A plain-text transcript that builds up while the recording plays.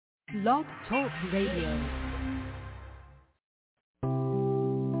Blog Talk Radio.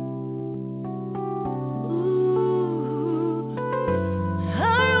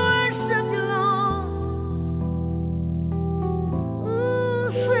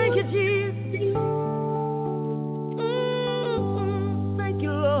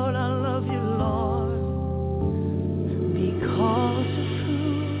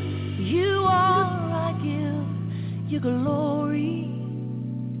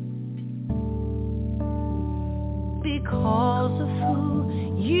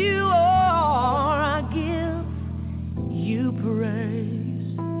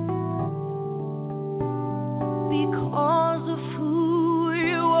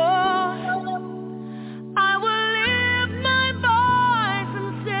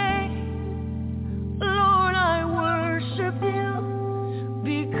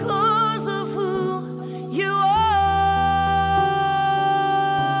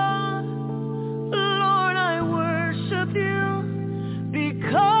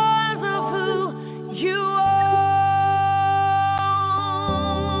 Because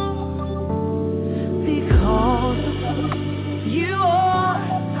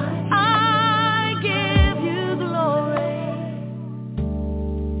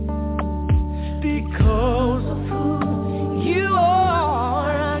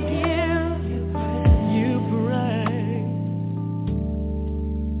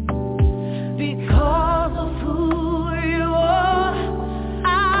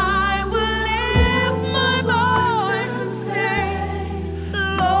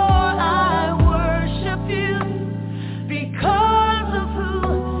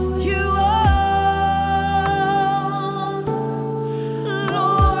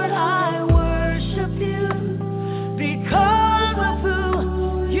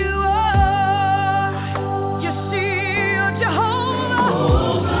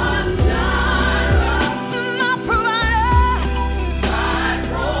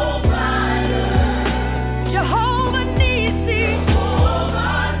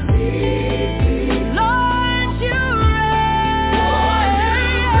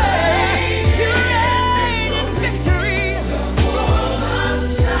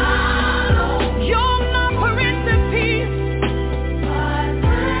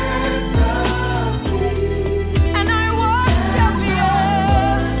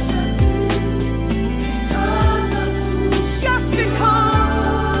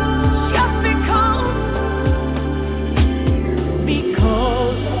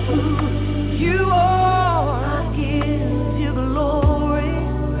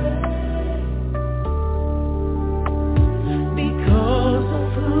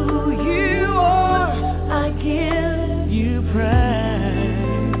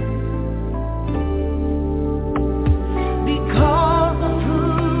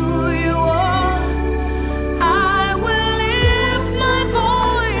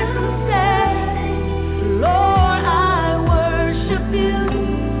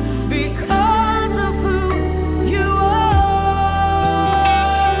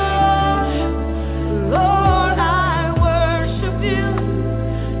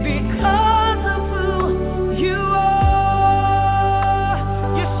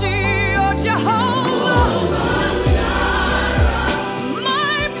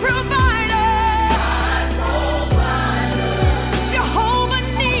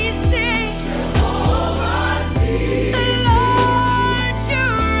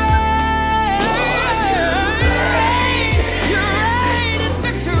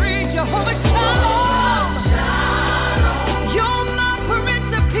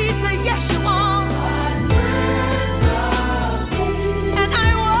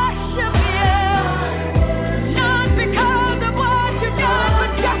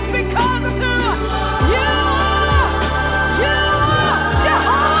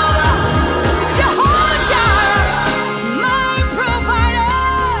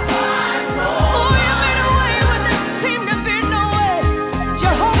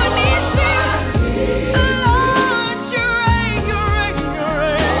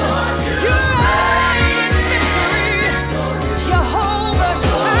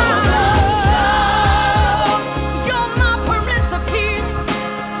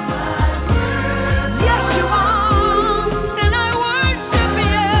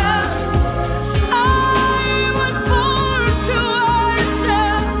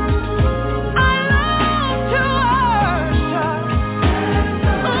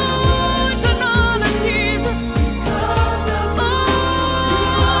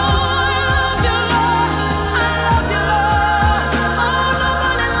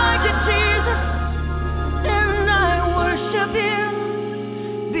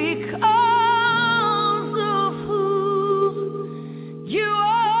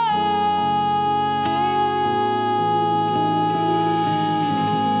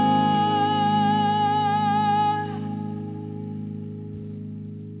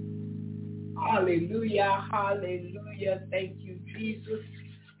Hallelujah, hallelujah. Thank you, Jesus.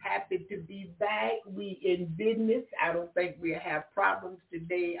 Happy to be back. We in business. I don't think we have problems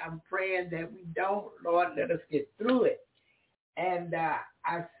today. I'm praying that we don't. Lord, let us get through it. And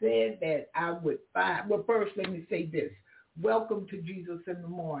I said that I would find, well, first let me say this. Welcome to Jesus in the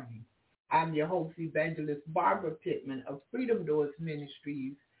Morning. I'm your host, Evangelist Barbara Pittman of Freedom Doors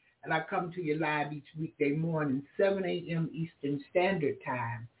Ministries, and I come to you live each weekday morning, 7 a.m. Eastern Standard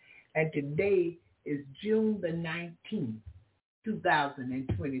Time. And today is June the 19th,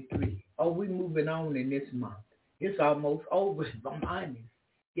 2023. Oh, we're moving on in this month. It's almost over, if I'm honest.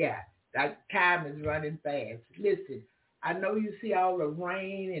 Yeah, that time is running fast. Listen, I know you see all the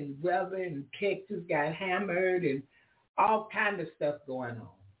rain and weather, and Texas got hammered and all kind of stuff going on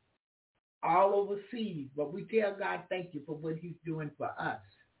all overseas. But we tell God thank you for what he's doing for us.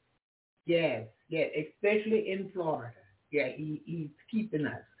 Yes, especially in Florida. Yeah, he's keeping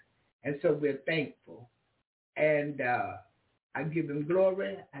us. And so we're thankful. And I give him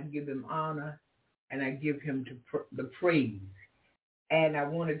glory, I give him honor, and I give him the praise. And I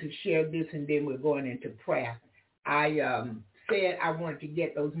wanted to share this, and then we're going into prayer. I said I wanted to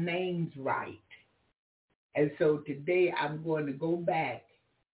get those names right. And so today I'm going to go back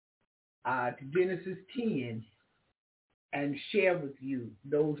to Genesis 10 and share with you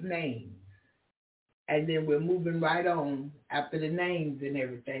those names. And then we're moving right on after the names and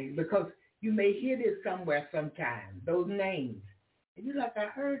everything, because you may hear this somewhere sometime, those names. And you're like, I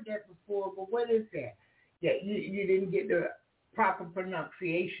heard that before, but what is that? Yeah, you didn't get the proper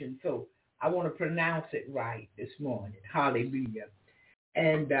pronunciation, so I want to pronounce it right this morning. Hallelujah.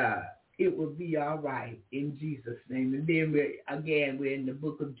 And it will be all right in Jesus' name. And then we're in the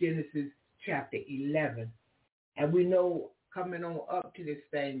book of Genesis chapter 11. And we know coming on up to this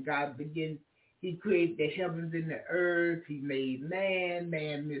thing, he created the heavens and the earth. He made man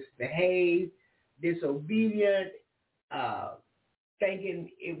misbehaved, disobedient, thinking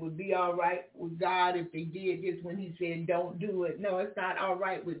it would be all right with God if they did this when he said don't do it. No, it's not all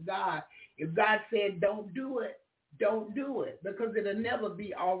right with God. If God said don't do it, don't do it, because it'll never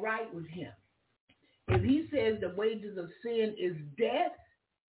be all right with him. If he says the wages of sin is death,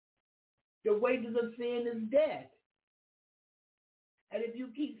 the wages of sin is death. And if you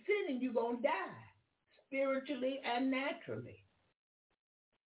keep sinning, you're going to die, spiritually and naturally.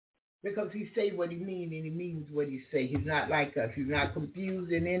 Because he say what he mean, and he means what he say. He's not like us. He's not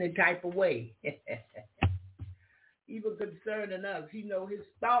confused in any type of way. Even concerning us, he know his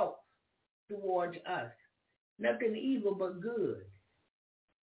thoughts towards us. Nothing evil but good.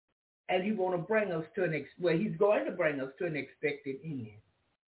 And he want to bring us to he's going to bring us to an expected end.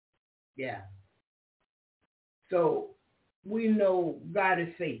 Yeah. So we know God is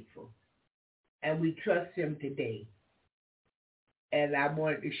faithful, and we trust him today. And I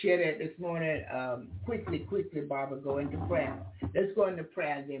wanted to share that this morning. Quickly, Barbara, go into prayer. Let's go into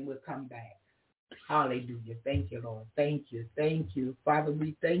prayer, and then we'll come back. Hallelujah. Thank you, Lord. Thank you. Father,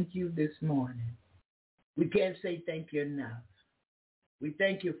 we thank you this morning. We can't say thank you enough. We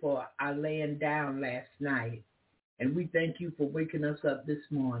thank you for our laying down last night, and we thank you for waking us up this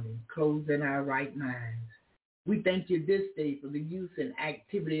morning, closing our right minds. We thank you this day for the use and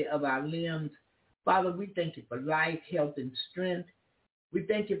activity of our limbs. Father, we thank you for life, health, and strength. We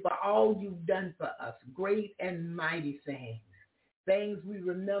thank you for all you've done for us, great and mighty things we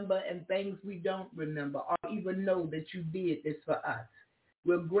remember and things we don't remember or even know that you did this for us.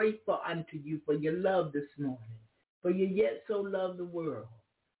 We're grateful unto you for your love this morning, for you yet so loved the world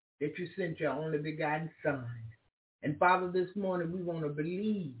that you sent your only begotten Son. And Father, this morning we want to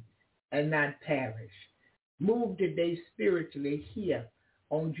believe and not perish. Move today spiritually here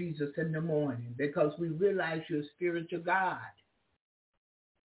on Jesus in the Morning, because we realize you're a spiritual God.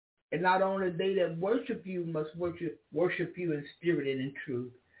 And not only they that worship you must worship you in spirit and in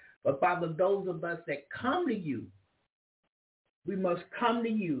truth, but Father, those of us that come to you, we must come to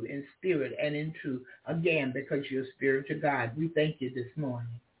you in spirit and in truth, again, because you're a spiritual God. We thank you this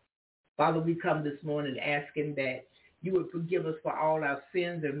morning. Father, we come this morning asking that you would forgive us for all our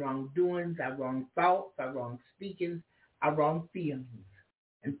sins and wrongdoings, our wrong thoughts, our wrong speakings, our wrong feelings.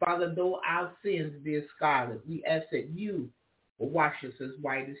 And Father, though our sins be as scarlet, we ask that you will wash us as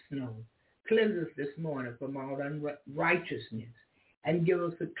white as snow. Cleanse us this morning from all unrighteousness and give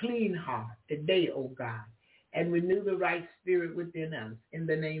us a clean heart today, O God, and renew the right spirit within us in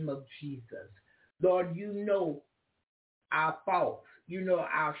the name of Jesus. Lord, you know our faults. You know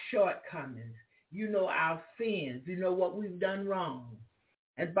our shortcomings. You know our sins. You know what we've done wrong.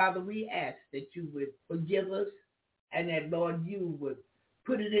 And Father, we ask that you would forgive us and that, Lord, you would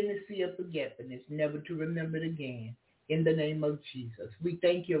put it in the sea of forgetfulness, never to remember it again. in the name of Jesus. We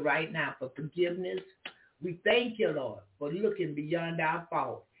thank you right now for forgiveness. We thank you, Lord, for looking beyond our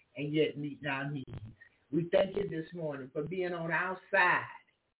faults and yet meeting our needs. We thank you this morning for being on our side,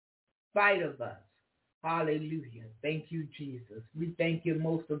 spite of us. Hallelujah. Thank you, Jesus. We thank you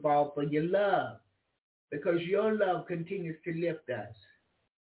most of all for your love, because your love continues to lift us.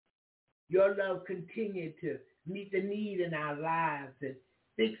 Your love continues to meet the need in our lives and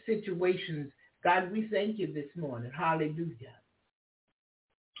fix situations. God, we thank you this morning. Hallelujah.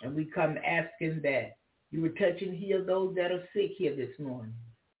 And we come asking that you would touch and heal those that are sick here this morning.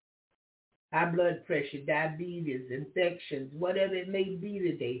 High blood pressure, diabetes, infections, whatever it may be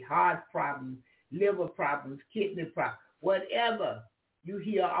today, heart problems, liver problems, kidney problems, whatever. You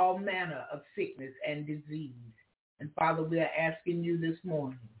heal all manner of sickness and disease. And Father, we are asking you this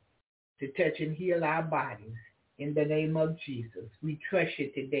morning to touch and heal our bodies in the name of Jesus. We trust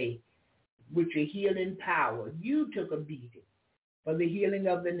you today with your healing power. You took a beating for the healing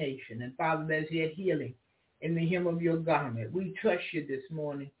of the nation. And Father, there's yet healing in the hem of your garment. We trust you this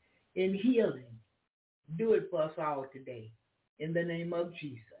morning in healing. Do it for us all today in the name of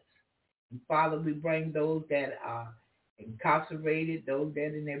Jesus. And Father, we bring those that are incarcerated, those that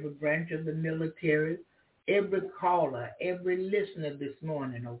are in every branch of the military, every caller, every listener this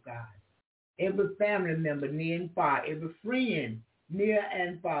morning, oh God, every family member near and far, every friend near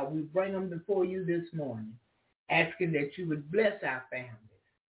and far, we bring them before you this morning, asking that you would bless our families.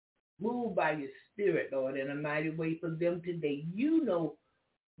 Move by your spirit, Lord, in a mighty way for them today. You know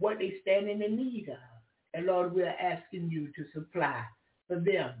what they stand in the need of. And Lord, we're asking you to supply for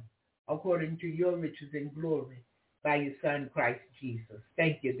them according to your riches and glory by your Son, Christ Jesus.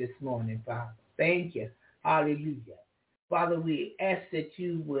 Thank you this morning, Father. Thank you. Hallelujah. Father, we ask that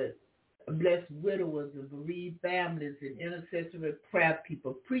you would bless widowers and bereaved families and intercessory prayer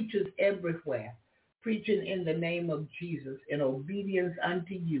people, preachers everywhere, preaching in the name of Jesus in obedience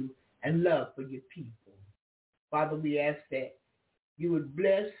unto you and love for your people. Father, we ask that you would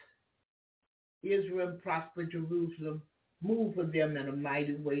bless Israel and prosper Jerusalem. Move for them in a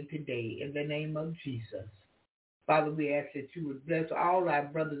mighty way today in the name of Jesus. Father, we ask that you would bless all our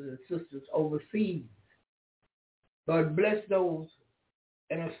brothers and sisters overseas. Lord, bless those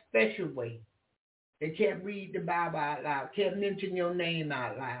in a special way. They can't read the Bible out loud, can't mention your name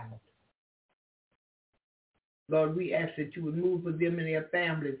out loud. Lord, we ask that you would move for them and their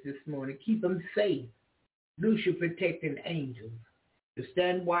families this morning. Keep them safe. Loose your protecting angels to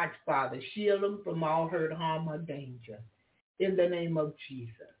stand watch, Father. Shield them from all hurt, harm, or danger. In the name of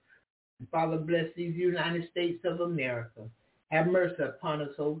Jesus. And Father, bless these United States of America. Have mercy upon us,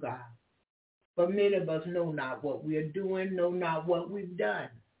 O God. For many of us know not what we are doing, know not what we've done.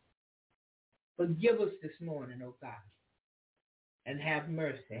 Forgive us this morning, O God. And have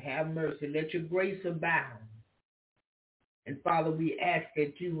mercy. Have mercy. Let your grace abound. And Father, we ask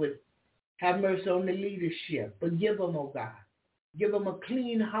that you would have mercy on the leadership. Forgive them, O God. Give them a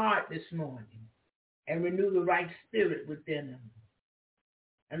clean heart this morning and renew the right spirit within them.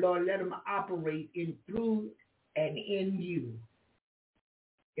 And Lord, let them operate in, through, and in you.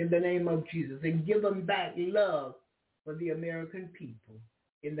 In the name of Jesus. And give them back love for the American people.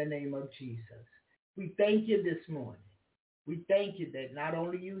 In the name of Jesus. We thank you this morning. We thank you that not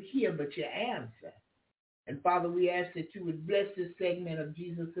only you hear, but you answer. And Father, we ask that you would bless this segment of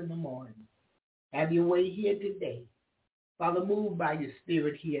Jesus in the morning. Have your way here today. Father, move by your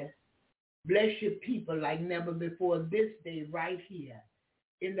spirit here. Bless your people like never before this day right here.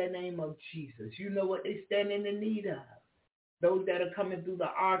 In the name of Jesus. You know what they stand in the need of. Those that are coming through the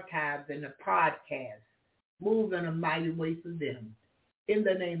archives and the podcasts. Move in a mighty way for them. In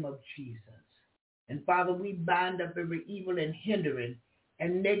the name of Jesus. And Father, we bind up every evil and hindering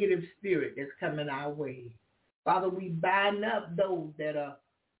and negative spirit that's coming our way. Father, we bind up those that are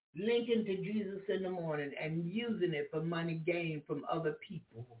linking to Jesus in the morning and using it for money gained from other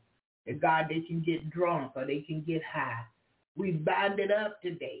people. And God, they can get drunk or they can get high. We bind it up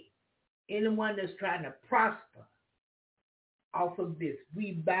today. Anyone that's trying to prosper off of this,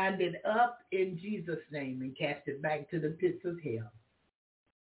 we bind it up in Jesus' name and cast it back to the pits of hell.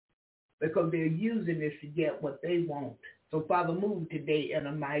 Because they're using this to get what they want. So, Father, move today in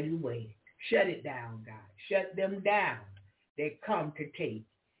a mighty way. Shut it down, God. Shut them down. They come to take.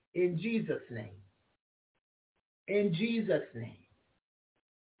 In Jesus' name. In Jesus' name.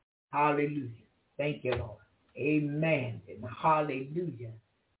 Hallelujah. Thank you, Lord. Amen. And hallelujah.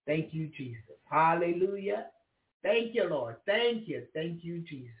 Thank you, Jesus. Hallelujah. Thank you, Lord. Thank you. Thank you,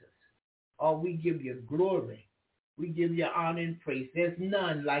 Jesus. Oh, we give you glory. We give you honor and praise. There's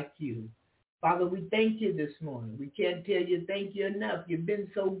none like you. Father, we thank you this morning. We can't tell you thank you enough. You've been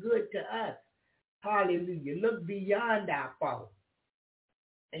so good to us. Hallelujah. Look beyond our faults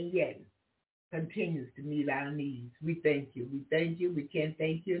and yet continues to meet our needs. We thank you. We thank you. We can't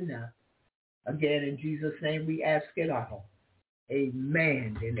thank you enough. Again, in Jesus' name, we ask it all.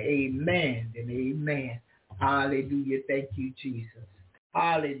 Amen and amen and amen. Hallelujah. Thank you, Jesus.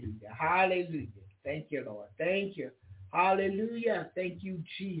 Hallelujah. Hallelujah. Thank you, Lord. Thank you. Hallelujah. Thank you,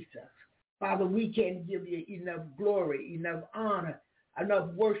 Jesus. Father, we can't give you enough glory, enough honor, enough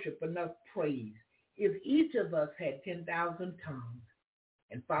worship, enough praise. If each of us had 10,000 tongues,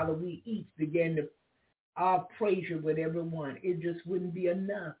 and Father, we each began to praise you with everyone, it just wouldn't be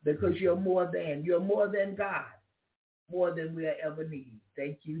enough because you're more than God, more than we'll ever need.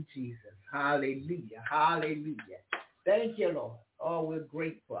 Thank you, Jesus. Hallelujah. Hallelujah. Thank you, Lord. Oh, we're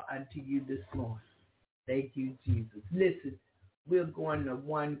grateful unto you this morning. Thank you, Jesus. Listen, we're going to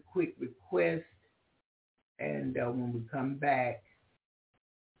one quick request, and when we come back,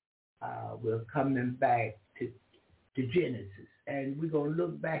 we're coming back to Genesis. And we're going to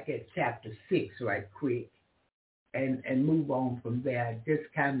look back at chapter 6 right quick and move on from there. Just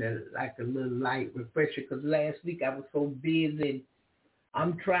kind of like a little light refresher because last week I was so busy.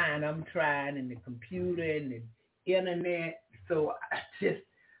 I'm trying, and the computer and the internet. So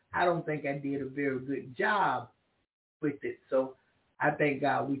I don't think I did a very good job with it. So I thank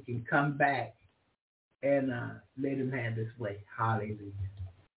God we can come back and let him have his way. Hallelujah.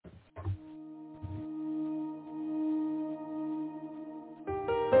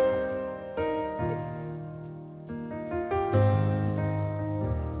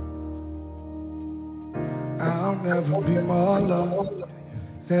 I'll never be more loved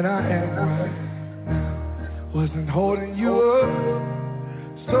than I am right now. Wasn't holding you up,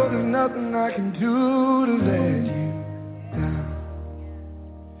 so there's nothing I can do to let you down.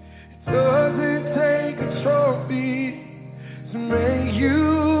 It doesn't take a trophy to make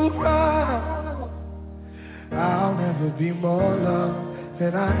you proud. I'll never be more loved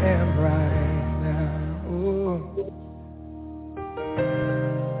than I am right now. Ooh.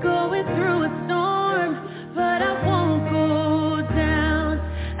 Going through a storm, but I won't go down.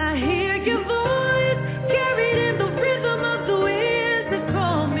 I hear your voice carried in the rhythm of the winds that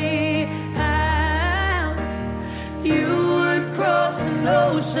call me out. You would cross an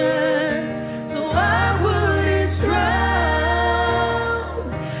ocean, so I wouldn't drown.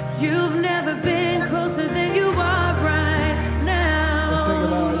 You've never been closer than you are right now. Let's sing it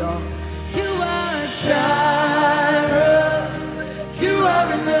loud, y'all. You are a child. You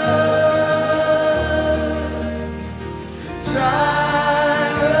are enough.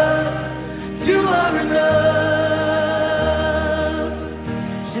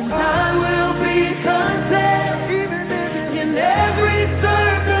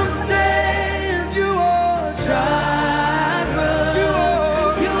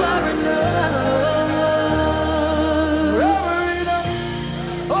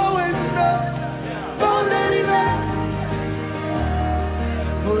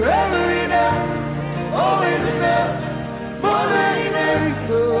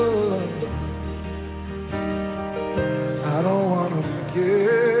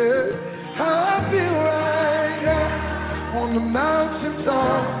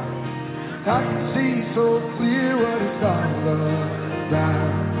 I can see so clear what it's all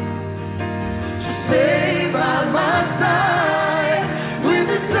about. Just stay by my side when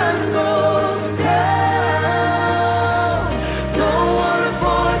the sun goes down. Don't wanna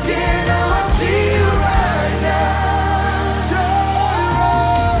forget how I feel right now.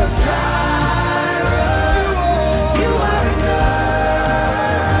 Jireh, you are enough.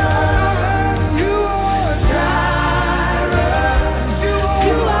 You are Jireh, you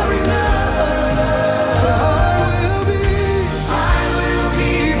are enough. I will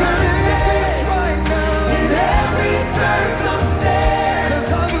be perfect in every circumstance.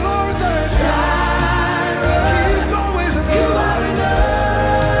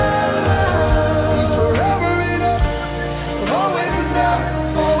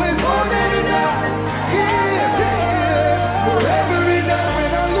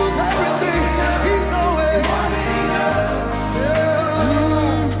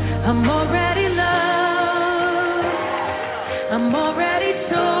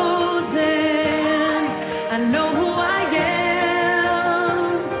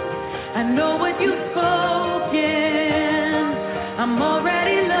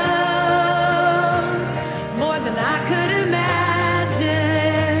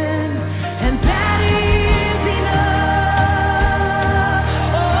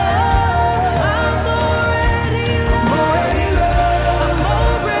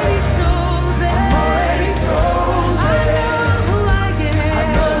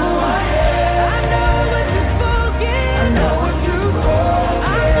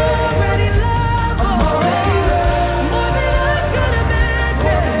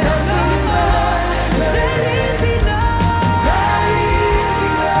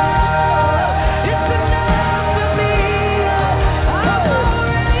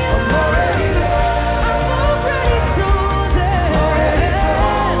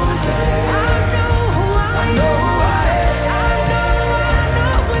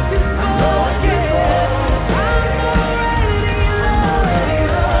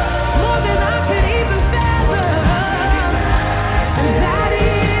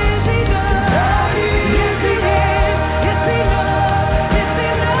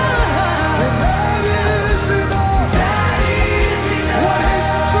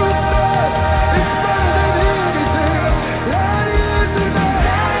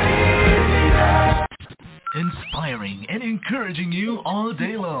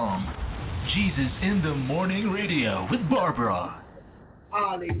 Jesus in the Morning Radio with Barbara.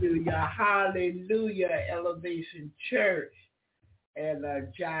 Hallelujah, hallelujah, Elevation Church. And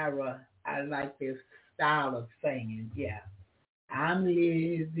Jira, I like this style of singing, yeah. I'm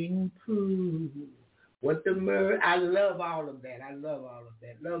living proof. I love all of that. I love all of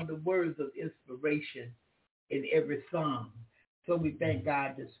that. Love the words of inspiration in every song. So we thank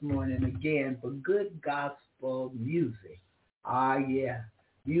God this morning again for good gospel music. Ah, yeah.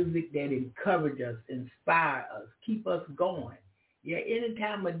 Music that encourages us, inspire us, keep us going. Yeah, any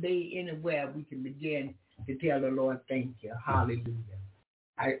time of day, anywhere, we can begin to tell the Lord, thank you. Hallelujah.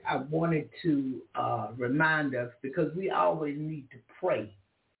 I wanted to remind us, because we always need to pray.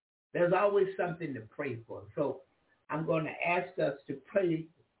 There's always something to pray for. So I'm going to ask us to pray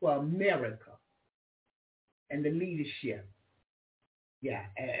for America and the leadership. Yeah,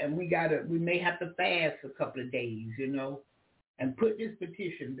 and we may have to fast a couple of days, and put this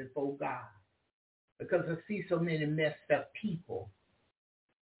petition before God, because I see so many messed up people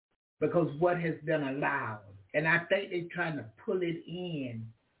because what has been allowed. And I think they're trying to pull it in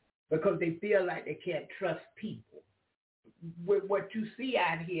because they feel like they can't trust people. With what you see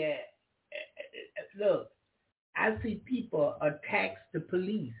out here, look, I see people attacks the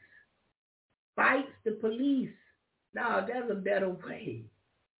police, fights the police. No, there's a better way.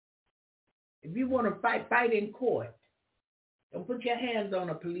 If you want to fight in court. Don't put your hands on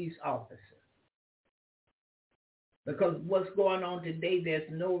a police officer. Because what's going on today,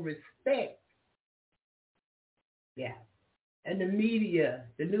 there's no respect. Yeah. And the media,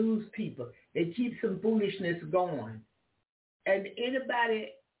 the news people, they keep some foolishness going. And anybody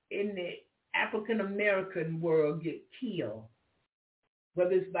in the African-American world get killed,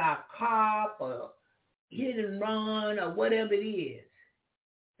 whether it's by a cop or hit and run or whatever it is,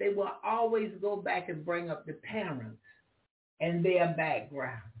 they will always go back and bring up the parents and their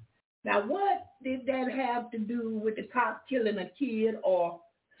background. Now, what did that have to do with the cop killing a kid or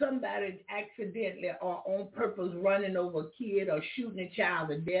somebody accidentally or on purpose running over a kid or shooting a child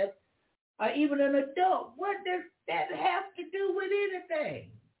to death or even an adult? What does that have to do with anything?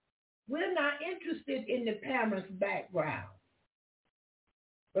 We're not interested in the parents' background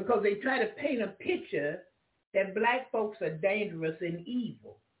because they try to paint a picture that black folks are dangerous and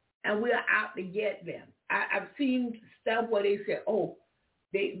evil, and we're out to get them. I've seen stuff where they say, "Oh,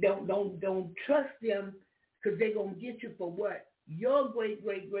 they don't trust them because they're gonna get you for what your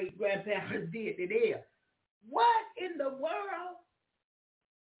great-great-great-grandparents did to them." What in the world?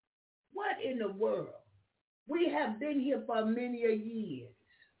 What in the world? We have been here for many a years.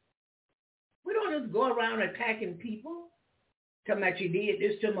 We don't just go around attacking people. Talking about you did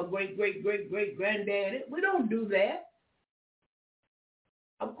this to my great-great-great-great-granddaddy. We don't do that.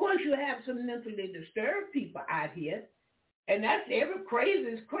 Of course, you have some mentally disturbed people out here, and that's every crazy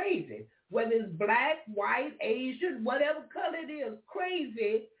is crazy. Whether it's black, white, Asian, whatever color it is,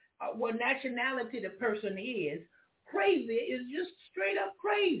 crazy, what nationality the person is, crazy is just straight up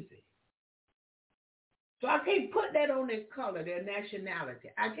crazy. So I can't put that on their color, their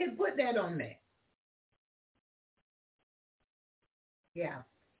nationality. I can't put that on there. Yeah,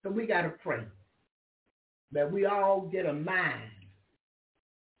 so we got to pray that we all get a mind.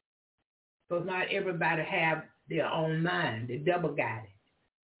 Because not everybody have their own mind. The devil got it.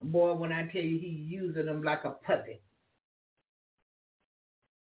 Boy, when I tell you, he's using them like a puppet.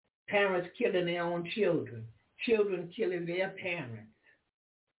 Parents killing their own children. Children killing their parents.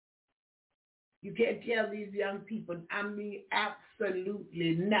 You can't tell these young people,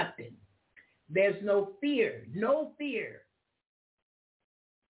 absolutely nothing. There's no fear. No fear.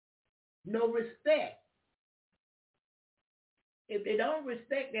 No respect. If they don't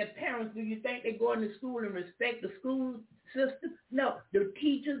respect their parents, do you think they're going to school and respect the school system? No. The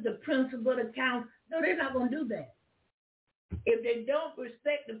teachers, the principal, the counselor, no, they're not going to do that. If they don't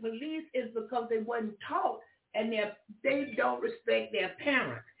respect the police, it's because they wasn't taught and they don't respect their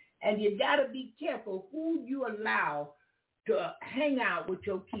parents. And you got to be careful who you allow to hang out with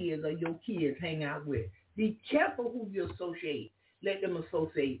your kids or your kids hang out with. Be careful who you associate. Let them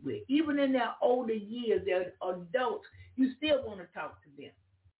associate with. Even in their older years, they're adults, you still want to talk to them.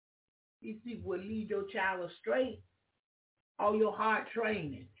 These people will lead your child astray, all your hard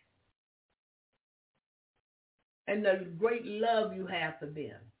training, and the great love you have for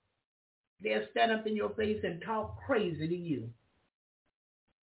them. They'll stand up in your face and talk crazy to you.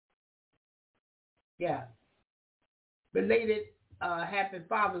 Yeah. Belated happy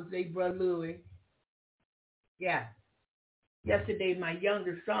Father's Day, Brother Louis. Yeah. Yesterday, my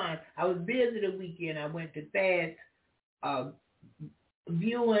youngest son, I was busy the weekend. I went to Thad's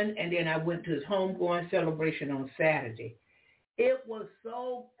viewing, and then I went to his homegoing celebration on Saturday. It was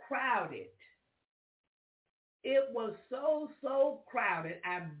so crowded. It was so crowded,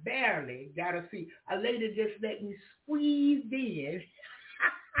 I barely got a seat. A lady just let me squeeze in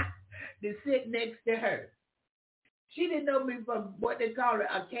to sit next to her. She didn't know me from what they call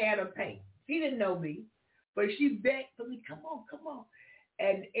a can of paint. She didn't know me, but she begged for me, come on.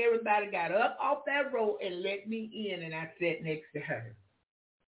 And everybody got up off that row and let me in, and I sat next to her.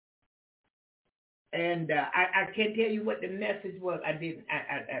 And I can't tell you what the message was. I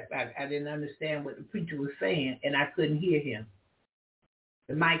didn't understand what the preacher was saying, and I couldn't hear him.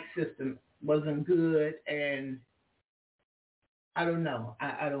 The mic system wasn't good, and I don't know.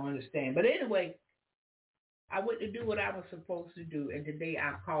 I don't understand. But anyway, I went to do what I was supposed to do, and today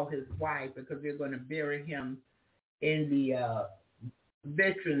I called his wife because they're going to bury him in the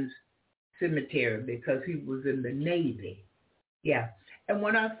Veterans Cemetery because he was in the Navy. Yeah. And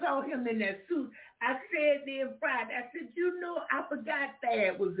when I saw him in that suit, I said then Friday, I said, I forgot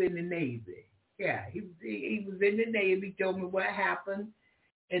Thad was in the Navy. Yeah, he was in the Navy. He told me what happened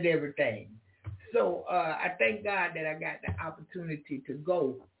and everything. So I thank God that I got the opportunity to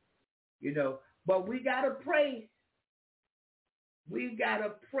go, But we got to pray. We got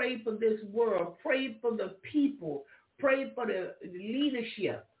to pray for this world. Pray for the people. Pray for the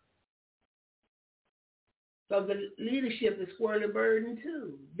leadership. So the leadership is squarely burdened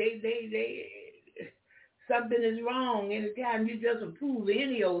too. They something is wrong. Anytime you just approve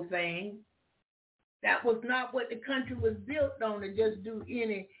any old thing, that was not what the country was built on, to just do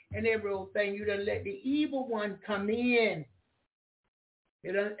any and every old thing. You done let the evil one come in,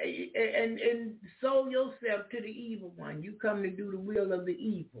 and sold yourself to the evil one. You come to do the will of the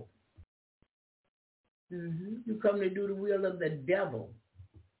evil. You come to do the will of the devil.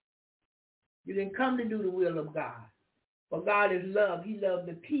 You didn't come to do the will of God. But God is love. He loved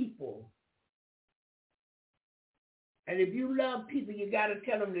the people. And if you love people, you got to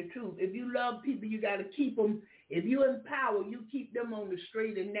tell them the truth. If you love people, you got to keep them. If you empower, you keep them on the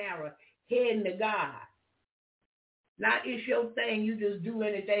straight and narrow, heading to God. Not it's your thing. You just do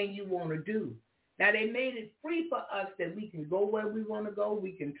anything you want to do. Now, they made it free for us that we can go where we want to go.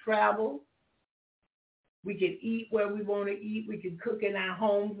 We can travel. We can eat where we want to eat. We can cook in our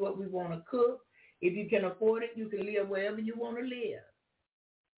homes what we want to cook. If you can afford it, you can live wherever you want to live.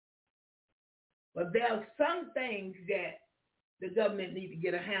 But there are some things that the government needs to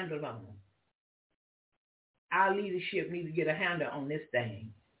get a handle on. Our leadership needs to get a handle on this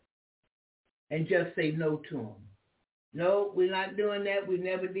thing and just say no to them. No, we're not doing that. We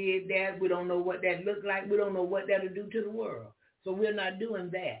never did that. We don't know what that looks like. We don't know what that'll do to the world. So we're not doing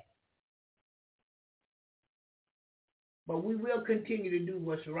that. But we will continue to do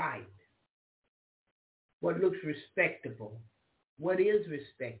what's right, what looks respectable, what is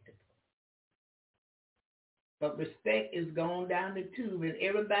respectable. But respect is going down the tube, and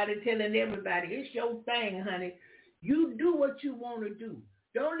everybody telling everybody, it's your thing, honey. You do what you want to do.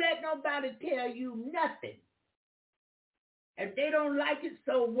 Don't let nobody tell you nothing. If they don't like it,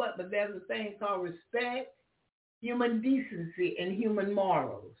 so what? But there's a thing called respect, human decency, and human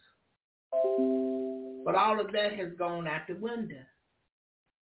morals. But all of that has gone out the window.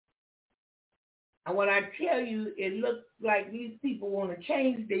 And when I tell you, it looks like these people want to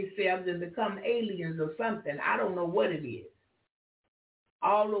change themselves and become aliens or something. I don't know what it is.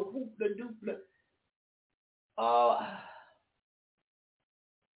 All the hoopla-doopla. Oh,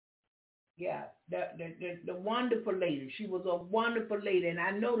 yeah, the wonderful lady. She was a wonderful lady, and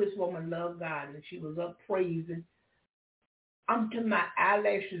I know this woman loved God, and she was up praising. I'm to my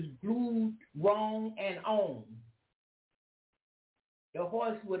eyelashes glued wrong and on. The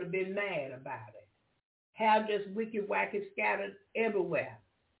horse would have been mad about it. Hair just wicky-wacky scattered everywhere.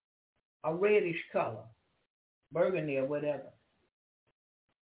 A reddish color, burgundy or whatever.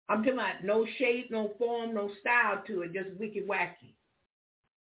 I'm talking about no shape, no form, no style to it, just wicky-wacky.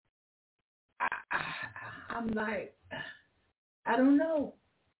 I'm like, I don't know.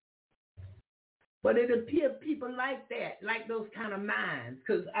 But it appears people like that, like those kind of minds,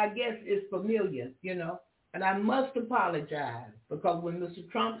 because I guess it's familiar, And I must apologize, because when Mr.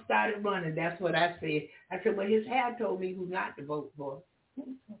 Trump started running, that's what I said. I said, well, his hair told me who not to vote for.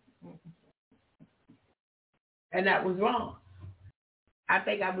 And that was wrong. I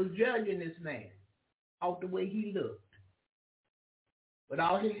think I was judging this man off the way he looked, with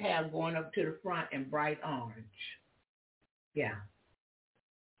all his hair going up to the front and bright orange. Yeah.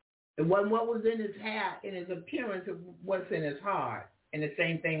 It wasn't what was in his hair, in his appearance, of what's in his heart. And the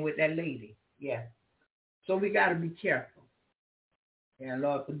same thing with that lady. Yeah. So we got to be careful. And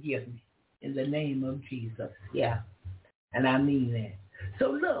Lord, forgive me. In the name of Jesus. Yeah. And I mean that.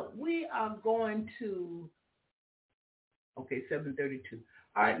 So look, we are going to, 7:32.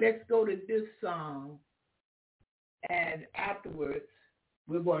 All right, let's go to this song. And afterwards,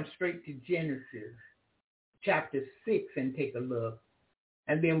 we're going straight to Genesis chapter 6 and take a look.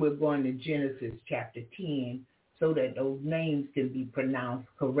 And then we're going to Genesis chapter 10 so that those names can be pronounced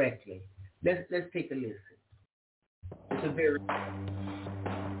correctly. Let's take a listen. It's a very...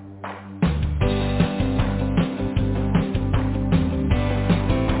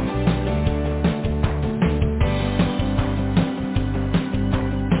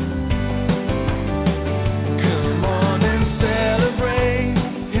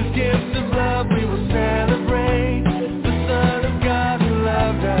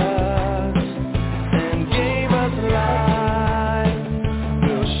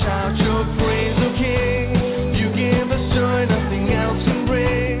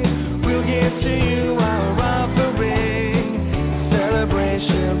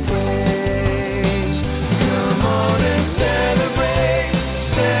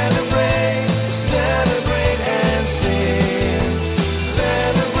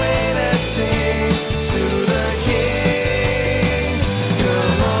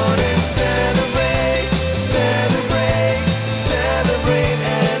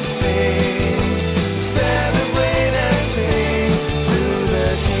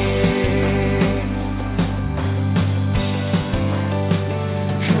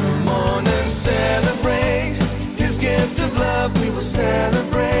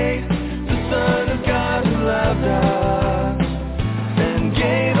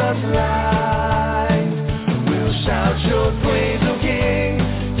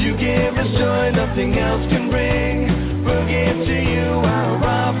 Nothing else can bring. We'll give to you our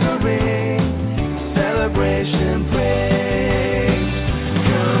offering. Celebration, praise.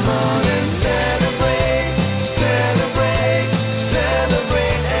 Come on and celebrate, celebrate,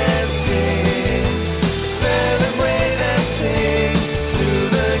 celebrate and sing. Celebrate and sing to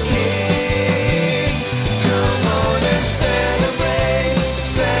the King. Come on and celebrate,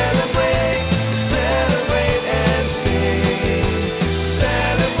 celebrate, celebrate and sing.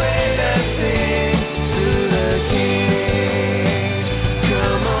 Celebrate and sing.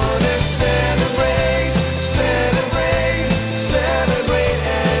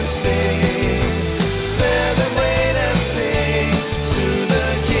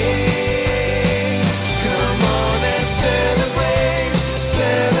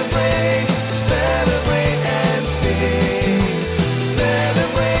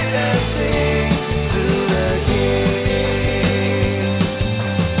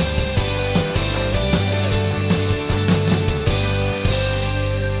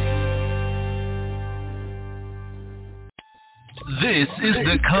 This is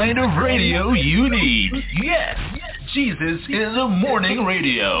the kind of radio you need. Yes, Jesus is a morning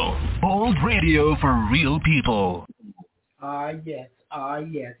radio. Bold radio for real people. Yes.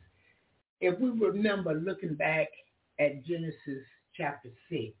 Yes. If we remember looking back at Genesis chapter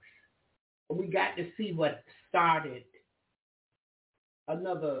 6, we got to see what started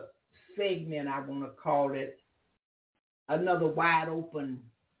another segment, I want to call it, another wide open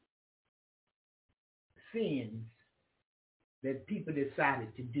sins that people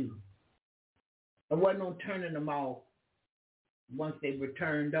decided to do. There wasn't no turning them off once they were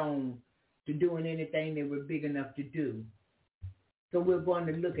turned on to doing anything they were big enough to do. So we're going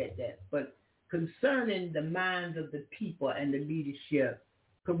to look at that. But concerning the minds of the people and the leadership,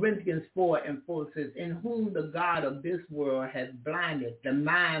 Corinthians 4:4 says, in whom the God of this world has blinded the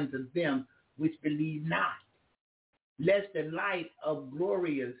minds of them which believe not, lest the light of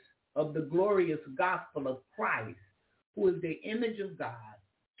the glorious gospel of Christ, who is the image of God,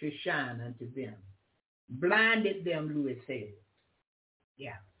 to shine unto them. Blinded them, Lewis said.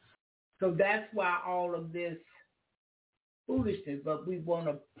 Yeah. So that's why all of this foolishness, but we want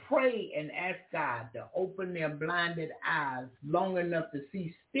to pray and ask God to open their blinded eyes long enough to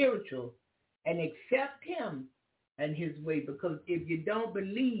see spiritual and accept him and his way, because if you don't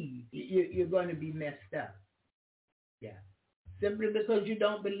believe, you're going to be messed up. Yeah. Simply because you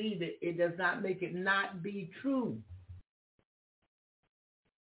don't believe it, it does not make it not be true.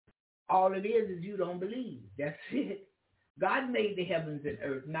 All it is you don't believe. That's it. God made the heavens and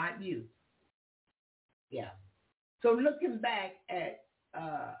earth, not you. Yeah. So looking back at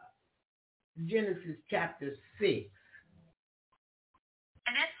Genesis chapter 6.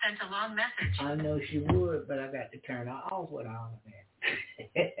 Annette sent a long message. I know she would, but I got to turn her off with all of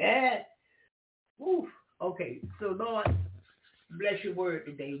that. Oof. Okay, so Lord, bless your word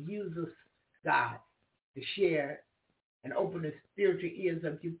today. Use us, God, to share and open the spiritual ears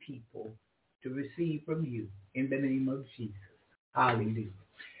of your people to receive from you in the name of Jesus. Hallelujah.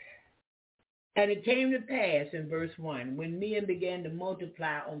 And it came to pass in verse 1, when men began to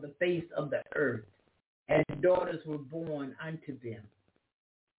multiply on the face of the earth, and daughters were born unto them.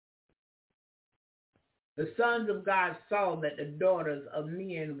 The sons of God saw that the daughters of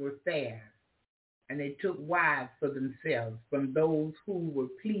men were fair, and they took wives for themselves from those who were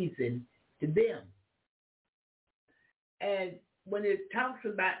pleasing to them. And when it talks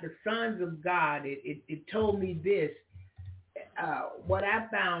about the sons of God, it told me this. What I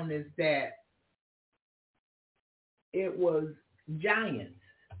found is that it was giants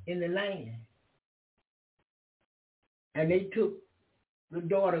in the land. And they took the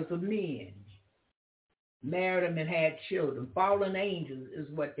daughters of men, married them and had children. Fallen angels is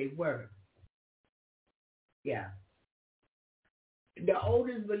what they were. Yeah. The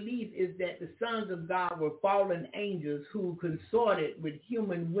oldest belief is that the sons of God were fallen angels who consorted with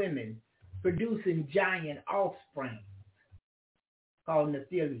human women, producing giant offspring called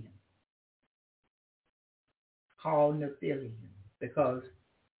Nephilim. Because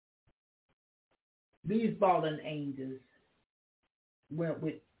these fallen angels went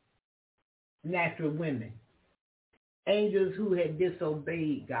with natural women, angels who had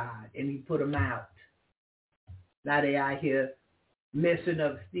disobeyed God, and he put them out. Now they out here messing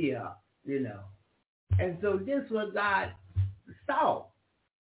up still, And so this was God saw.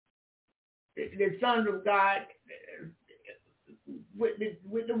 The sons of God with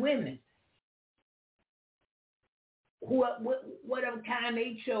the women. Whatever kind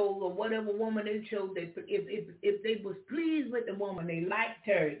they chose or whatever woman they chose, if they was pleased with the woman, they liked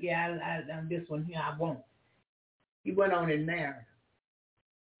her, I'm this one here, I won't. He went on and married her.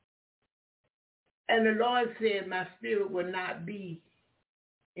 And the Lord said, my spirit will not be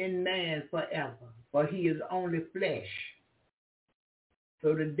in man forever, for he is only flesh.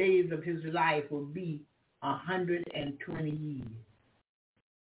 So the days of his life will be 120 years.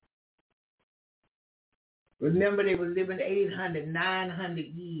 Remember, they were living 800, 900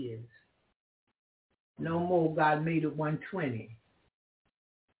 years. No more, God made it 120.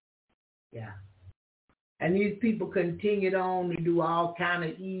 Yeah. And these people continued on to do all kind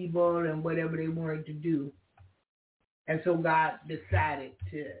of evil and whatever they wanted to do. And so God decided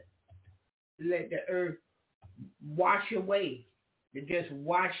to let the earth wash away, to just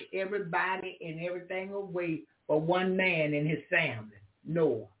wash everybody and everything away for one man and his family,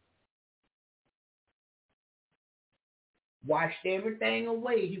 Noah. Washed everything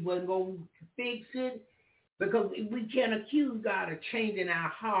away. He wasn't going to fix it, because we can't accuse God of changing our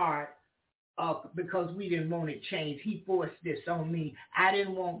heart because we didn't want it changed. He forced this on me. I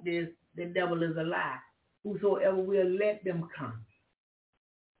didn't want this. The devil is a lie. Whosoever will, let them come.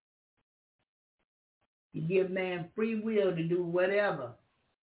 He gives man free will to do whatever.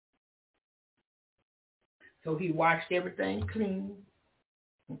 So he washed everything clean.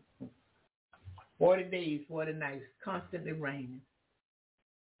 40 days, 40 nights, constantly raining.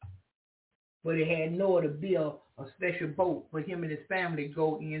 But he had Noah to build a special boat for him and his family to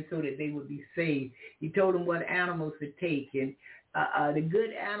go in so that they would be saved. He told them what animals to take, and the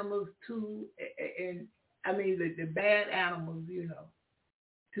good animals too, and I mean the bad animals,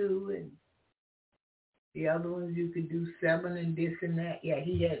 too, and the other ones you could do 7 and this and that. Yeah,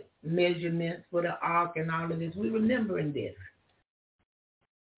 he had measurements for the ark and all of this. We remembering this.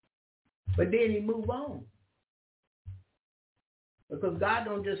 But then he moved on. Because God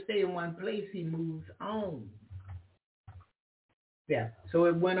don't just stay in one place, he moves on. Yeah. So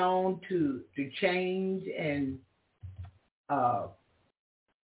it went on to change, and God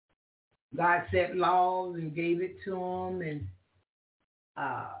set laws and gave it to him, and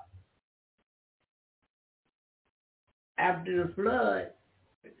after the flood,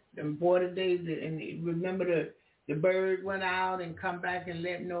 the 40 days, and remember the bird went out and come back and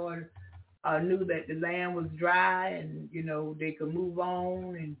let Noah knew that the land was dry, and they could move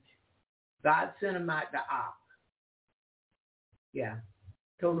on, and God sent them out the ark. Yeah,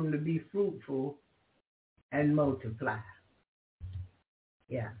 told them to be fruitful and multiply.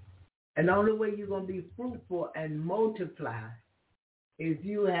 Yeah, and the only way you're gonna be fruitful and multiply is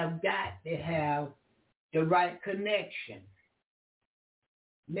you have got to have the right connection,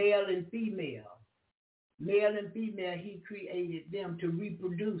 male and female. Male and female, he created them to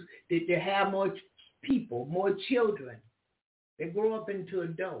reproduce, to have more people, more children. They grow up into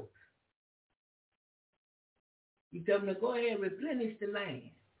adults. He told them to go ahead and replenish the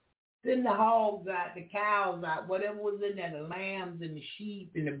land. Send the hogs out, the cows out, whatever was in there, the lambs and the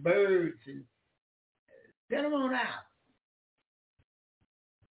sheep and the birds, and send them on out.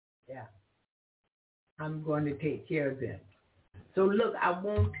 Yeah. I'm going to take care of them. So look, I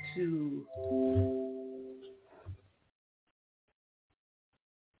want to...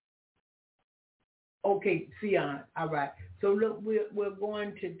 Okay, Sion, all right. So look, we're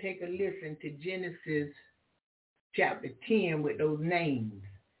going to take a listen to Genesis chapter 10 with those names,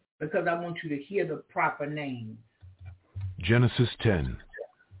 because I want you to hear the proper names. Genesis 10.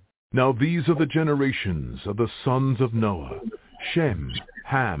 Now these are the generations of the sons of Noah, Shem,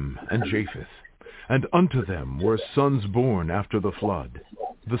 Ham, and Japheth. And unto them were sons born after the flood.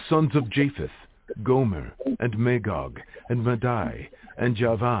 The sons of Japheth, Gomer, and Magog, and Madai, and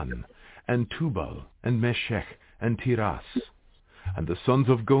Javan, and Tubal, and Meshech, and Tiras. And the sons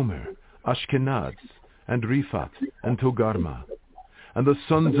of Gomer, Ashkenaz, and Riphath, and Togarma. And the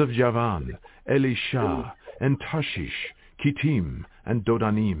sons of Javan, Elisha, and Tarshish, Kittim, and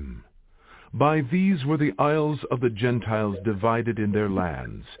Dodanim. By these were the isles of the Gentiles divided in their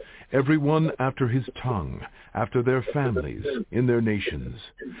lands, every one after his tongue, after their families, in their nations.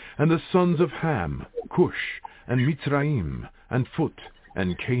 And the sons of Ham, Cush, and Mitzrayim, and Phut,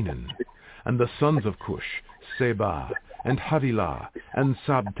 and Canaan. And the sons of Cush, Seba, and Havilah, and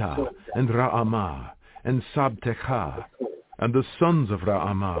Sabta, and Raamah, and Sabtecha. And the sons of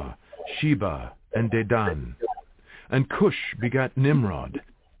Raamah, Sheba, and Dedan. And Cush begat Nimrod.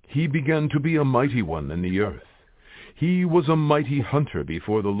 He began to be a mighty one in the earth. He was a mighty hunter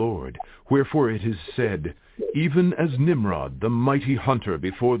before the Lord, wherefore it is said, even as Nimrod, the mighty hunter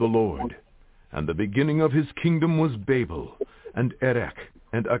before the Lord. And the beginning of his kingdom was Babel, and Erech,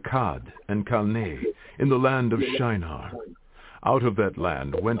 and Akkad, and Calneh, in the land of Shinar. Out of that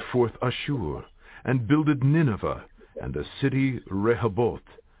land went forth Ashur, and builded Nineveh, and the city Rehoboth,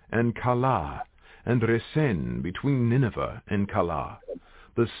 and Calah, and Resen between Nineveh and Calah.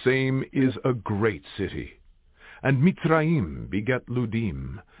 The same is a great city. And Mitzrayim begat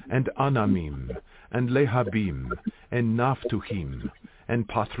Ludim, and Anamim, and Lehabim, and Naphtuhim, and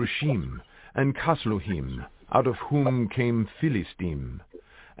Pathrushim, and Casluhim, out of whom came Philistim,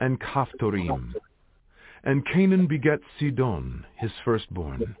 and Caphtorim. And Canaan begat Sidon, his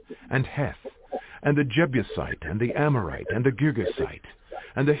firstborn, and Heth, and the Jebusite, and the Amorite, and the Girgasite,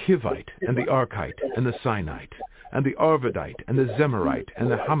 and the Hivite, and the Archite, and the Sinite, and the Arvadite, and the Zemarite,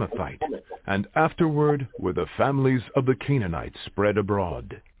 and the Hamathite. And afterward were the families of the Canaanites spread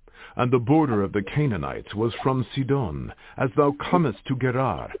abroad. And the border of the Canaanites was from Sidon, as thou comest to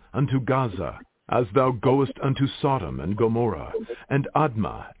Gerar, unto Gaza, as thou goest unto Sodom and Gomorrah, and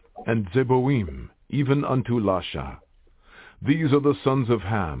Admah, and Zeboim, even unto Lasha. These are the sons of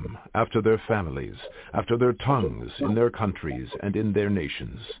Ham, after their families, after their tongues, in their countries, and in their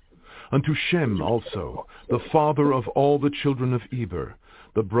nations. Unto Shem also, the father of all the children of Eber,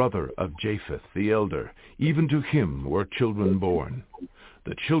 the brother of Japheth the elder, even to him were children born.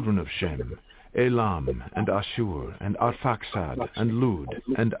 The children of Shem, Elam, and Ashur, and Arphaxad, and Lud,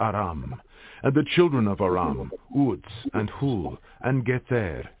 and Aram. And the children of Aram, Uz, and Hul, and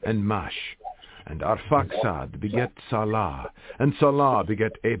Gether, and Mash. And Arphaxad begat Salah, and Salah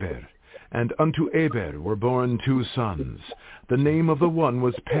begat Eber. And unto Eber were born 2 sons. The name of the one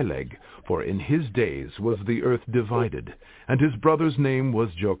was Peleg, for in his days was the earth divided, and his brother's name was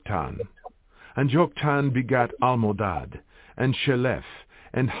Joktan. And Joktan begat Almodad, and Shelef,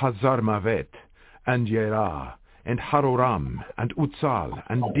 and Hazarmavet, and Yerah, and Haroram, and Utsal,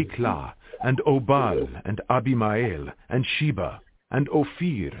 and Diklah, and Obal, and Abimael, and Sheba, and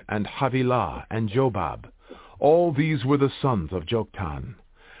Ophir, and Havilah, and Jobab. All these were the sons of Joktan.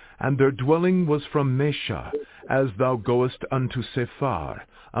 And their dwelling was from Mesha, as thou goest unto Sephar,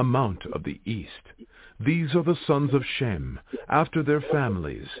 a mount of the east. These are the sons of Shem, after their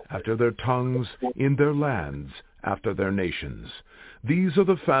families, after their tongues, in their lands, after their nations. These are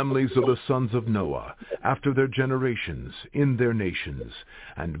the families of the sons of Noah, after their generations, in their nations.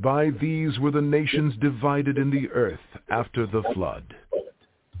 And by these were the nations divided in the earth after the flood.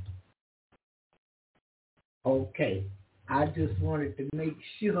 Okay. I just wanted to make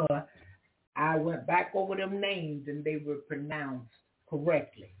sure I went back over them names and they were pronounced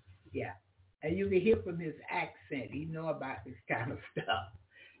correctly. Yeah. And you can hear from his accent, he know about this kind of stuff.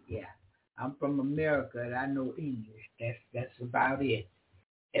 Yeah. I'm from America and I know English. That's about it.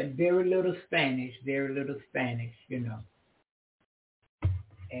 And very little Spanish, you know.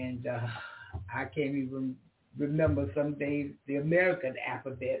 And I can't even remember some days the American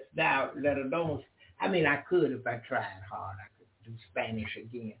alphabets now, let alone, I mean, I could if I tried hard. I could do Spanish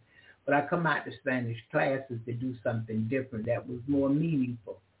again. But I come out to Spanish classes to do something different that was more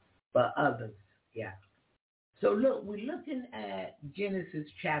meaningful for others. Yeah. So look, we're looking at Genesis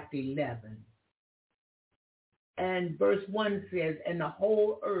chapter 11. And verse 1 says, and the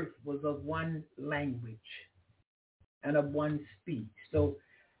whole earth was of one language and of one speech. So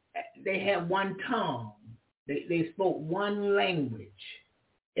they had one tongue. They spoke one language.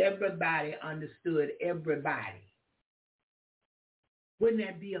 Everybody understood everybody. Wouldn't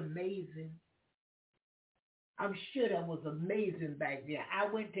that be amazing? I'm sure that was amazing back then. I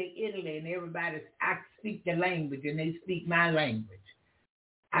went to Italy and I speak the language and they speak my language.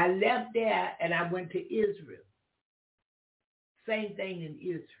 I left there and I went to Israel. Same thing in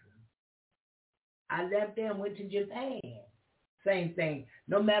Israel. I left there and went to Japan. Same thing.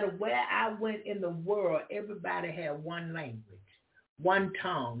 No matter where I went in the world, everybody had one language, one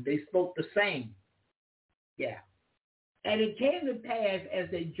tongue. They spoke the same. Yeah. And it came to pass as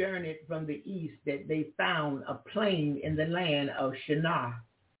they journeyed from the east that they found a plain in the land of Shinar,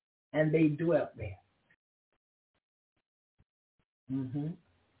 and they dwelt there.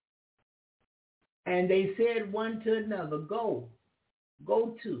 And they said one to another, go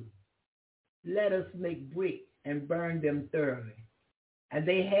to, let us make brick and burn them thoroughly. And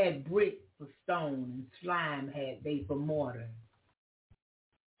they had brick for stone, and slime had they for mortar.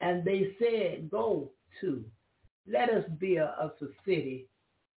 And they said, go to, let us build us a city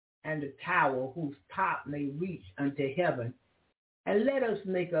and a tower whose top may reach unto heaven, and let us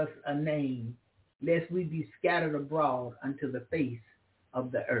make us a name, lest we be scattered abroad unto the face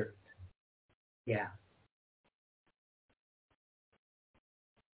of the earth. Yeah.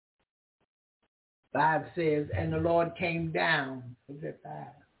 Five says, and the Lord came down. Is that 5?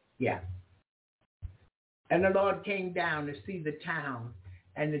 Yeah. And the Lord came down to see the town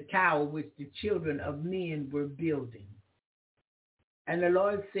and the tower which the children of men were building. And the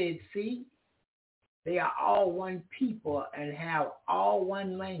Lord said, see, they are all one people and have all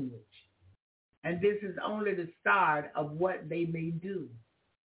one language. And this is only the start of what they may do.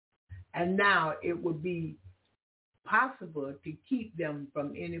 And now it would be possible to keep them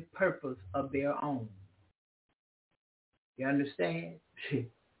from any purpose of their own. You understand?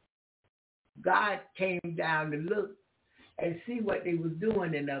 God came down to look and see what they were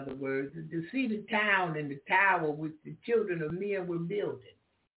doing, in other words, to see the town and the tower which the children of men were building.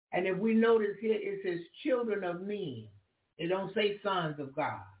 And if we notice here, it says children of men. It don't say sons of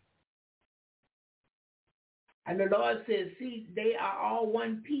God. And the Lord says, see, they are all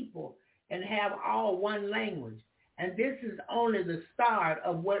one people and have all one language. And this is only the start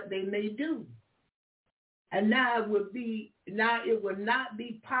of what they may do. And now it would not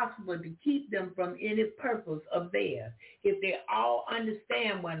be possible to keep them from any purpose of theirs. If they all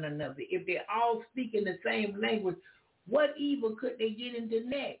understand one another, if they all speak in the same language, what evil could they get into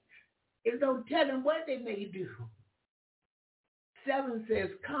next? There's no telling what they may do. 7 says,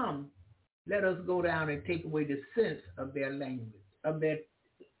 come, let us go down and take away the sense of their language,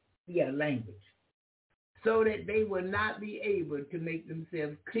 language, so that they will not be able to make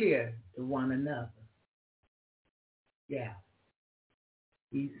themselves clear to one another. Yeah.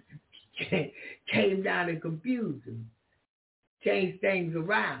 He came down and confused them, changed things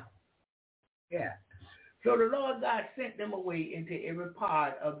around. Yeah. So the Lord God sent them away into every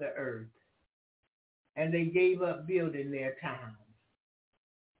part of the earth, and they gave up building their towns.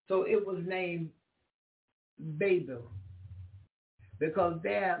 So it was named Babel, because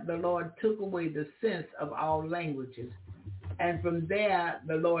there the Lord took away the sense of all languages. And from there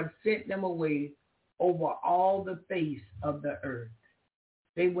the Lord sent them away over all the face of the earth.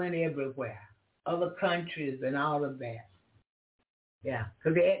 They went everywhere, other countries and all of that. Yeah,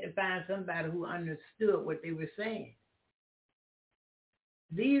 because they had to find somebody who understood what they were saying.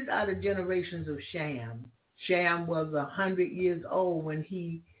 These are the generations of Shem. Shem was 100 years old when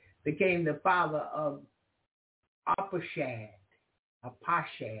he became the father of Arpachshad,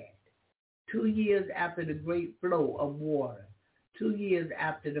 2 years after the great flow of water, 2 years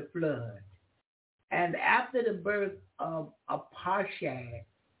after the flood. And after the birth of Arpachshad,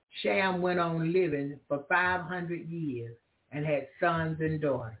 Shem went on living for 500 years and had sons and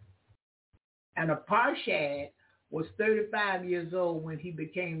daughters. And Arpachshad was 35 years old when he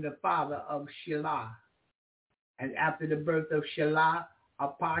became the father of Shelah. And after the birth of Shelah,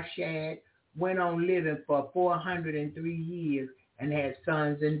 Arpachshad went on living for 403 years and had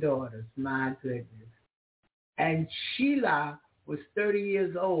sons and daughters. My goodness. And Shelah was 30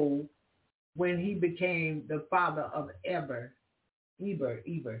 years old when he became the father of Eber.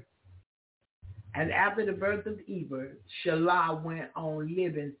 And after the birth of Eber, Shelah went on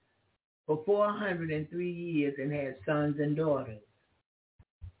living for 403 years and had sons and daughters.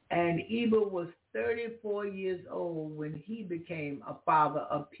 And Eber was 34 years old when he became a father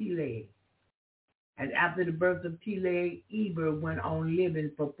of Peleg. And after the birth of Peleg, Eber went on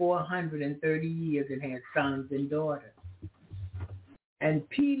living for 430 years and had sons and daughters. And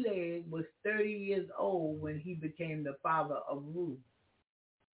Peleg was 30 years old when he became the father of Reu.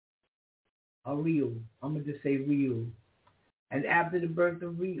 I'm going to just say Reu. And after the birth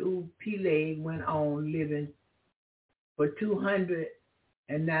of Reu, Peleg went on living for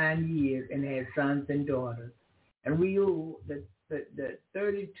 209 years and had sons and daughters. And Reu, the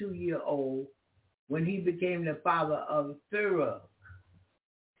 32-year-old, when he became the father of Serug.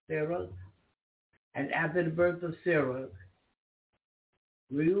 And after the birth of Serug,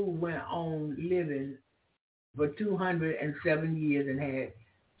 Reu went on living for 207 years and had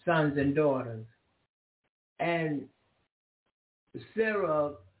sons and daughters. And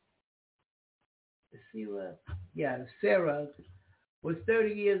Serug was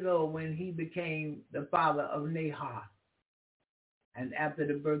 30 years old when he became the father of Nahor. And after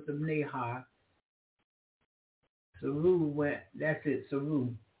the birth of Nahor,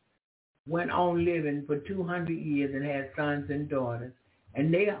 Serug went on living for 200 years and had sons and daughters. And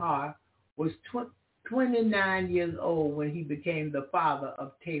Nahor was 29 years old when he became the father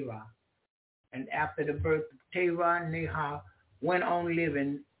of Terah. And after the birth of Terah, Nahor went on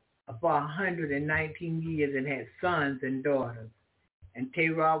living for 119 years and had sons and daughters. And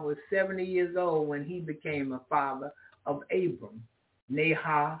Terah was 70 years old when he became a father of Abram,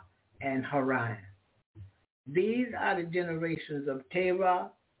 Nahor, and Haran. These are the generations of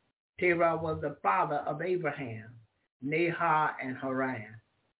Terah. Terah was the father of Abraham, Nahor, and Haran.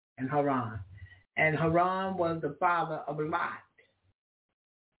 And Haran was the father of Lot.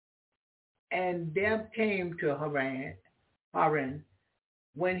 And death came to Haran,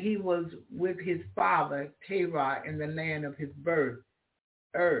 when he was with his father Terah in the land of his birth,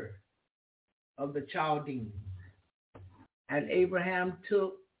 of the Chaldeans. And Abram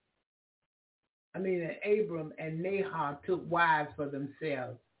and Nahor took wives for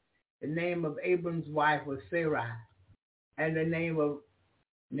themselves. The name of Abram's wife was Sarai, and the name of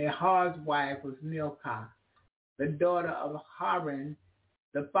Nahor's wife was Milcah, the daughter of Haran,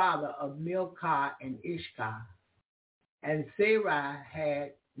 the father of Milcah and Ishkah. And Sarai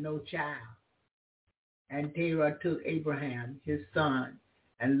had no child. And Terah took Abraham, his son,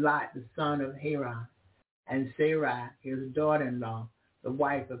 and Lot, the son of Haran, and Sarai, his daughter-in-law, the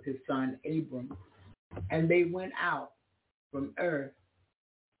wife of his son Abram. And they went out from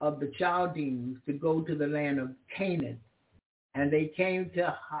of the Chaldeans to go to the land of Canaan. And they came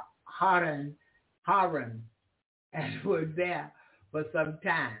to Haran, and were there for some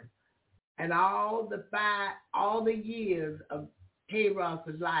time. And all the years of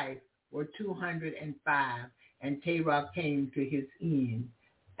Terah's life were 205, and Terah came to his end,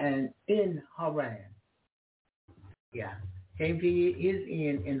 and in Haran. Came to his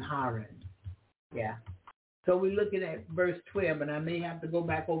end in Haran. So we're looking at verse 12, and I may have to go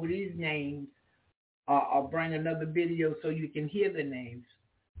back over these names or bring another video so you can hear the names,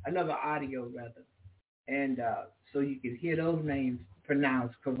 another audio rather, and so you can hear those names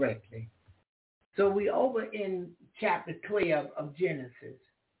pronounced correctly. So we over in chapter 12 of Genesis,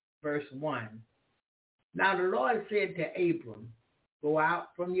 verse 1. Now the Lord said to Abram, go out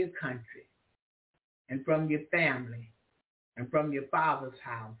from your country and from your family and from your father's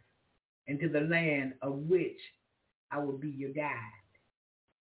house into the land of which I will be your guide.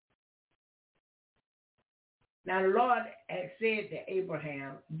 Now the Lord had said to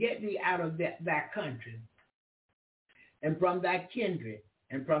Abraham, get thee out of thy country and from thy kindred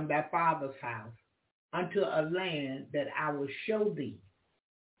and from thy father's house unto a land that I will show thee.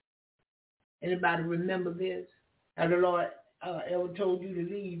 Anybody remember this? Now the Lord ever told you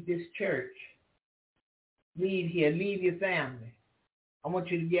to leave this church. Leave here, leave your family. I want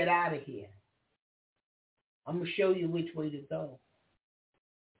you to get out of here. I'm going to show you which way to go.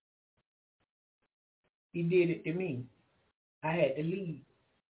 He did it to me. I had to leave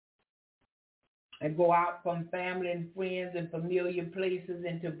and go out from family and friends and familiar places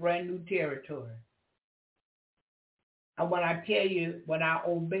into brand new territory. And when I tell you, when I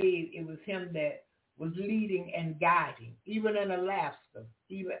obeyed, it was him that was leading and guiding, even in Alaska.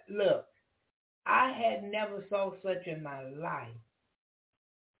 Look, I had never saw such in my life.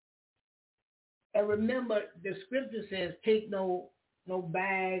 And remember, the scripture says, take no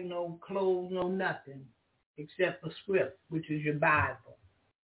bag, no clothes, no nothing, except for script, which is your Bible.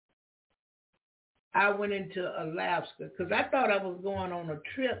 I went into Alaska because I thought I was going on a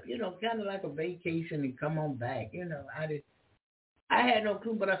trip, kind of like a vacation and come on back. I had no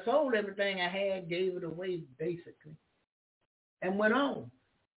clue, but I sold everything I had, gave it away basically, and went on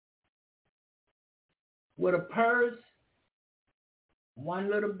with a purse, one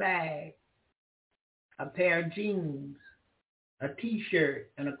little bag, a pair of jeans, a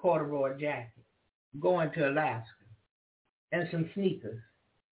T-shirt, and a corduroy jacket, going to Alaska, and some sneakers.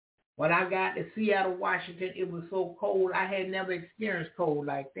 When I got to Seattle, Washington, it was so cold. I had never experienced cold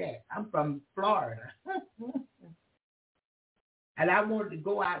like that. I'm from Florida. And I wanted to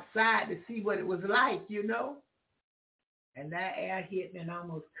go outside to see what it was like, And that air hit me and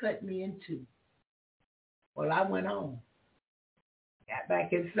almost cut me in two. Well, I went on. Got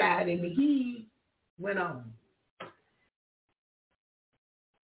back inside and he went on.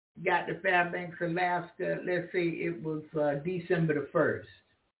 Got to Fairbanks, Alaska, let's say it was December the 1st.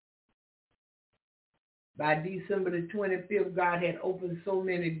 By December the 25th, God had opened so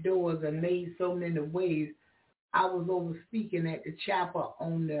many doors and made so many ways. I was over speaking at the chapel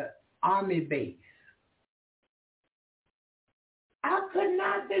on the Army base. I could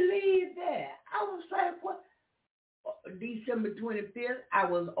not believe that. I was like, what? December 25th, I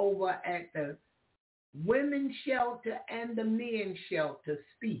was over at the women's shelter and the men's shelter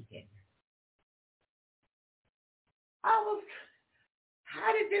speaking.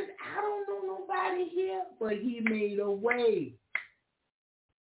 How did this, I don't know nobody here, but he made a way.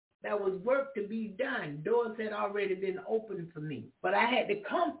 There was work to be done. Doors had already been opened for me. But I had to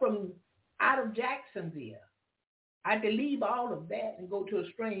come from out of Jacksonville. I had to leave all of that and go to a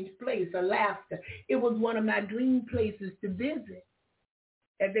strange place, Alaska. It was one of my dream places to visit.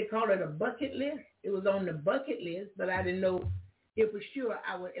 As they call it, a bucket list. It was on the bucket list, but I didn't know if for sure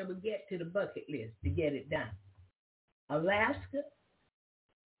I would ever get to the bucket list to get it done. Alaska,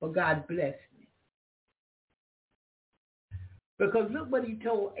 but God blessed me. Because look what he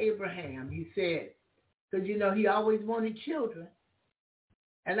told Abraham. He said, because he always wanted children.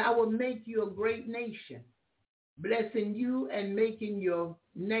 And I will make you a great nation, blessing you and making your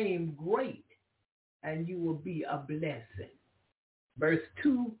name great, and you will be a blessing. Verse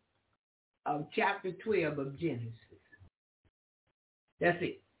 2 of chapter 12 of Genesis. That's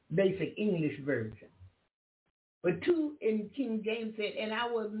it, basic English version. But 2 in King James said, and I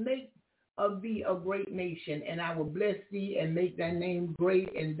will make of thee a great nation, and I will bless thee and make thy name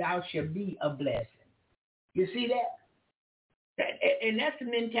great, and thou shalt be a blessing. You see that? And that's the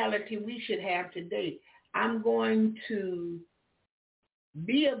mentality we should have today. I'm going to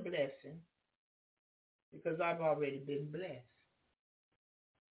be a blessing because I've already been blessed.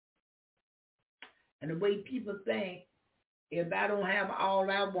 And the way people think, if I don't have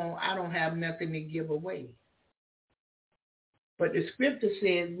all I want, I don't have nothing to give away. But the scripture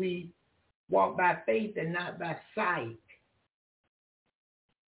says we walk by faith and not by sight.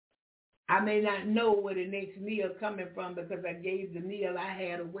 I may not know where the next meal coming from because I gave the meal I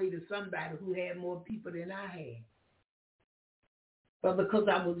had away to somebody who had more people than I had. But because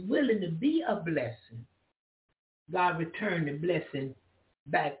I was willing to be a blessing, God returned the blessing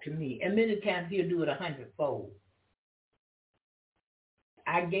back to me. And many times he'll do it 100-fold.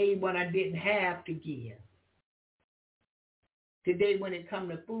 I gave what I didn't have to give. Today when it comes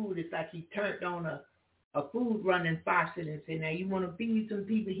to food, it's like he turned on a food running faucet and said, now you want to feed some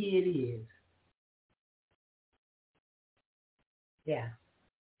people, here it is. Yeah,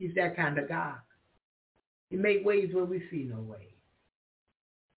 he's that kind of God. He make ways where we see no way.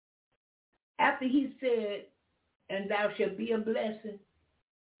 After he said, and thou shalt be a blessing,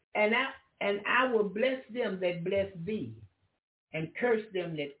 and I will bless them that bless thee, and curse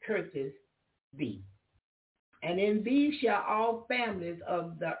them that curses thee. And in thee shall all families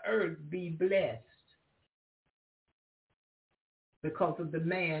of the earth be blessed. Because of the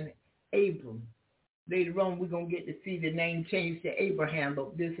man Abram. Later on, we're going to get to see the name changed to Abraham,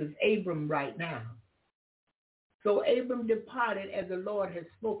 but this is Abram right now. So Abram departed as the Lord had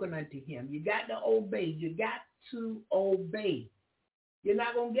spoken unto him. You got to obey. You got to obey. You're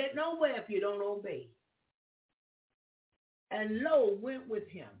not going to get nowhere if you don't obey. And Lot went with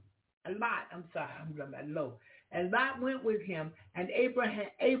him. And Lot went with him, and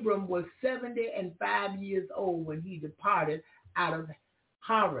Abram was 75 years old when he departed out of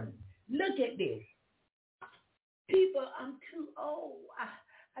Haran. Look at this. People, I'm too old.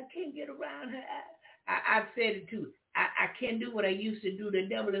 I can't get around her. I've said it too. I can't do what I used to do. The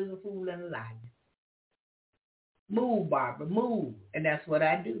devil is a fool and a liar. Move, Barbara, move. And that's what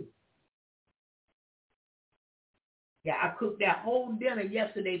I do. Yeah, I cooked that whole dinner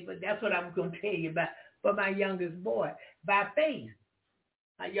yesterday, but that's what I was going to tell you about for my youngest boy. By faith,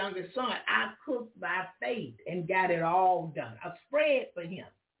 my youngest son, I cooked by faith and got it all done. I spread for him.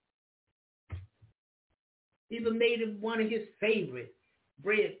 Even made him one of his favorite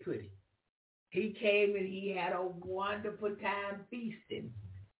bread pudding. He came and he had a wonderful time feasting.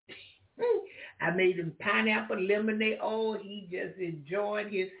 I made him pineapple lemonade. Oh, he just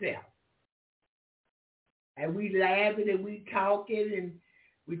enjoyed himself. And we laughing and we talking and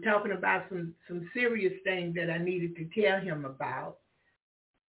we talking about some serious things that I needed to tell him about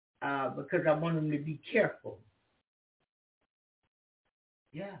because I want him to be careful.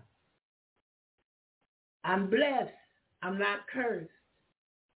 Yeah. I'm blessed. I'm not cursed.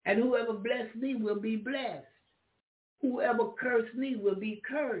 And whoever blessed me will be blessed. Whoever cursed me will be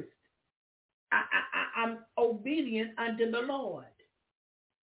cursed. I'm obedient unto the Lord.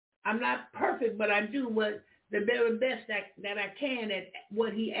 I'm not perfect, but I do what the very best that I can at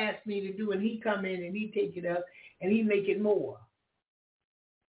what he asked me to do, and he come in and he take it up and he make it more.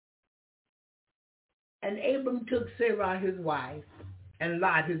 And Abram took Sarah his wife and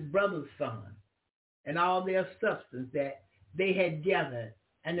Lot his brother's son and all their substance that they had gathered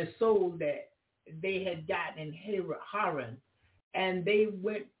and the soul that they had gotten in Haran, and they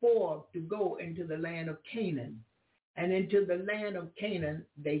went forth to go into the land of Canaan, and into the land of Canaan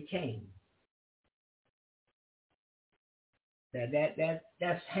they came.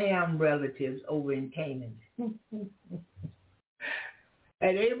 That's Ham relatives over in Canaan.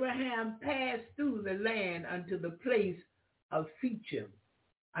 And Abraham passed through the land unto the place of Shechem,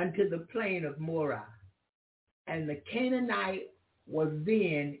 unto the plain of Morah. And the Canaanite was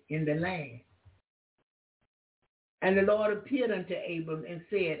then in the land. And the Lord appeared unto Abram and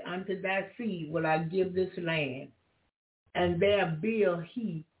said, unto thy seed will I give this land, and there build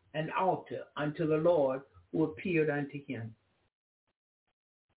he an altar unto the Lord who appeared unto him.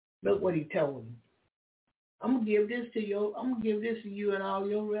 Look what he told him. I'm gonna give this to you and all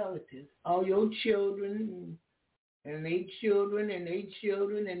your relatives, all your children, and their children, and their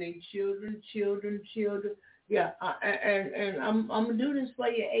children, and their children. Yeah, and I'm gonna do this for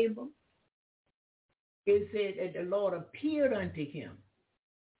you, Abram. It said that the Lord appeared unto him.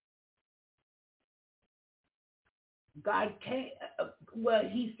 God came. Well,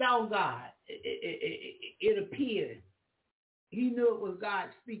 he saw God. It appeared. He knew it was God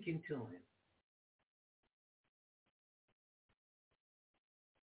speaking to him.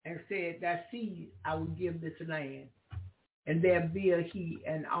 And said, thy seed I will give this land, and there build he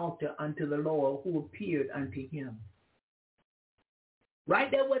an altar unto the Lord who appeared unto him. Right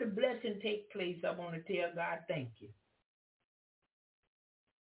there where the blessing takes place, I want to tell God thank you.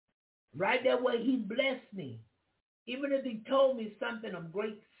 Right there where he blessed me, even if he told me something of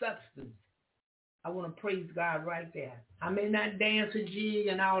great substance, I want to praise God right there. I may not dance a jig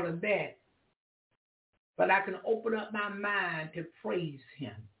and all of that, but I can open up my mind to praise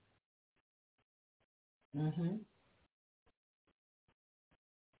him.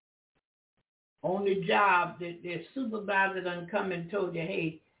 On the job, the supervisor done come and told you,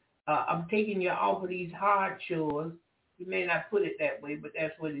 hey, I'm taking you off of these hard chores. He may not put it that way, but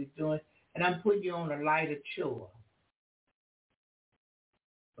that's what he's doing. And I'm putting you on a lighter chore.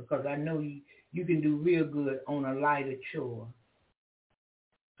 Because I know you can do real good on a lighter chore.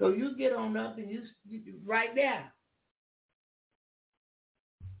 So you get on up and you right there.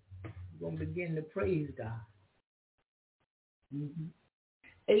 You're going to begin to praise God.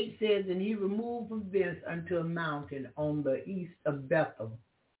 8 says, and he removed from thence unto a mountain on the east of Bethel,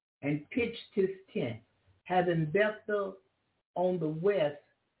 and pitched his tent, having Bethel on the west,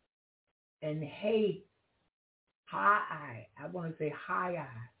 and Hai,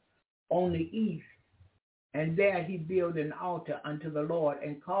 on the east. And there he built an altar unto the Lord,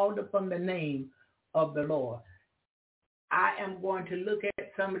 and called upon the name of the Lord. I am going to look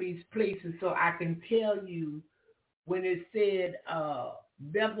at some of these places so I can tell you when it said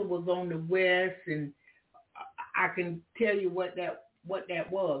Bethel was on the west, and I can tell you what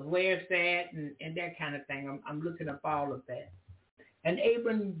that was, where it's at, and that kind of thing. I'm looking up all of that. And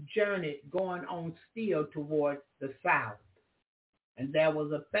Abram journeyed, going on still towards the south. And there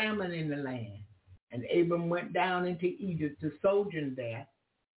was a famine in the land. And Abram went down into Egypt to sojourn there,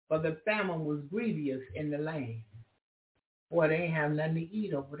 for the famine was grievous in the land. Boy, they ain't have nothing to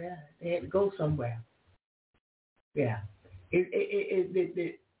eat over there. They had to go somewhere. Yeah.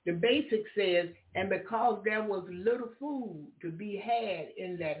 The basic says, and because there was little food to be had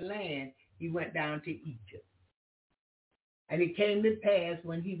in that land, he went down to Egypt. And it came to pass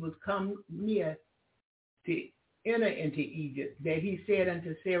when he was come near to enter into Egypt, that he said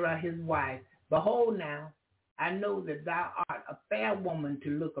unto Sarah his wife, behold now, I know that thou art a fair woman to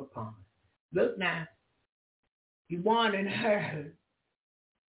look upon. Look now, he wanted her.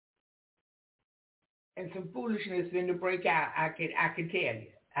 And some foolishness in to break out, I can tell you.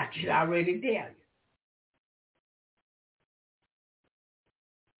 I can already tell you.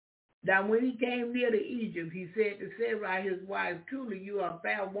 Now when he came near to Egypt, he said to Sarai his wife, truly you are a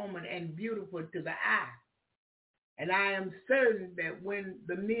fair woman and beautiful to the eye. And I am certain that when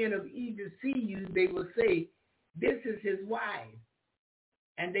the men of Egypt see you, they will say, this is his wife.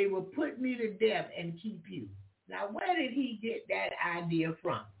 And they will put me to death and keep you. Now where did he get that idea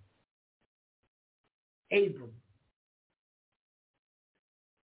from? Abram.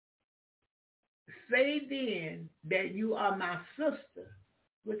 Say then that you are my sister.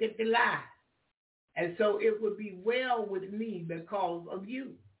 Look at the lie. And so it would be well with me because of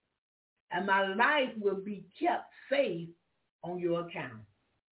you. and my life will be kept safe on your account.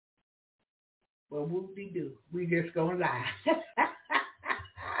 Well, whoop-de-doo. We just gonna lie.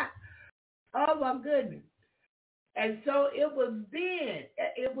 Oh my goodness. And so it was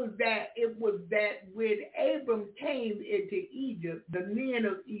that when Abram came into Egypt, the men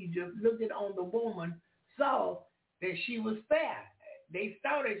of Egypt looking on the woman saw that she was fair. They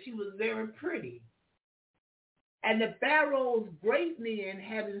saw that she was very pretty. And the Pharaoh's great men,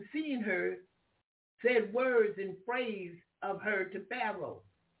 having seen her, said words in praise of her to Pharaoh.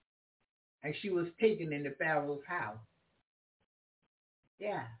 And she was taken into Pharaoh's house.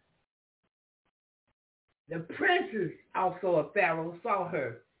 Yeah. The princes also of Pharaoh saw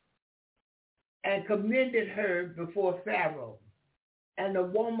her and commended her before Pharaoh. And the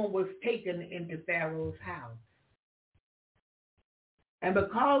woman was taken into Pharaoh's house. And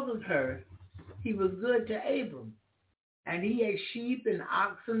because of her, he was good to Abram. And he had sheep and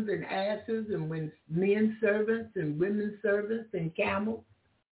oxen and asses and men servants and women servants and camels.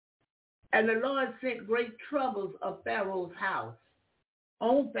 And the Lord sent great troubles of Pharaoh's house,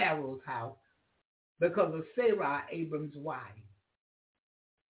 on Pharaoh's house, because of Sarah, Abram's wife.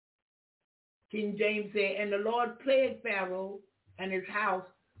 King James said, and the Lord plagued Pharaoh and his house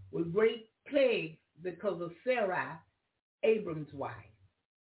with great plagues because of Sarah, Abram's wife.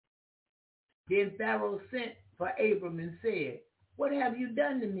 Then Pharaoh sent for Abram and said, what have you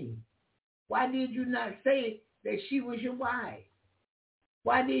done to me? Why did you not say that she was your wife?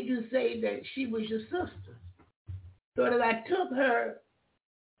 Why did you say that she was your sister? So that I took her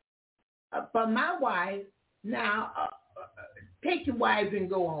for my wife. Now, take your wife and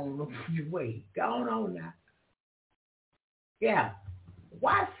go on your way. Go on now. Yeah.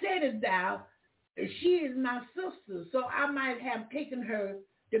 Why saidst thou, she is my sister, so I might have taken her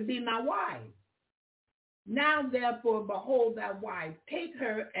to be my wife? Now, therefore, behold thy wife. Take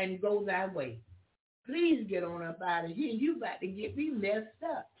her and go thy way. Please get on up out of here. You got to get me messed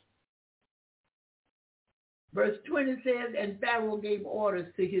up. Verse 20 says, and Pharaoh gave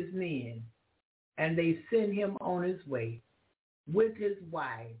orders to his men, and they sent him on his way with his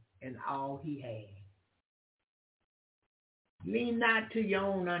wife and all he had. Lean not to your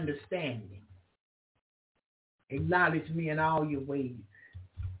own understanding. Acknowledge me in all your ways,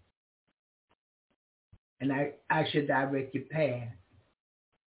 and I should direct your path.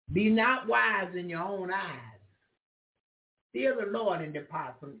 Be not wise in your own eyes. Fear the Lord and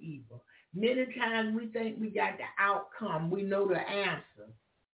depart from evil. Many times we think we got the outcome. We know the answer.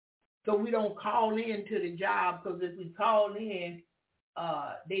 So we don't call in to the job, because if we call in,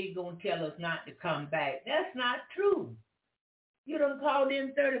 they going to tell us not to come back. That's not true. You done called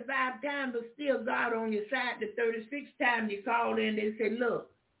in 35 times, but still God on your side. The 36th time you called in, they said,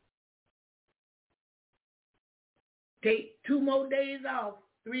 look, take 2 more days off,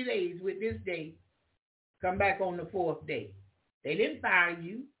 3 days with this day. Come back on the 4th day. They didn't fire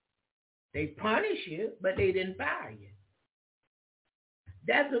you. They punish you, but they didn't fire you.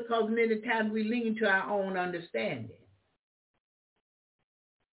 That's because many times we lean to our own understanding.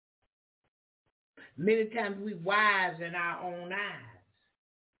 Many times we wise in our own eyes.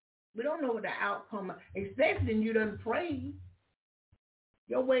 We don't know what the outcome is, especially when you done prayed.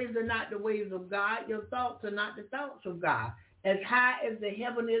 Your ways are not the ways of God. Your thoughts are not the thoughts of God. As high as the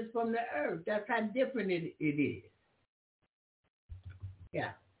heaven is from the earth, that's how different it is.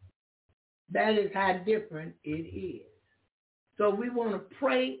 Yeah. That is how different it is. So we want to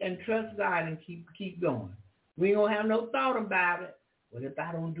pray and trust God and keep going. We ain't going to have no thought about it. Well, if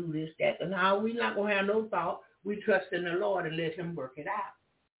I don't do this, that, and now we're not going to have no thought. We trust in the Lord and let him work it out.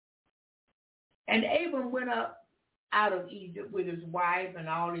 And Abram went up out of Egypt with his wife and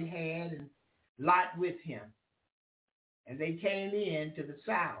all he had, and Lot with him. And they came in to the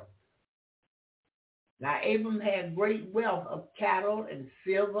south. Now Abram had great wealth of cattle and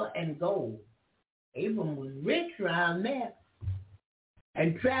silver and gold. Abram was rich around there.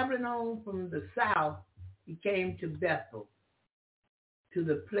 And traveling on from the south, he came to Bethel, to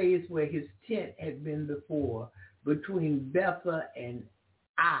the place where his tent had been before, between Bethel and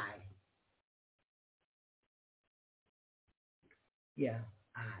Ai. Yeah,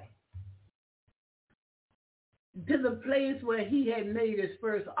 Ai. To the place where he had made his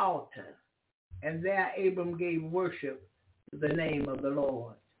first altar. And there Abram gave worship to the name of the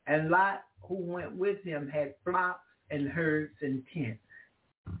Lord. And Lot, who went with him, had flocks and herds and tents,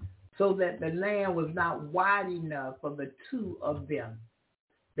 so that the land was not wide enough for the 2 of them.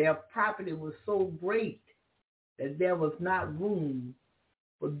 Their property was so great that there was not room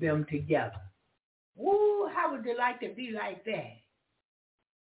for them together. Woo, how would you like to be like that?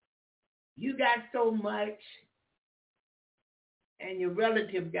 You got so much, and your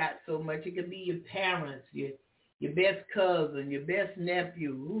relative got so much. It could be your parents, your best cousin, your best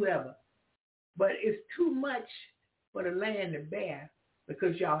nephew, whoever. But it's too much for the land to bear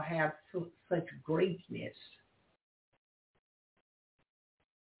because y'all have such greatness.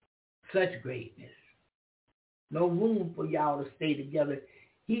 Such greatness. No room for y'all to stay together.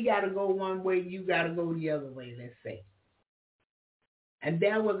 He got to go one way, you got to go the other way, let's say. And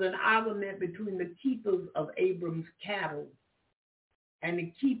there was an argument between the keepers of Abram's cattle and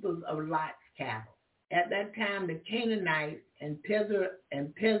the keepers of Lot's cattle. At that time, the Canaanites and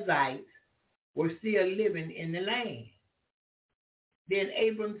Perizzites were still living in the land. Then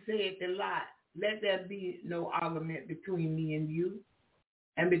Abram said to Lot, let there be no argument between me and you,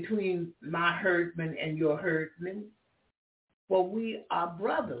 and between my herdsmen and your herdsmen, for we are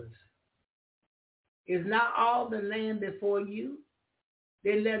brothers. Is not all the land before you?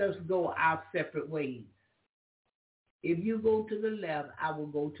 Then let us go our separate ways. If you go to the left, I will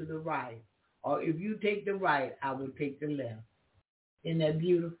go to the right. Or if you take the right, I will take the left. Isn't that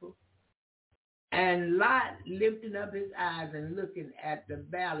beautiful? And Lot, lifting up his eyes and looking at the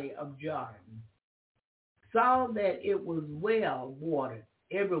valley of Jordan, saw that it was well watered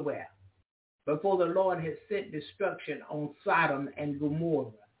everywhere, before the Lord had sent destruction on Sodom and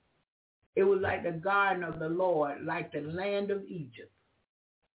Gomorrah. It was like the garden of the Lord, like the land of Egypt,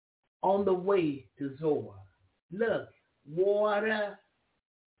 on the way to Zoar. Look, water,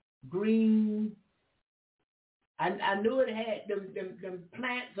 green. I knew it had them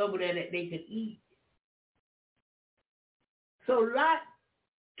plants over there that they could eat. So Lot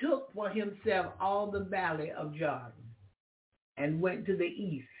took for himself all the valley of Jordan and went to the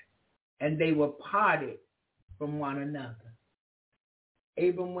east, and they were parted from one another.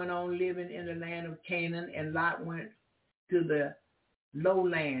 Abram went on living in the land of Canaan, and Lot went to the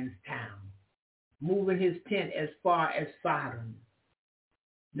lowlands town, moving his tent as far as Sodom.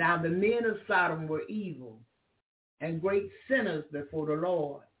 Now the men of Sodom were evil and great sinners before the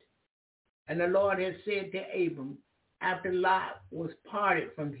Lord. And the Lord had said to Abram, after Lot was parted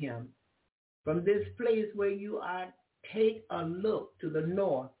from him, from this place where you are, take a look to the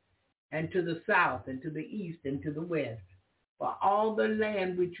north and to the south and to the east and to the west. For all the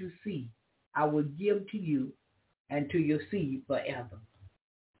land which you see, I will give to you and to your seed forever.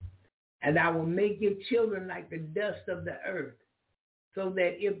 And I will make your children like the dust of the earth, so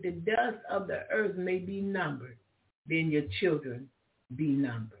that if the dust of the earth may be numbered, then your children be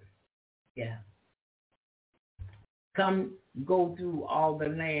numbered. Yeah. Come, go through all the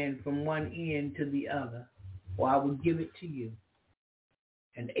land from one end to the other, or I will give it to you.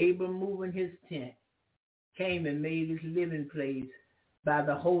 And Abram, moving his tent, came and made his living place by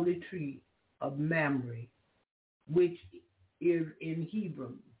the holy tree of Mamre, which is in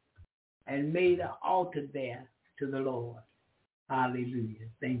Hebron, and made an altar there to the Lord. Hallelujah.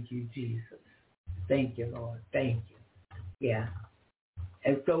 Thank you, Jesus. Thank you, Lord. Thank you. Yeah.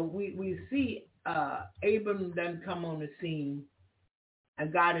 And so we see Abram done come on the scene,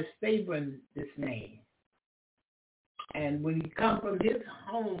 and God is favoring this man. And when he come from his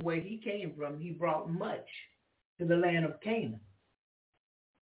home where he came from, he brought much to the land of Canaan.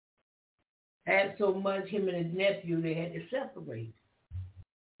 Had so much, him and his nephew, they had to separate.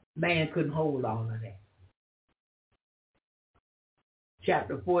 Man couldn't hold all of that.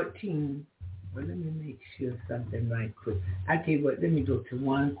 Chapter 14. Well, let me make sure something right quick. I tell you what, let me go to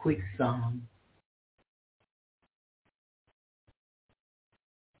one quick psalm.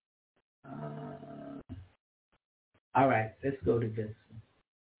 All right, let's go to this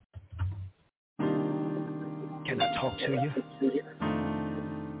one. Can I talk to you?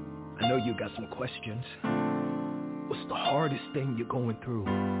 I know you got some questions. What's the hardest thing you're going through?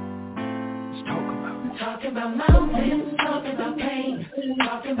 Let's talk about it. Talking about mountains, talking about pain,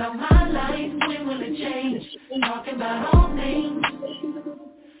 talking about my life, when will it change? Talking about all things,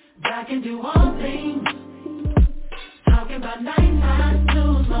 I can do all things. Talking about nights I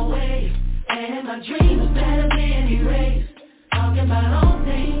lose my way, and my dreams that have been erased. Talking about all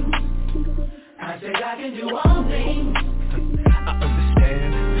things, I said I can do all things. I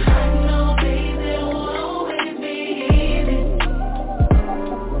understand. I know, baby, it won't always be easy.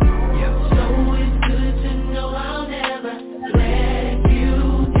 Yeah. So it's good to know I'll never let you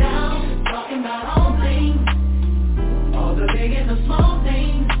down. Talking about all things, all the big and the small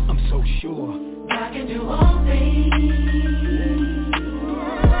things. I'm so sure I can do all things.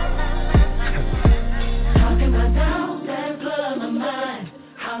 Talking about doubts that flood my mind.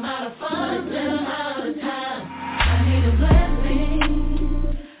 I'm out of funds and I'm out of time. I need a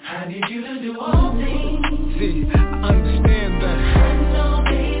blessing. I need you to do all things. See, I understand that. I know,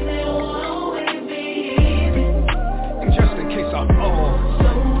 baby, it won't always be easy. And just in case I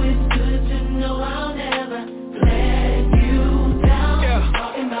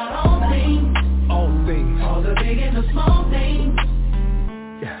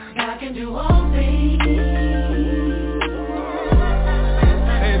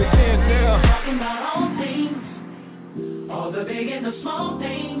all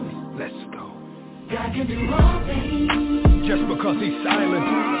things. Let's go. God can do all things. Just because he's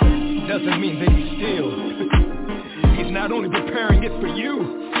silent doesn't mean that he's still. He's not only preparing it for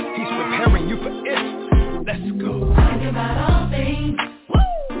you, he's preparing you for it. Let's go. Talking about all things.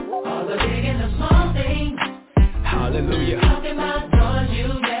 All the big and the small things. Hallelujah. Talking about doors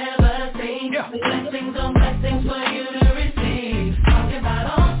you've never seen. Yeah. Blessings on blessings for you to receive. Talking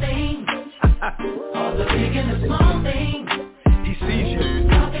about all things. All the big and the small things. He sees you.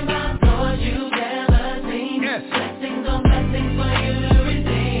 Talking about doors you've never seen. Yes. Blessings on blessings for you to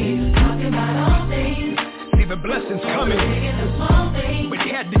receive. Talking about all things. See the blessings coming, Big and the small things. but he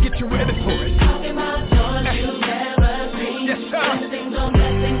had to get you ready for it. Talking about doors you've never seen. Yes, sir. Blessings on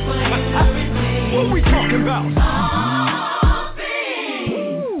blessings for you to receive. What we talking about? All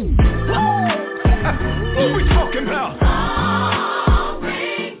things. What we talking about? All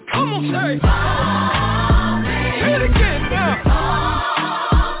things. Come on, say. All things. Say it again now.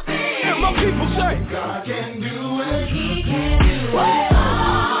 All things. And my people say. God can do it. He can do it.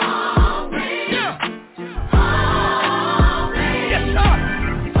 All things. Yeah. All things. Yes, sir.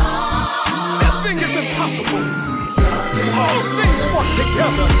 Nothing is impossible. All things work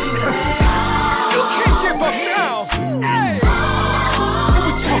together. You can't give up now. Hey. What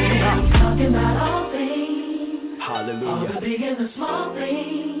we talking about? Talking about all things. All the Hallelujah. big and the small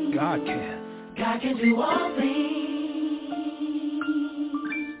things. God can. God can do all things.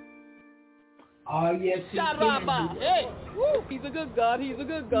 Oh, yes, he can. Sharaba. Hey, woo, he's a good God. He's a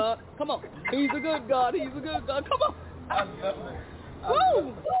good God. Come on. He's a good God. He's a good God. Come on.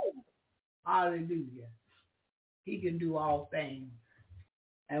 Woo. Hallelujah. He can do all things.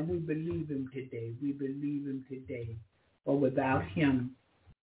 And we believe him today. We believe him today. For without him,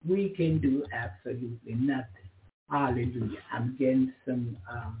 we can do absolutely nothing. Hallelujah. I'm getting some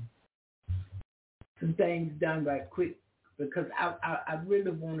things done right quick because I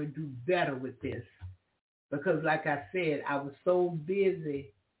really want to do better with this. Because like I said, I was so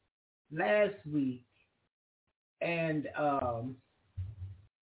busy last week and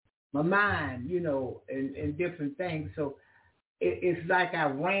my mind, and different things. So it's like I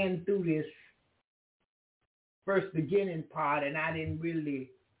ran through this first beginning part and I didn't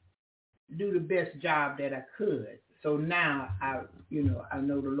really do the best job that I could. So now I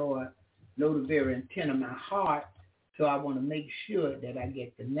know the Lord know the very intent of my heart. So I want to make sure that I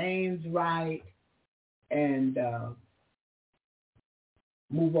get the names right and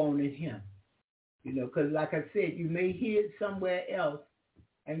move on in him. Because like I said, you may hear it somewhere else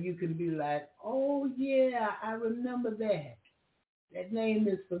and you can be like, oh yeah, I remember that. That name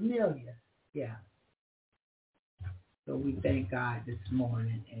is familiar. Yeah. So we thank God this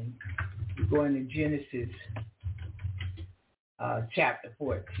morning. And we're going to Genesis chapter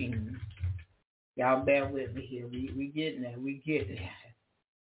 14. Y'all bear with me here. We getting there. We getting there.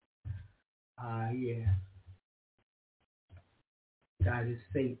 Yeah. God is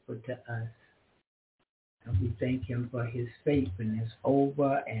faithful to us. And we thank him for his faithfulness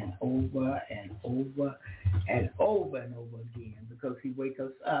over and over and over and over and over again, because he wakes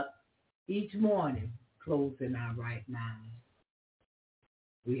us up each morning closing our right mind.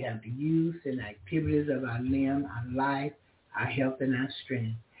 We have the use and activities of our limb, our life, our health, and our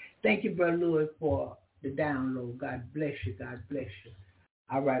strength. Thank you, Brother Louis, for the download. God bless you. God bless you.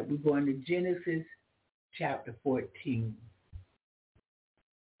 All right, we're going to Genesis chapter 14.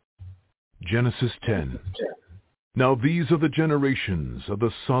 Genesis 10. Now these are the generations of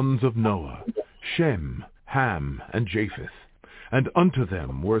the sons of Noah, Shem, Ham, and Japheth. And unto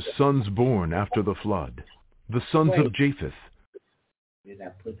them were sons born after the flood. The sons of Japheth. Did I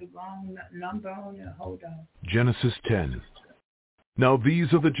put the wrong number on it? Hold on. Genesis 10. Now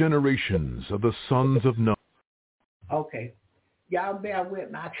these are the generations of the sons of Noah. Okay. Y'all bear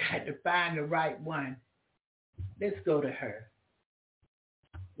with me. I tried to find the right one. Let's go to her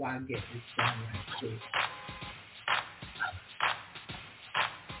while I get this done right quick.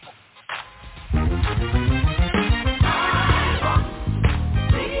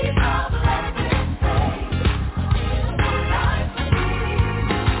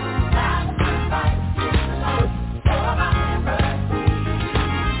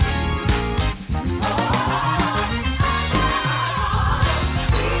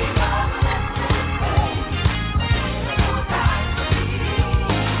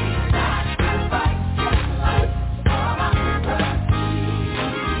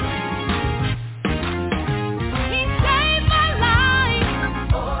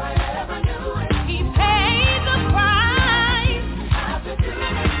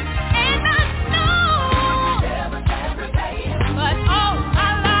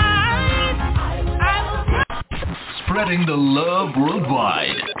 spreading the love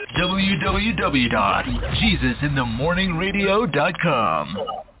worldwide. www.jesusinthemorningradio.com.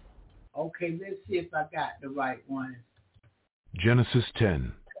 Okay, let's see if I got the right one. Genesis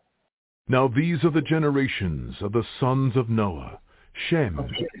 10. Now these are the generations of the sons of Noah, Shem,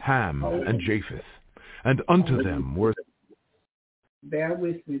 Ham, and Japheth. And unto them were... Bear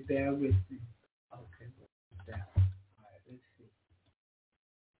with me. Okay, what's that? All right, let's see.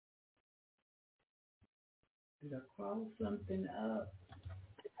 Did I call something up?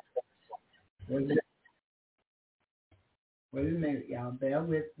 Wait a minute, y'all. Bear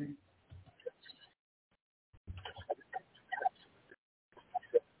with me.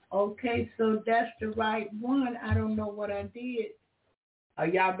 Okay, so that's the right one. I don't know what I did.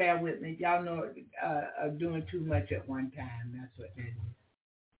 Y'all bear with me. Y'all know doing too much at one time. That's what that is.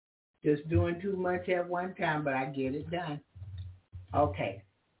 Just doing too much at one time, but I get it done. Okay.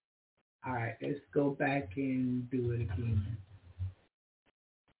 All right, let's go back and do it again.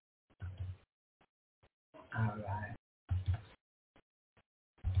 All right.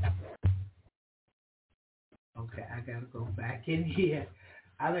 Okay, I got to go back in here.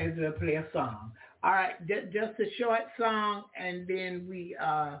 I'm going to play a song. All right, just a short song, and then we,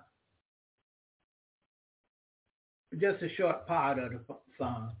 just a short part of the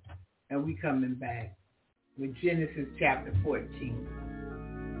song, and we coming back with Genesis chapter 14.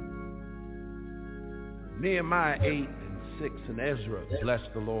 Nehemiah 8 and 6 and Ezra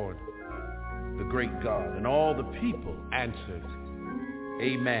blessed the Lord, the great God, and all the people answered,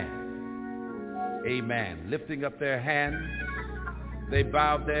 Amen. Amen. Lifting up their hands, they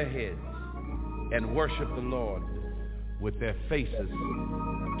bowed their heads and worshiped the Lord with their faces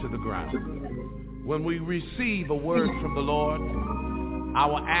to the ground. When we receive a word from the Lord,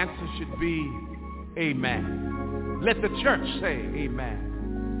 our answer should be, Amen. Let the church say, Amen.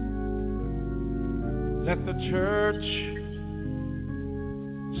 Let the church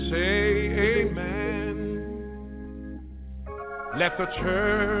say, Amen. Let the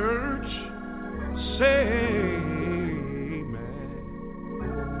church say, Amen.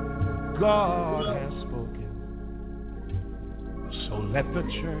 God has spoken, so let the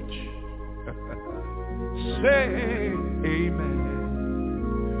church say, Amen.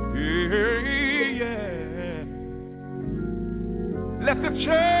 Yeah. Let the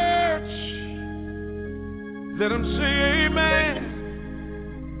church, let them say, Amen.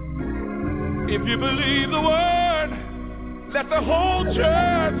 If you believe the word, let the whole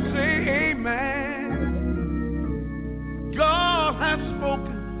church say, Amen. God has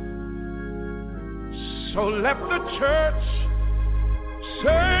spoken, so let the church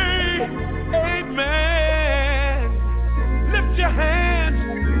say, Amen. Lift your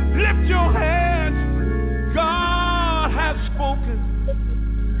hands, lift your hands. God has spoken,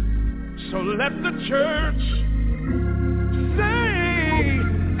 so let the church say,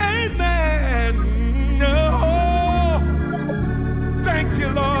 Amen. No, thank you,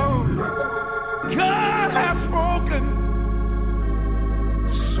 Lord. God has spoken,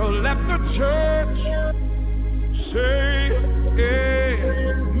 so let the church say, Amen.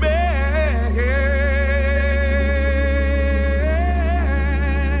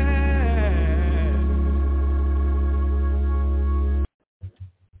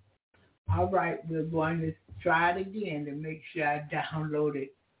 All right, we're going to try it again to make sure I downloaded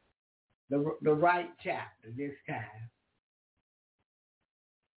the right chapter this time.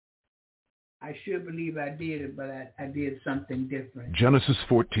 I sure believe I did it, but I did something different. Genesis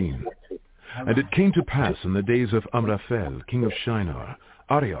 14. And it came to pass in the days of Amraphel, king of Shinar,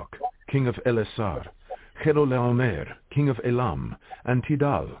 Arioch, king of Elasar, Chedorlaomer, king of Elam, and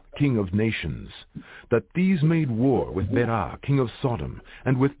Tidal, king of nations, that these made war with Berah, king of Sodom,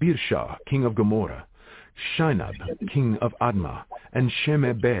 and with Birsha, king of Gomorrah, Shinab, king of Admah, and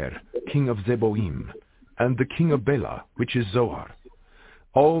Shemeber, king of Zeboim, and the king of Bela, which is Zoar.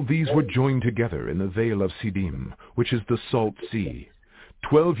 All these were joined together in the vale of Siddim, which is the salt sea.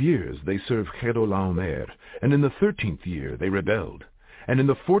 12 years they served Chedorlaomer, and in the 13th year they rebelled. And in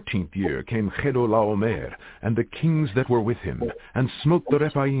the 14th year came Chedorlaomer, and the kings that were with him, and smote the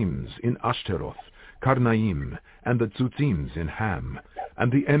Rephaims in Ashtaroth, Karnaim, and the Tzutzims in Ham,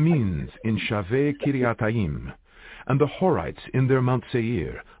 and the Emins in Shaveh Kiriataim, and the Horites in their Mount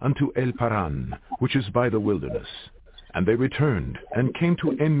Seir, unto El Paran, which is by the wilderness. And they returned, and came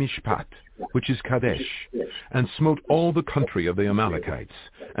to En-Mishpat, which is Kadesh, and smote all the country of the Amalekites,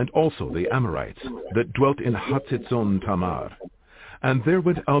 and also the Amorites, that dwelt in Hatzetzon Tamar. And there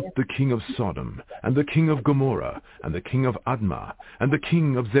went out the king of Sodom, and the king of Gomorrah, and the king of Admah, and the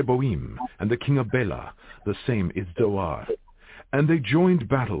king of Zeboim, and the king of Bela, the same is Zoar. And they joined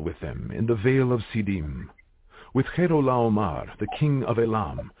battle with them in the vale of Siddim. with Chedorlaomer, the king of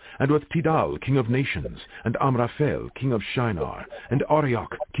Elam, and with Tidal, king of nations, and Amraphel, king of Shinar, and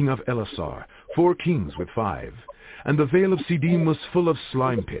Arioch, king of Elasar, 4 kings with 5. And the vale of Siddim was full of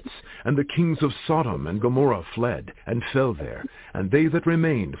slime pits, and the kings of Sodom and Gomorrah fled, and fell there, and they that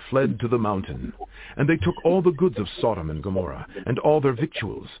remained fled to the mountain. And they took all the goods of Sodom and Gomorrah, and all their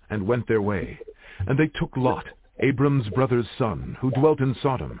victuals, and went their way. And they took Lot, Abram's brother's son, who dwelt in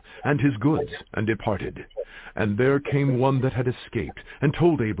Sodom, and his goods, and departed. And there came one that had escaped, and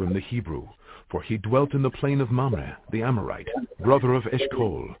told Abram the Hebrew, for he dwelt in the plain of Mamre, the Amorite, brother of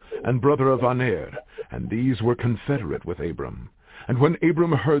Eshcol, and brother of Aner, and these were confederate with Abram. And when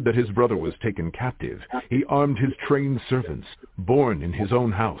Abram heard that his brother was taken captive, he armed his trained servants, born in his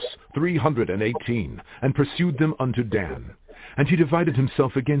own house, 318, and pursued them unto Dan. And he divided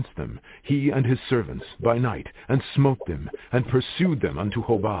himself against them, he and his servants, by night, and smote them, and pursued them unto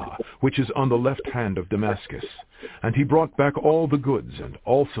Hobah, which is on the left hand of Damascus. And he brought back all the goods, and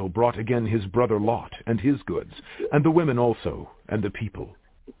also brought again his brother Lot, and his goods, and the women also, and the people.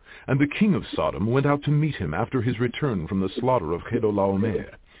 And the king of Sodom went out to meet him after his return from the slaughter of Chedorlaomer,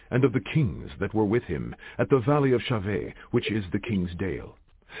 and of the kings that were with him, at the valley of Shaveh, which is the king's dale.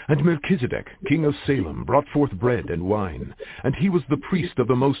 And Melchizedek, king of Salem, brought forth bread and wine, and he was the priest of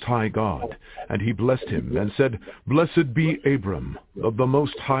the Most High God. And he blessed him, and said, Blessed be Abram, of the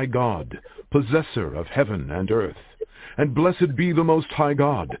Most High God, possessor of heaven and earth. And blessed be the Most High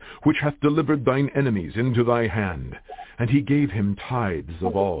God, which hath delivered thine enemies into thy hand. And he gave him tithes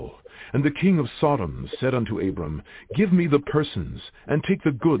of all. And the king of Sodom said unto Abram, Give me the persons, and take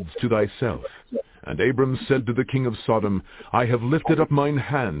the goods to thyself. And Abram said to the king of Sodom, I have lifted up mine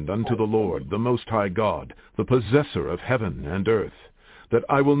hand unto the Lord, the Most High God, the possessor of heaven and earth, that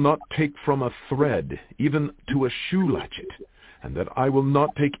I will not take from a thread, even to a shoe latchet, and that I will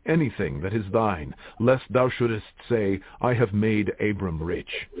not take anything that is thine, lest thou shouldest say, I have made Abram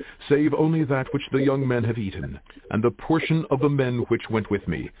rich, save only that which the young men have eaten, and the portion of the men which went with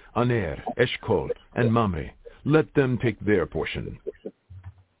me, Aner, Eshcol, and Mamre. Let them take their portion.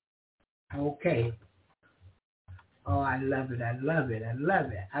 Okay. Oh, I love it. I love it. I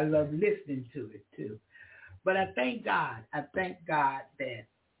love it. I love listening to it too. But I thank God. I thank God that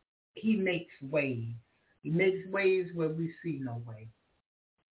he makes ways. He makes ways where we see no way.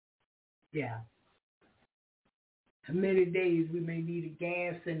 Yeah. Many days we may need a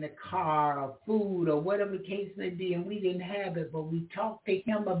gas in the car or food or whatever the case may be, and we didn't have it, but we talked to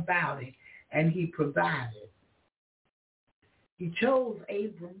him about it, and he provided. He chose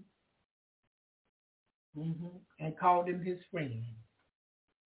Abram. And called him his friend.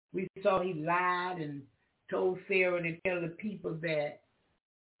 We saw he lied and told Sarah to tell the people that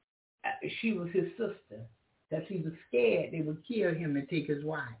she was his sister, that he was scared they would kill him and take his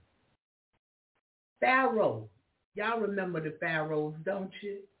wife. Pharaoh, y'all remember the pharaohs, don't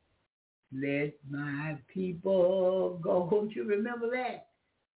you? Let my people go. Don't you remember that?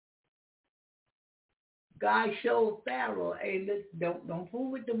 God showed Pharaoh, hey, don't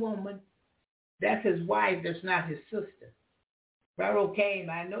fool with the woman. That's his wife, that's not his sister. Pharaoh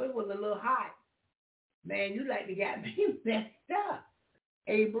came, I know it was a little hot. Man, you like to get me messed up.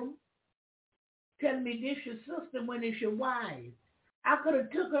 Abram, tell me this your sister when it's your wife. I could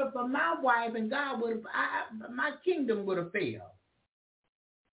have took her for my wife and God would have, my kingdom would have failed.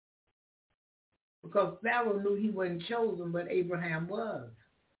 Because Pharaoh knew he wasn't chosen, but Abraham was.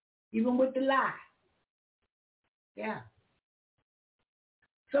 Even with the lie. Yeah.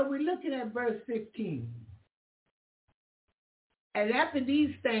 So we're looking at verse 15. And after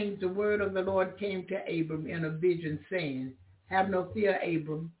these things, the word of the Lord came to Abram in a vision, saying, Have no fear,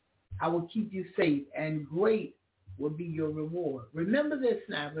 Abram. I will keep you safe, and great will be your reward. Remember this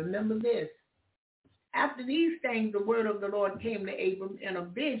now. Remember this. After these things, the word of the Lord came to Abram in a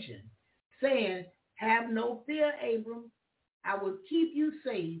vision, saying, Have no fear, Abram. I will keep you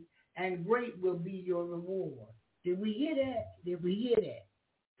safe, and great will be your reward. Did we hear that? Did we hear that?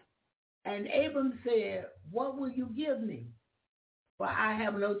 And Abram said, What will you give me? For I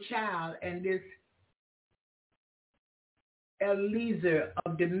have no child, and this Eliezer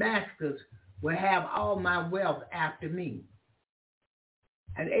of Damascus will have all my wealth after me.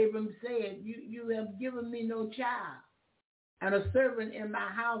 And Abram said, You have given me no child, and a servant in my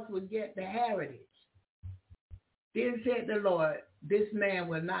house will get the heritage. Then said the Lord, This man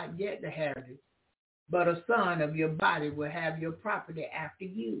will not get the heritage, but a son of your body will have your property after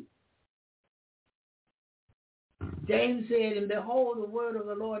you. James said, And behold, the word of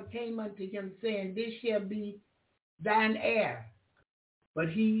the Lord came unto him, saying, This shall be thine heir, but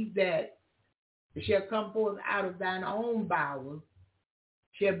he that shall come forth out of thine own bowels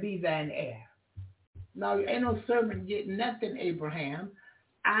shall be thine heir. No, ain't no servant getting nothing, Abraham.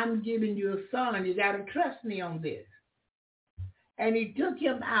 I'm giving you a son. You got to trust me on this. And he took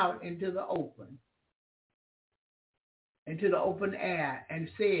him out into the open air, and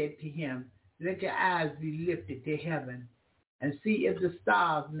said to him, let your eyes be lifted to heaven, and see if the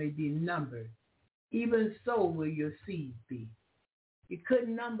stars may be numbered. Even so will your seed be. He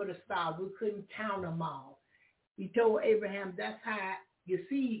couldn't number the stars. We couldn't count them all. He told Abraham, that's how your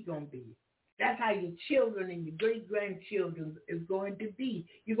seed going to be. That's how your children and your great-grandchildren is going to be.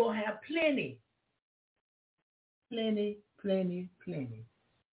 You're going to have plenty. Plenty, plenty, plenty.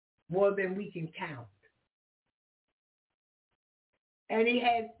 More than we can count. And he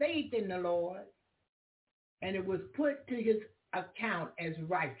had faith in the Lord, and it was put to his account as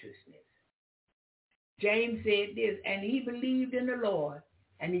righteousness. James said this, and he believed in the Lord,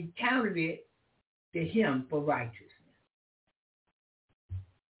 and he counted it to him for righteousness.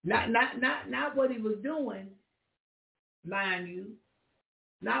 Not what he was doing, mind you,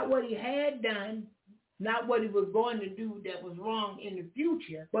 not what he had done, not what he was going to do that was wrong in the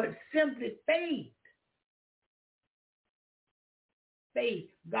future, but simply faith. Faith.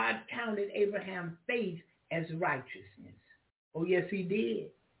 God counted Abraham's faith as righteousness. Oh, yes, he did.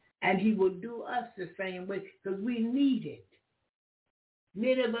 And he will do us the same way because we need it.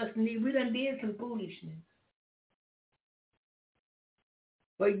 Many of us we done did some foolishness.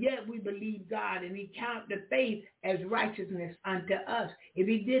 But yet we believe God, and he counted the faith as righteousness unto us. If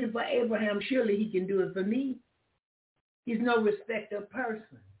he did it for Abraham, surely he can do it for me. He's no respecter of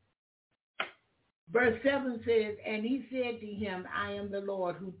person. Verse 7 says, and he said to him, I am the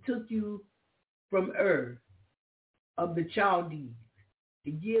Lord who took you from Ur of the Chaldees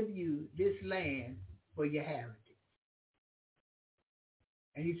to give you this land for your heritage.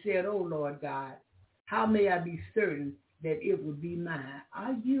 And he said, oh, Lord God, how may I be certain that it will be mine?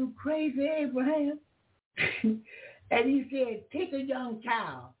 Are you crazy, Abraham? And he said, take a young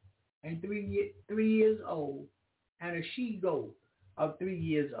cow and 3 years old, and a she-goat of 3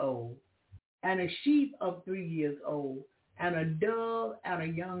 years old, and a sheep of 3 years old, and a dove and a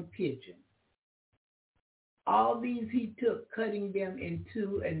young pigeon. All these he took, cutting them in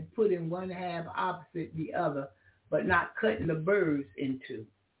two and putting one half opposite the other, but not cutting the birds in two.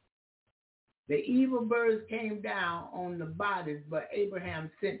 The evil birds came down on the bodies, but Abraham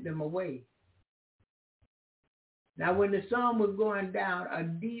sent them away. Now when the sun was going down, a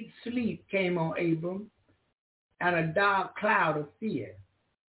deep sleep came on Abram, and a dark cloud of fear.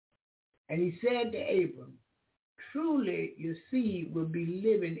 And he said to Abram, truly your seed will be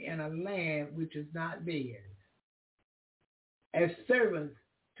living in a land which is not theirs, as servants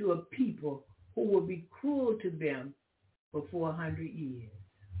to a people who will be cruel to them for 400 years.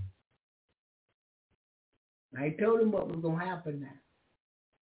 Now he told him what was going to happen now.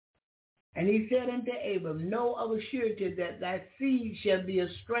 And he said unto Abram, know of a surety that thy seed shall be a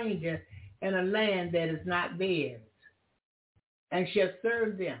stranger in a land that is not theirs, and shall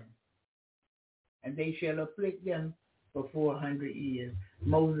serve them, and they shall afflict them for 400 years.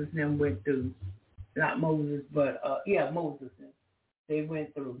 Moses and them went through. Not Moses, but, Moses. They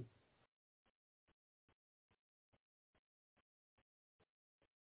went through.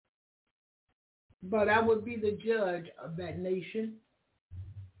 But I would be the judge of that nation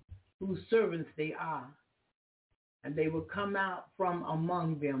whose servants they are, and they will come out from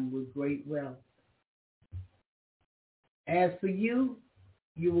among them with great wealth. As for you,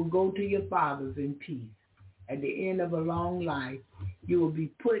 you will go to your fathers in peace. At the end of a long life, you will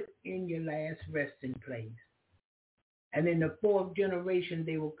be put in your last resting place. And in the fourth generation,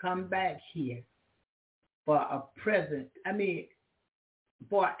 they will come back here for at present,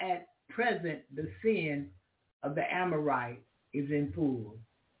 the sin of the Amorite is in full.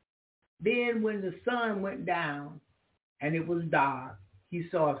 Then when the sun went down and it was dark, he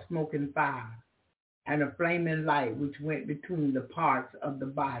saw a smoking fire and a flaming light which went between the parts of the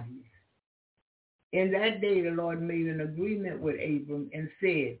bodies. In that day the Lord made an agreement with Abram and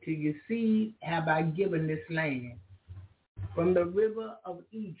said, to your seed have I given this land, from the river of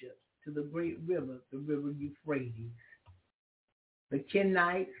Egypt to the great river, the river Euphrates. The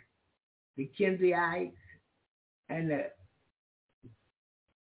Kenites, the Kenzites, and the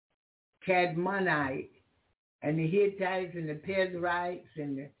Cadmonites, and the Hittites, and the Perizzites,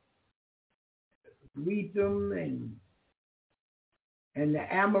 and the Rethum, and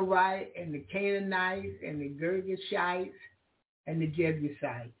the Amorite, and the Canaanites, and the Girgashites, and the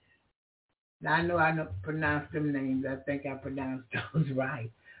Jebusites. Now, I know I don't pronounce them names. I think I pronounced those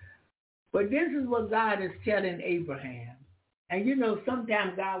right. But this is what God is telling Abraham. And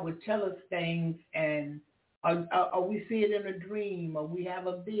sometimes God would tell us things, and or we see it in a dream, or we have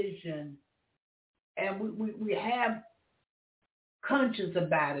a vision, And we have conscience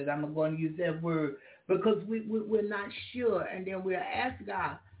about it. I'm going to use that word because we're not sure. And then we'll ask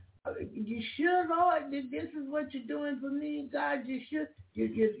God, you sure, Lord, that this is what you're doing for me? God, you sure? You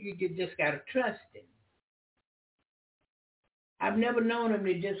just got to trust him. I've never known him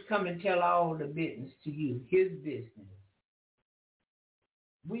to just come and tell all the business to you, his business.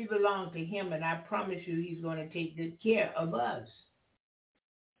 We belong to him, and I promise you he's going to take good care of us.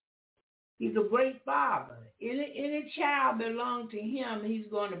 He's a great father. Any child belong to him, he's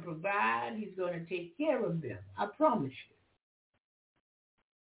going to provide, he's going to take care of them. I promise you.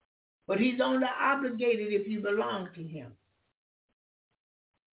 But he's only obligated if you belong to him.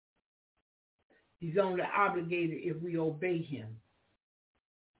 He's only obligated if we obey him.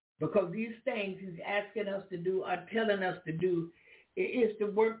 Because these things he's asking us to do or telling us to do is to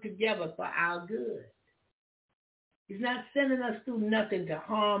work together for our good. He's not sending us through nothing to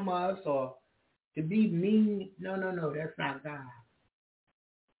harm us or to be mean. No, that's not God.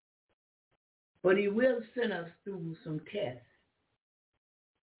 But he will send us through some tests.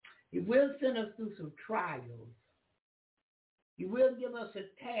 He will send us through some trials. He will give us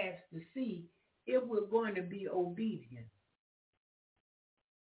a task to see if we're going to be obedient.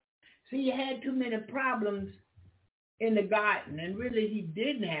 See, he had too many problems in the garden, and really he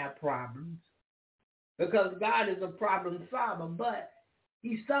didn't have problems because God is a problem solver, but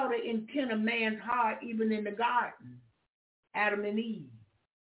he saw the intent of man's heart even in the garden, Adam and Eve.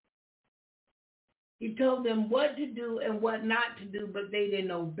 He told them what to do and what not to do, but they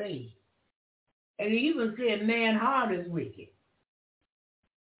didn't obey. And he even said man's heart is wicked.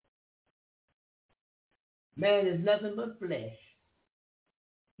 Man is nothing but flesh.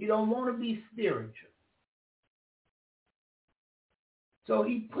 You don't want to be spiritual. So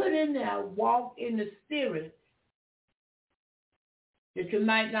he put in there, walk in the spirit, that you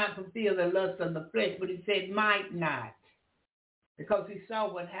might not fulfill the lust of the flesh, but he said might not, because he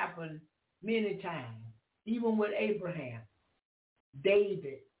saw what happened many times, even with Abraham,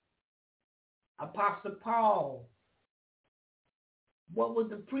 David, Apostle Paul. What was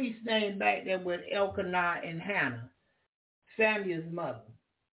the priest's name back there with Elkanah and Hannah? Samuel's mother,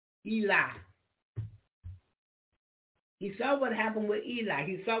 Eli. He saw what happened with Eli.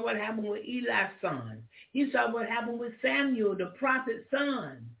 He saw what happened with Eli's son. He saw what happened with Samuel, the prophet's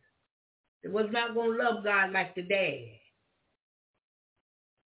son. That was not going to love God like the dad.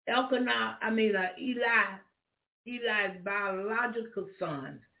 Eli's biological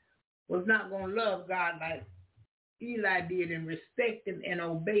son was not going to love God like Eli did and respect him and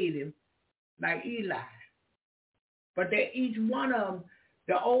obeyed him like Eli. But they each one of them,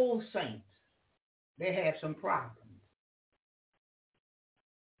 the old saints, they had some problems.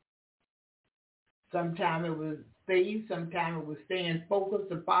 Sometimes it was faith, sometimes it was staying focused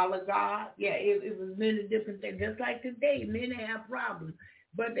to follow God. Yeah, it was many different things. Just like today, many have problems.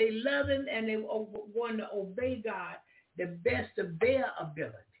 But they love him and they want to obey God the best of their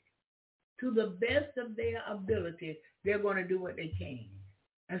ability. To the best of their ability, they're going to do what they can.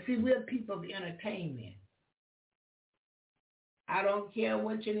 And see, we're people of entertainment. I don't care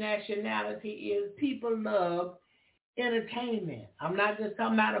what your nationality is. People love entertainment. I'm not just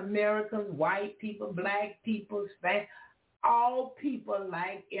talking about Americans, white people, black people, Spanish. All people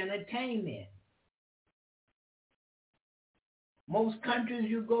like entertainment. Most countries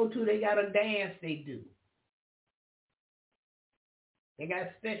you go to, they got a dance they do. They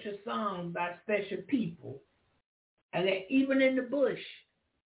got special songs by special people. And even in the bush,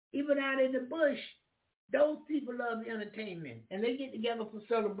 even out in the bush, those people love entertainment. And they get together for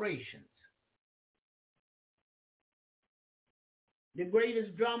celebrations. The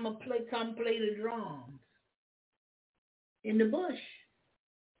greatest drummer come play the drums in the bush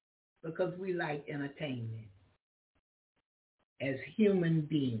because we like entertainment as human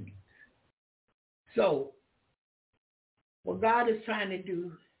beings. So what God is trying to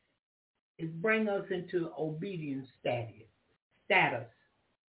do is bring us into obedience status.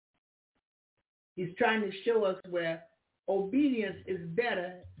 He's trying to show us where obedience is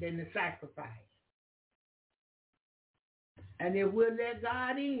better than the sacrifice. And if we'll let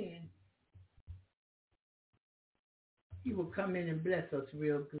God in, he will come in and bless us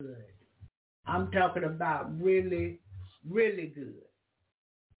real good. I'm talking about really, really good.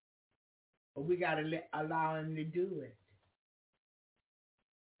 But we got to allow him to do it.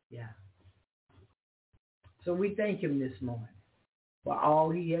 Yeah. So we thank him this morning for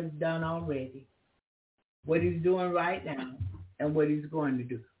all he has done already, what he's doing right now, and what he's going to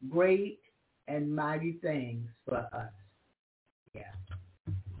do. Great and mighty things for us. Yeah.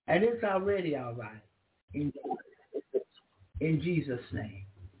 And it's already all right in Jesus' name.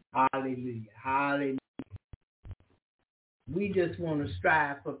 Hallelujah. Hallelujah. We just want to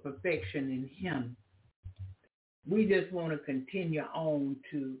strive for perfection in him. We just want to continue on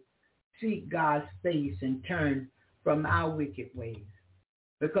to seek God's face and turn from our wicked ways,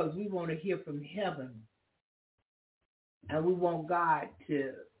 because we want to hear from heaven, and we want God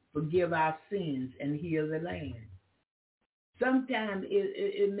to forgive our sins and heal the land. Sometimes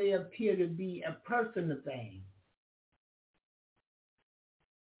it may appear to be a personal thing.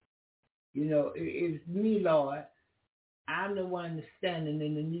 You know, it's me, Lord. I'm the one that's standing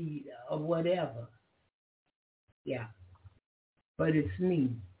in the need of whatever. Yeah. But it's me.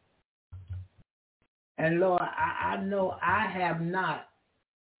 And Lord, I know I have not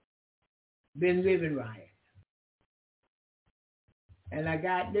been living right. And I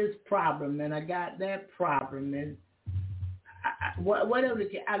got this problem, and I got that problem, and whatever the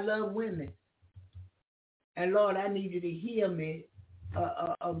case, I love women. And Lord, I need you to heal me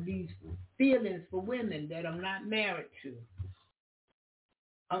of these feelings for women that I'm not married to.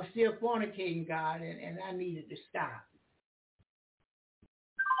 I'm still fornicating, God, and I need it to stop.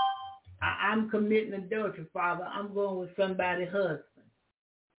 I'm committing adultery, Father. I'm going with somebody's husband.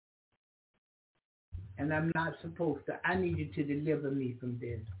 And I'm not supposed to. I need you to deliver me from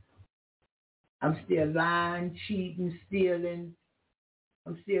this. I'm still lying, cheating, stealing.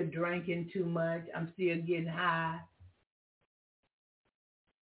 I'm still drinking too much. I'm still getting high.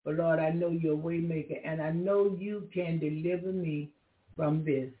 But Lord, I know you're a way maker, and I know you can deliver me from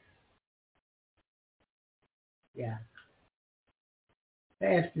this. Yeah.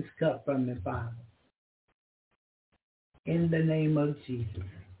 Pass this cup from me, Father. In the name of Jesus.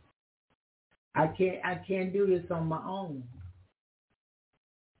 I can't do this on my own.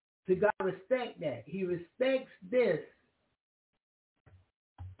 See, God respects that. He respects this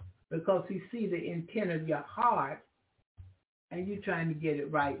because he sees the intent of your heart, and you're trying to get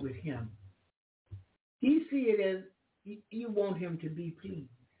it right with him. He sees it as you want him to be pleased.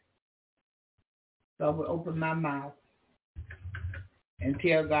 So I will open my mouth and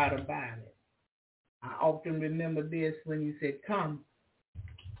tell God about it. I often remember this when you said, come,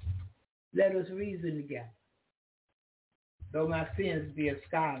 let us reason together. Though my sins be as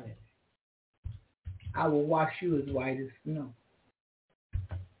scarlet, I will wash you as white as snow.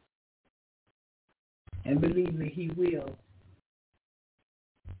 And believe me, he will.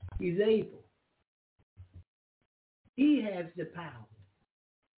 He's able. He has the power.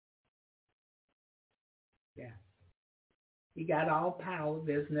 Yeah. He got all power.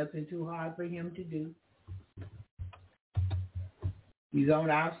 There's nothing too hard for him to do. He's on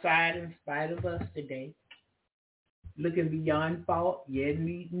our side in spite of us today. Looking beyond fault, yet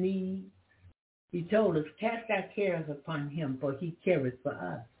meet need. He told us, cast our cares upon him, for he careth for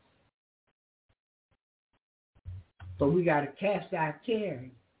us. But we got to cast our cares.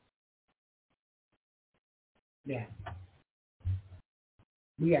 Yeah.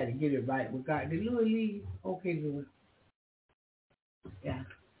 We got to get it right with God. Did Louis leave? Okay, Louis. Yeah.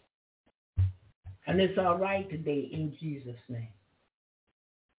 And it's all right today in Jesus' name.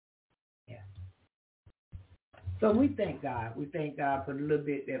 Yeah. So we thank God. We thank God for the little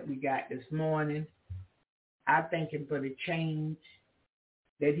bit that we got this morning. I thank him for the change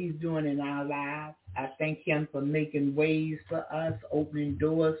that he's doing in our lives. I thank him for making ways for us, opening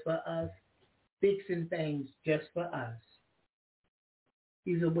doors for us, fixing things just for us.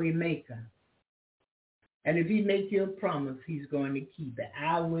 He's a way maker. And if he makes you a promise, he's going to keep it.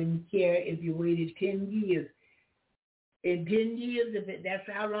 I wouldn't care if you waited 10 years. In 10 years, that's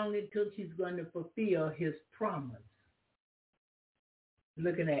how long it took, he's going to fulfill his promise.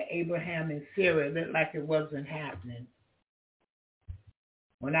 Looking at Abraham and Sarah, it looked like it wasn't happening.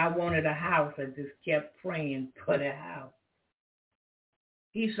 When I wanted a house, I just kept praying for the house.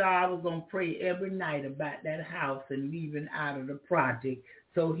 He saw I was going to pray every night about that house and leaving out of the project.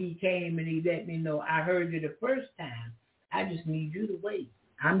 So he came and he let me know, I heard you the first time. I just need you to wait.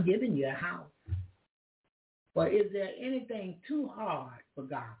 I'm giving you a house. But is there anything too hard for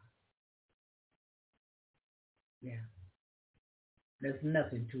God? Yeah. There's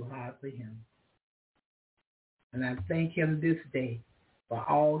nothing too hard for him. And I thank him this day for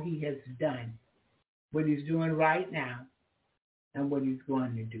all he has done, what he's doing right now, and what he's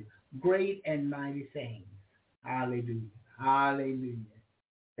going to do. Great and mighty things. Hallelujah. Hallelujah.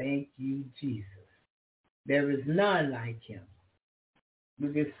 Thank you, Jesus. There is none like him.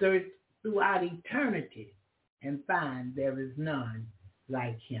 We can search throughout eternity and find there is none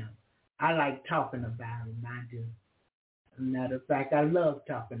like him. I like talking about him, I do. As a matter of fact, I love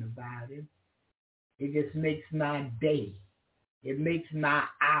talking about him. It just makes my day. It makes my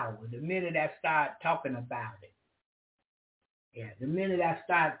hour. The minute I start talking about it, Yeah, the minute I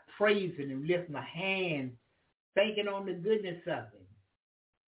start praising and lift my hands, thinking on the goodness of him.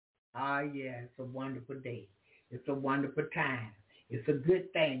 Yeah, it's a wonderful day. It's a wonderful time. It's a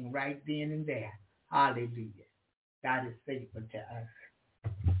good thing right then and there. Hallelujah. God is faithful to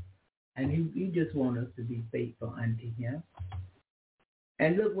us. And he just wants us to be faithful unto him.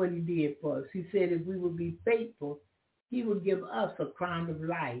 And look what he did for us. He said if we would be faithful, he would give us a crown of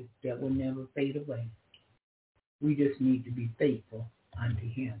life that will never fade away. We just need to be faithful unto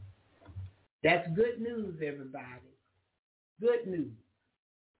him. That's good news, everybody. Good news.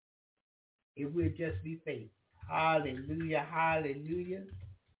 If we'll just be faithful. Hallelujah, hallelujah.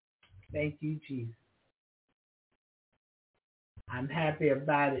 Thank you, Jesus. I'm happy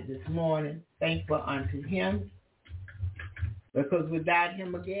about it this morning. Thankful unto him. Because without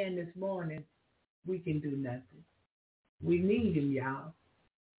him again this morning, we can do nothing. We need him, y'all.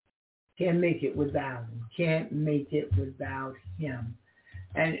 Can't make it without him. Can't make it without him.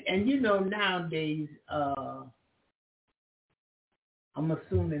 And you know, nowadays, I'm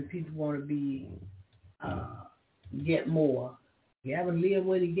assuming people want to be, get more. You haven't lived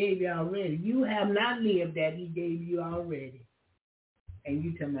what he gave you already. You have not lived that he gave you already. And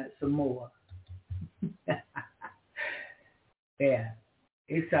you talking about some more. Yeah,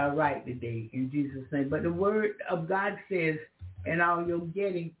 it's all right today in Jesus' name. But the word of God says, and all you're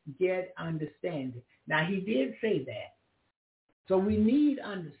getting, get understanding. Now, he did say that. So we need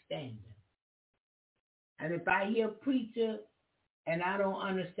understanding. And if I hear a preacher and I don't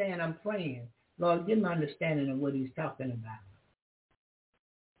understand, I'm praying, Lord, give me understanding of what he's talking about.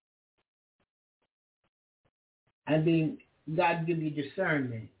 And then God give you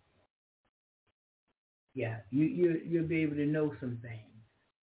discernment. Yeah, you'll be able to know some things.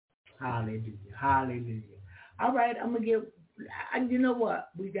 Hallelujah, hallelujah. All right, I'm going to give, you know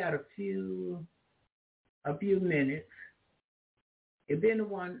what? We got a few minutes. If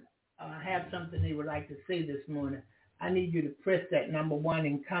anyone have something they would like to say this morning, I need you to press that number 1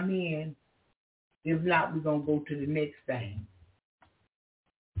 and come in. If not, we're going to go to the next thing.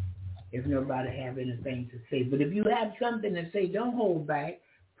 If nobody have anything to say. But if you have something to say, don't hold back.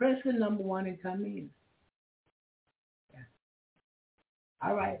 Press the number 1 and come in. Yeah.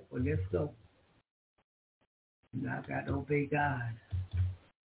 All right, well, let's go. Now I got to obey God.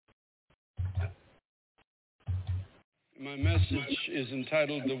 My message is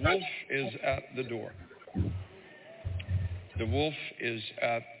entitled, The Wolf is at the Door. The wolf is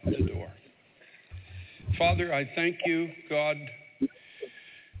at the door. Father, I thank you, God.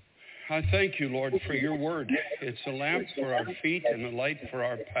 I thank you, Lord, for your word. It's a lamp for our feet and a light for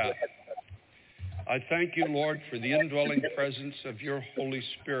our path. I thank you, Lord, for the indwelling presence of your Holy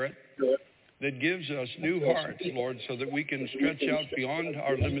Spirit that gives us new hearts, Lord, so that we can stretch out beyond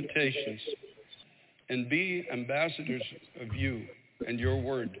our limitations and be ambassadors of you and your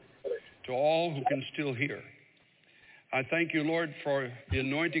word to all who can still hear. I thank you, Lord, for the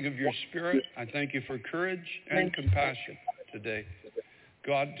anointing of your Spirit. I thank you for courage and compassion today,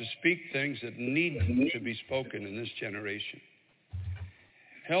 God, to speak things that need to be spoken in this generation.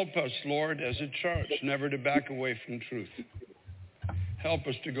 Help us, Lord, as a church, never to back away from truth. Help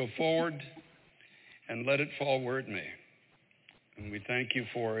us to go forward and let it fall where it may. And we thank you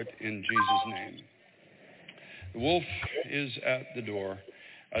for it in Jesus' name. The wolf is at the door.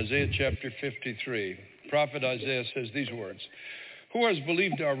 Isaiah chapter 53. Prophet Isaiah says these words, Who has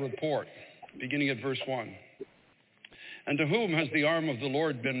believed our report? Beginning at verse 1. And to whom has the arm of the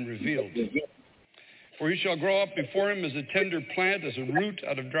Lord been revealed? For he shall grow up before him as a tender plant, as a root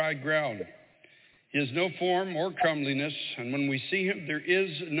out of dry ground. He has no form or comeliness, and when we see him, there is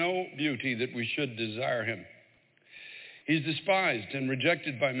no beauty that we should desire him. He is despised and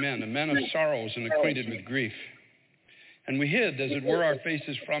rejected by men, a man of sorrows and acquainted with grief. And we hid, as it were, our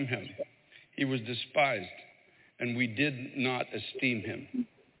faces from him. He was despised, and we did not esteem him.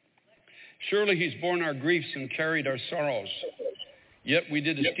 Surely he's borne our griefs and carried our sorrows. Yet we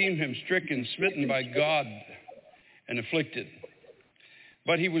did esteem him stricken, smitten by God, and afflicted.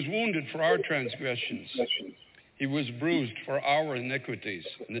 But he was wounded for our transgressions. He was bruised for our iniquities,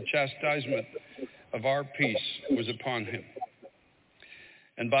 and the chastisement of our peace was upon him.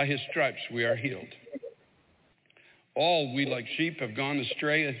 And by his stripes we are healed. All we like sheep have gone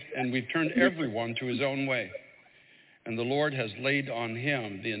astray, and we've turned everyone to his own way. And the Lord has laid on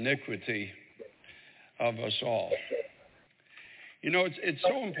him the iniquity of us all. You know, it's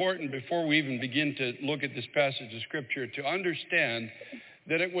so important before we even begin to look at this passage of Scripture to understand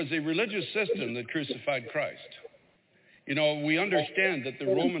that it was a religious system that crucified Christ. You know, we understand that the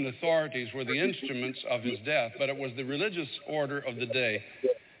Roman authorities were the instruments of his death, but it was the religious order of the day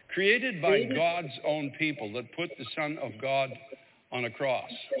created by God's own people that put the Son of God on a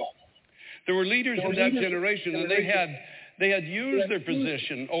cross. There were leaders in that generation, and they had used their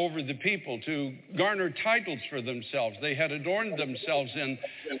position over the people to garner titles for themselves. They had adorned themselves in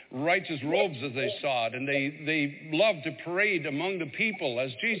righteous robes, as they saw it, and they loved to parade among the people,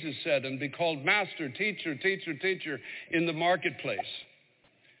 as Jesus said, and be called master, teacher, teacher, teacher in the marketplace.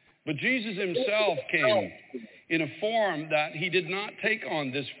 But Jesus himself came in a form that he did not take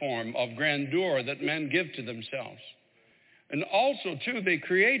on this form of grandeur that men give to themselves. And also, too, they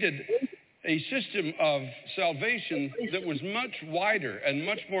created a system of salvation that was much wider and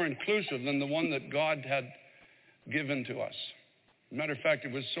much more inclusive than the one that God had given to us. As a matter of fact,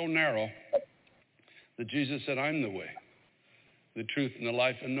 it was so narrow that Jesus said, I'm the way, the truth, and the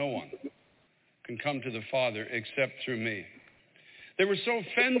life, and no one can come to the Father except through me. They were so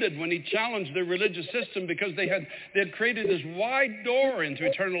offended when he challenged their religious system because they had created this wide door into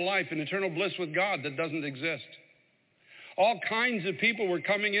eternal life and eternal bliss with God that doesn't exist. All kinds of people were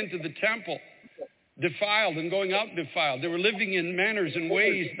coming into the temple defiled and going out defiled. They were living in manners and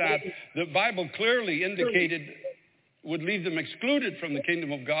ways that the Bible clearly indicated would leave them excluded from the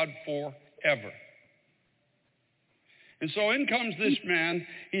kingdom of God forever. And so in comes this man.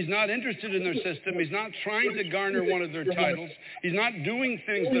 He's not interested in their system. He's not trying to garner one of their titles. He's not doing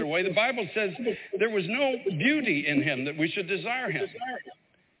things their way. The Bible says there was no beauty in him that we should desire him.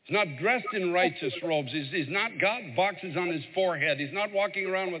 He's not dressed in righteous robes. He's not got boxes on his forehead. He's not walking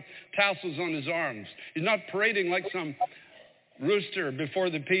around with tassels on his arms. He's not parading like some rooster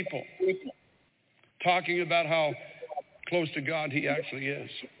before the people, talking about how close to God he actually is.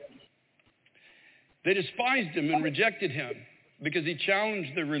 They despised him and rejected him because he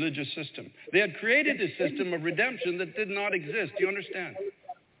challenged the religious system. They had created a system of redemption that did not exist. Do you understand?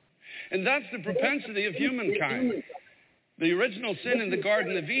 And that's the propensity of humankind. The original sin in the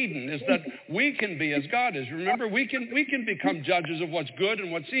Garden of Eden is that we can be as God is. Remember, we can become judges of what's good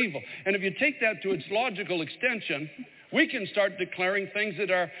and what's evil. And if you take that to its logical extension, we can start declaring things that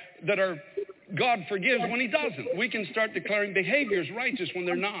are God forgives when he doesn't. We can start declaring behaviors righteous when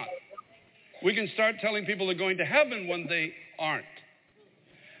they're not. We can start telling people they're going to heaven when they aren't.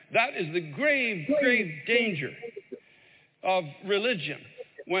 That is the grave, grave danger of religion.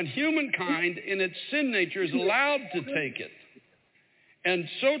 When humankind in its sin nature is allowed to take it and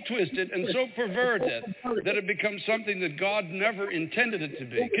so twist it and so pervert it that it becomes something that God never intended it to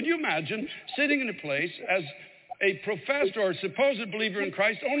be. Can you imagine sitting in a place as a professed or supposed believer in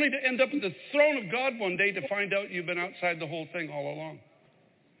Christ only to end up at the throne of God one day to find out you've been outside the whole thing all along?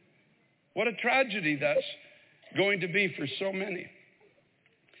 What a tragedy that's going to be for so many.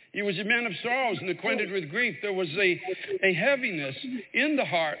 He was a man of sorrows and acquainted with grief. There was a heaviness in the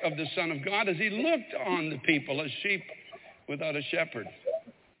heart of the Son of God as he looked on the people as sheep without a shepherd.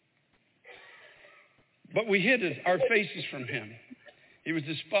 But we hid our faces from him. He was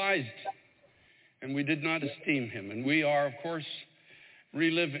despised, and we did not esteem him. And we are, of course,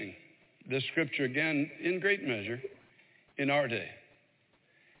 reliving this scripture again in great measure in our day.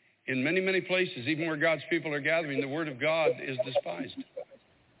 In many, many places, even where God's people are gathering, the word of God is despised.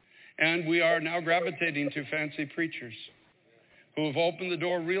 And we are now gravitating to fancy preachers who have opened the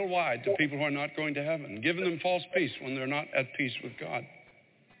door real wide to people who are not going to heaven, giving them false peace when they're not at peace with God.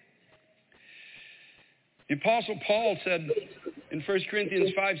 The Apostle Paul said in 1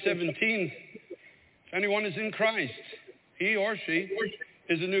 Corinthians 5:17, if anyone is in Christ, he or she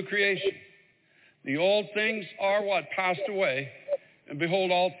is a new creation. The old things are what? Passed away. And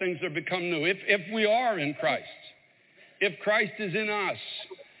behold, all things are become new. If we are in Christ, if Christ is in us,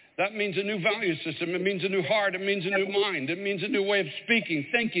 that means a new value system. It means a new heart. It means a new mind. It means a new way of speaking,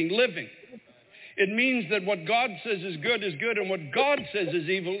 thinking, living. It means that what God says is good, and what God says is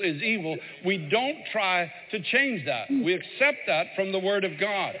evil, is evil. We don't try to change that. We accept that from the Word of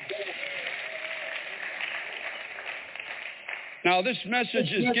God. Now, this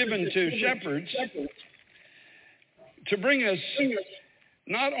message is given to shepherds to bring us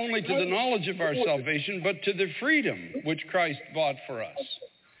not only to the knowledge of our salvation, but to the freedom which Christ bought for us.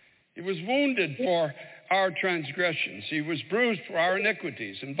 He was wounded for our transgressions. He was bruised for our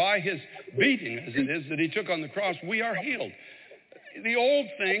iniquities. And by his beating, as it is, that he took on the cross, we are healed. The old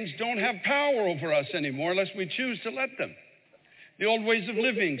things don't have power over us anymore unless we choose to let them. The old ways of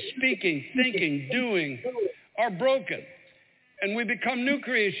living, speaking, thinking, doing are broken. And we become new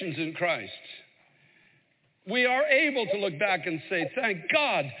creations in Christ. We are able to look back and say, thank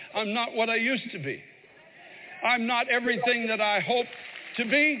God I'm not what I used to be. I'm not everything that I hoped to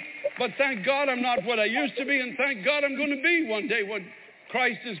be, but thank God I'm not what I used to be, and thank God I'm going to be one day what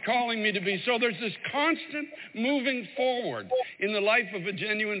Christ is calling me to be. So there's this constant moving forward in the life of a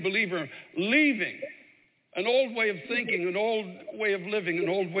genuine believer, leaving an old way of thinking, an old way of living, an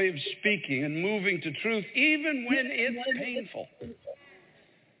old way of speaking, and moving to truth, even when it's painful.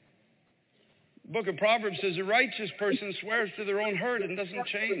 The book of Proverbs says a righteous person swears to their own hurt and doesn't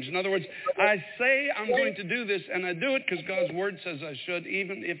change. In other words, I say I'm going to do this, and I do it because God's word says I should,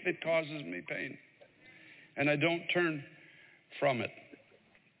 even if it causes me pain. And I don't turn from it.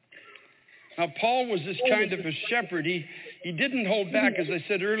 Now, Paul was this kind of a shepherd. He didn't hold back, as I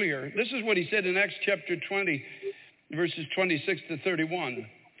said earlier. This is what he said in Acts chapter 20, verses 26 to 31.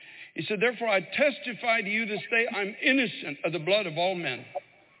 He said, therefore, I testify to you this day, I'm innocent of the blood of all men.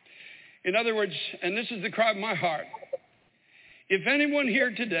 In other words, and this is the cry of my heart, if anyone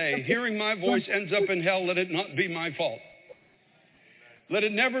here today, hearing my voice, ends up in hell, let it not be my fault. Let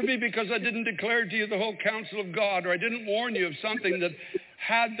it never be because I didn't declare to you the whole counsel of God, or I didn't warn you of something that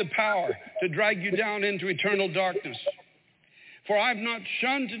had the power to drag you down into eternal darkness. For I have not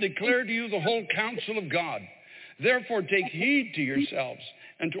shunned to declare to you the whole counsel of God. Therefore take heed to yourselves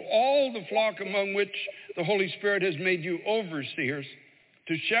and to all the flock among which the Holy Spirit has made you overseers,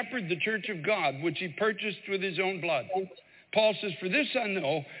 to shepherd the church of God, which he purchased with his own blood. Paul says, for this I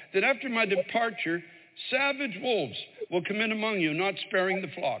know, that after my departure, savage wolves will come in among you, not sparing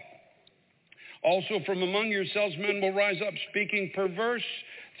the flock. Also from among yourselves men will rise up, speaking perverse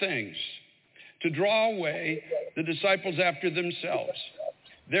things, to draw away the disciples after themselves.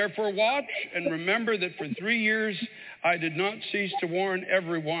 Therefore watch and remember that for 3 years I did not cease to warn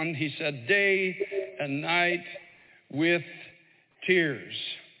everyone, he said, day and night with tears.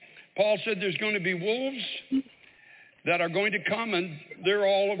 Paul said there's going to be wolves that are going to come, and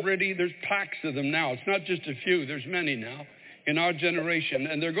there's packs of them now. It's not just a few, there's many now in our generation.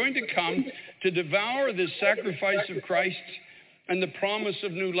 And they're going to come to devour the sacrifice of Christ and the promise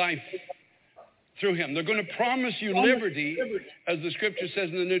of new life through him. They're going to promise you liberty, as the scripture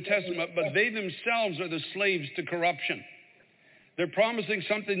says in the New Testament, but they themselves are the slaves to corruption. They're promising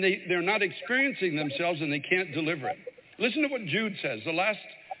something they're not experiencing themselves, and they can't deliver it. Listen to what Jude says, the last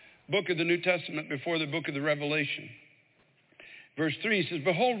book of the New Testament before the book of the Revelation. Verse 3 says,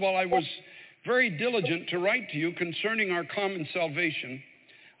 behold, while I was very diligent to write to you concerning our common salvation,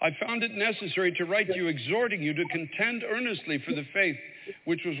 I found it necessary to write to you, exhorting you to contend earnestly for the faith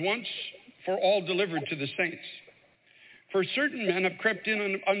which was once for all delivered to the saints. For certain men have crept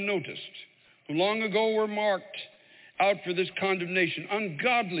in unnoticed, who long ago were marked out for this condemnation,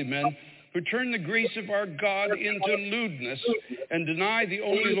 ungodly men who turn the grace of our God into lewdness and deny the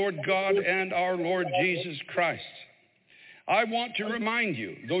only Lord God and our Lord Jesus Christ. I want to remind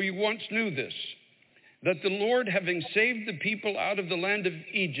you, though you once knew this, that the Lord, having saved the people out of the land of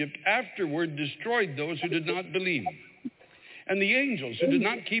Egypt, afterward destroyed those who did not believe. And the angels who did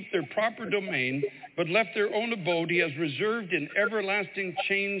not keep their proper domain, but left their own abode, he has reserved in everlasting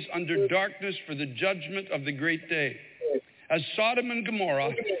chains under darkness for the judgment of the great day. As Sodom and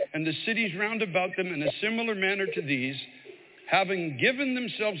Gomorrah and the cities round about them in a similar manner to these, having given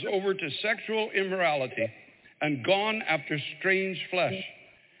themselves over to sexual immorality and gone after strange flesh,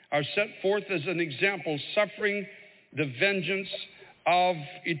 are set forth as an example, suffering the vengeance of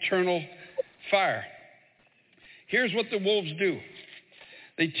eternal fire. Here's what the wolves do.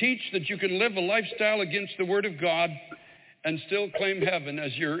 They teach that you can live a lifestyle against the Word of God and still claim heaven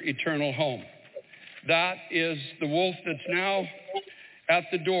as your eternal home. That is the wolf that's now at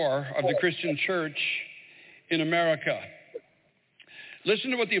the door of the Christian church in America.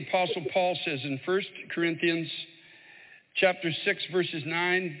 Listen to what the Apostle Paul says in 1 Corinthians chapter 6, verses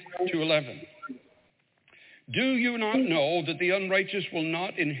 9 to 11. Do you not know that the unrighteous will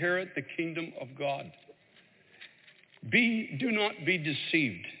not inherit the kingdom of God? Do not be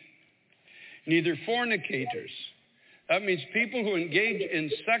deceived. Neither fornicators. That means people who engage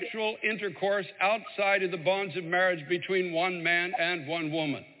in sexual intercourse outside of the bonds of marriage between one man and one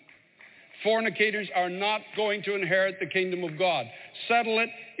woman. Fornicators are not going to inherit the kingdom of God. Settle it.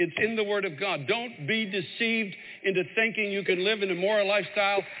 It's in the Word of God. Don't be deceived into thinking you can live in a moral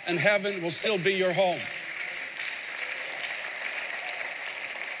lifestyle and heaven will still be your home.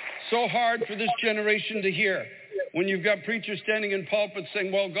 So hard for this generation to hear. When you've got preachers standing in pulpits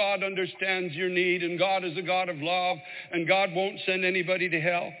saying, well, God understands your need, and God is a God of love, and God won't send anybody to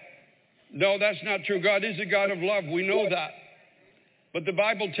hell. No, that's not true. God is a God of love. We know that. But the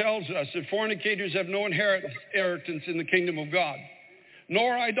Bible tells us that fornicators have no inheritance in the kingdom of God,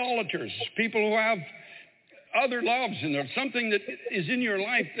 nor idolaters, people who have other loves in there, something that is in your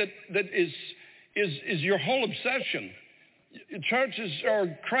life that is your whole obsession. Churches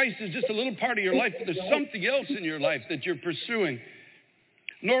or Christ is just a little part of your life, but there's something else in your life that you're pursuing.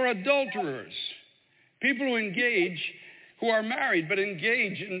 nor adulterers. People who engage, who are married, but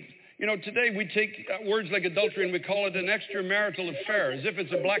engage in, today we take words like adultery and we call it an extramarital affair, as if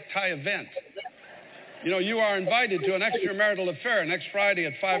it's a black tie event. You are invited to an extramarital affair next Friday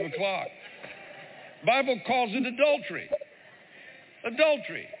at 5 o'clock. Bible calls it adultery.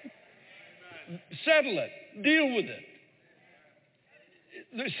 Adultery. Settle it. Deal with it.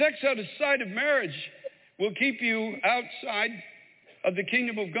 The sex outside of marriage will keep you outside of the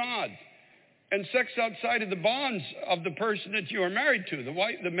kingdom of God. And sex outside of the bonds of the person that you are married to,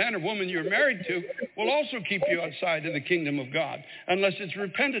 the man or woman you're married to, will also keep you outside of the kingdom of God, unless it's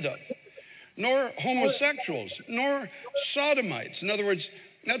repented of. Nor homosexuals, nor sodomites. In other words,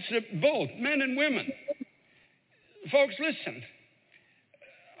 that's both, men and women. Folks, listen.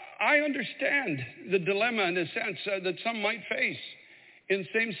 I understand the dilemma in a sense that some might face in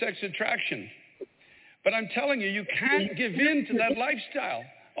same-sex attraction. But I'm telling you, you can't give in to that lifestyle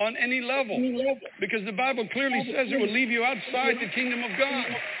on any level, because the Bible clearly says it will leave you outside the kingdom of God.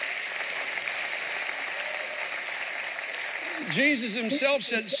 Jesus himself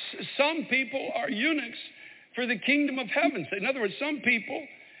said some people are eunuchs for the kingdom of heaven. In other words, some people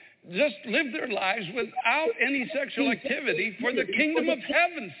just live their lives without any sexual activity for the kingdom of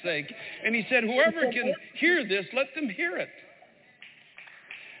heaven's sake. And he said, whoever can hear this, let them hear it.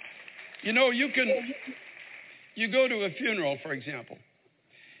 You go to a funeral, for example,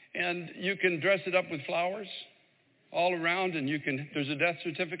 and you can dress it up with flowers all around, and there's a death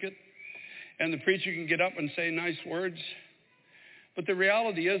certificate, and the preacher can get up and say nice words. But the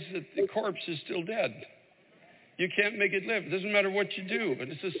reality is that the corpse is still dead. You can't make it live. It doesn't matter what you do. But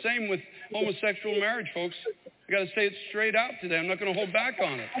it's the same with homosexual marriage, folks. I got to say it straight out today. I'm not going to hold back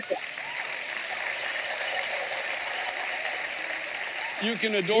on it. You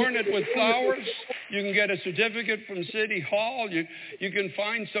can adorn it with flowers. You can get a certificate from City Hall. You can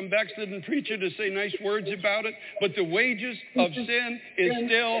find some backslidden preacher to say nice words about it. But the wages of sin is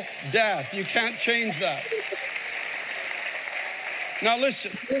still death. You can't change that. Now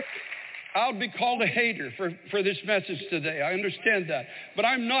listen, I'll be called a hater for this message today. I understand that. But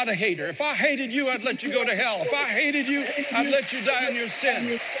I'm not a hater. If I hated you, I'd let you go to hell. If I hated you, I'd let you die in your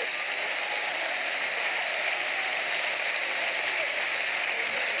sin.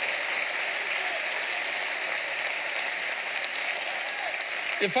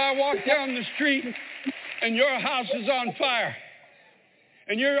 If I walk down the street and your house is on fire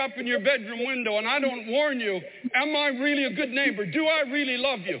and you're up in your bedroom window and I don't warn you, am I really a good neighbor? Do I really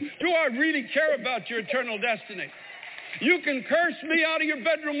love you? Do I really care about your eternal destiny? You can curse me out of your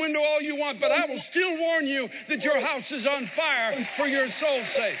bedroom window all you want, but I will still warn you that your house is on fire for your soul's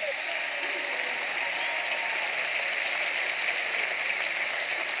sake.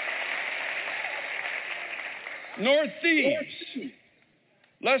 Nor thieves.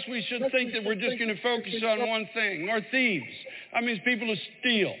 Lest we should think that we're just going to focus on one thing. Nor thieves. That means people who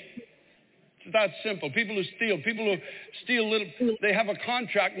steal. It's that simple. People who steal little, they have a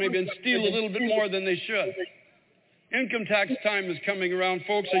contract maybe and steal a little bit more than they should. Income tax time is coming around,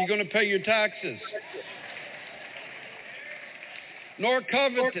 folks. Are you going to pay your taxes? Nor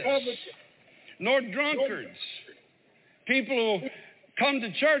covetous. Nor drunkards. People who come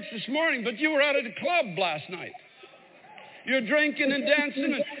to church this morning, but you were out at a club last night. You're drinking and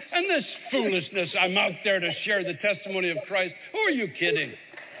dancing and this foolishness. I'm out there to share the testimony of Christ. Who are you kidding?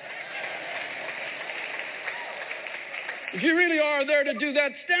 If you really are there to do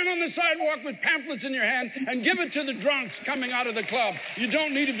that, stand on the sidewalk with pamphlets in your hand and give it to the drunks coming out of the club. You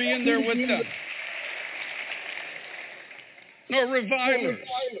don't need to be in there with them. Nor revilers.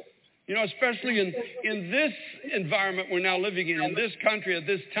 Especially in this environment we're now living in this country at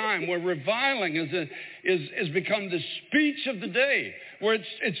this time, where reviling is become the speech of the day, where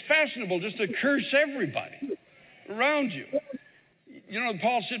it's fashionable just to curse everybody around you.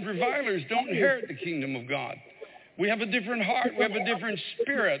 Paul said revilers don't inherit the kingdom of God. We have a different heart. We have a different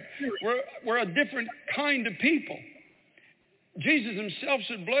spirit. We're a different kind of people. Jesus himself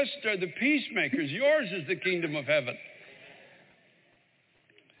said, blessed are the peacemakers. Yours is the kingdom of heaven.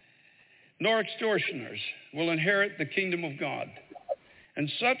 Nor extortioners will inherit the kingdom of God. And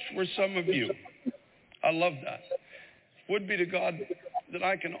such were some of you. I love that. Would be to God that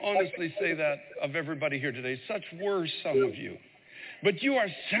I can honestly say that of everybody here today. Such were some of you. But you are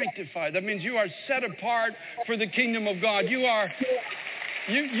sanctified. That means you are set apart for the kingdom of God. You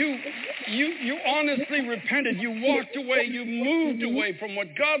honestly repented. You walked away. You moved away from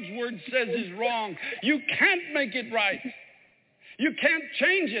what God's word says is wrong. You can't make it right. You can't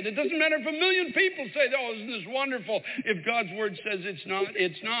change it. It doesn't matter if a million people say, oh, isn't this wonderful? If God's word says it's not,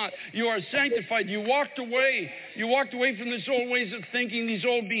 it's not. You are sanctified. You walked away. You walked away from these old ways of thinking, these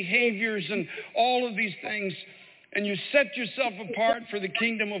old behaviors and all of these things. And you set yourself apart for the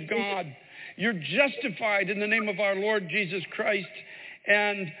kingdom of God. You're justified in the name of our Lord Jesus Christ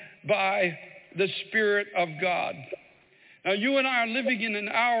and by the Spirit of God. Now, you and I are living in an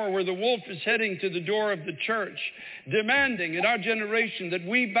hour where the wolf is heading to the door of the church, demanding in our generation that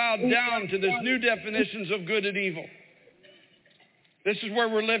we bow down to this new definitions of good and evil. This is where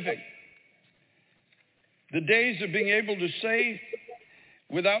we're living. The days of being able to say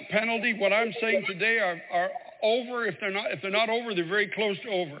without penalty, what I'm saying today are over. If they're not over, they're very close to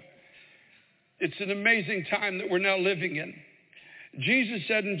over. It's an amazing time that we're now living in. Jesus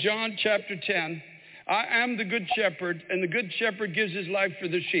said in John chapter 10, I am the good shepherd, and the good shepherd gives his life for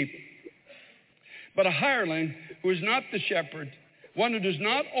the sheep. But a hireling who is not the shepherd, one who does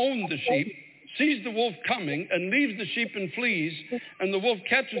not own the sheep, sees the wolf coming and leaves the sheep and flees, and the wolf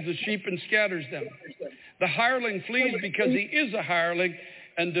catches the sheep and scatters them. The hireling flees because he is a hireling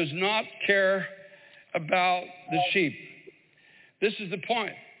and does not care about the sheep. This is the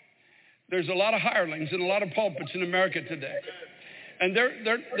point. There's a lot of hirelings in a lot of pulpits in America today. And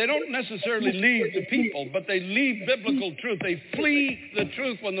they don't necessarily leave the people, but they leave biblical truth. They flee the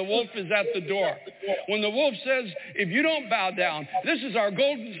truth when the wolf is at the door. When the wolf says, if you don't bow down, this is our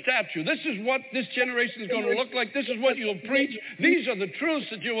golden statue. This is what this generation is going to look like. This is what you'll preach. These are the truths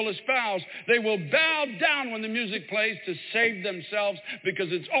that you will espouse. They will bow down when the music plays to save themselves, because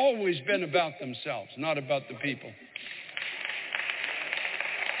it's always been about themselves, not about the people.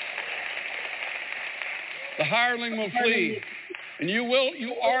 The hireling will flee. And you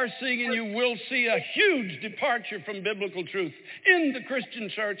are seeing and you will see a huge departure from biblical truth in the Christian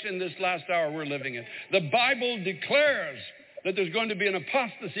church in this last hour we're living in. The Bible declares that there's going to be an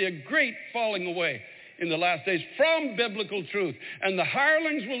apostasy, a great falling away in the last days from biblical truth. And the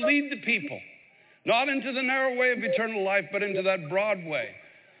hirelings will lead the people, not into the narrow way of eternal life, but into that broad way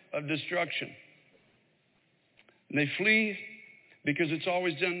of destruction. And they flee because it's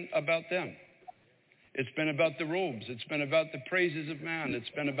always been about them. It's been about the robes. It's been about the praises of man. It's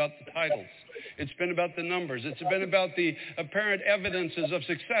been about the titles. It's been about the numbers. It's been about the apparent evidences of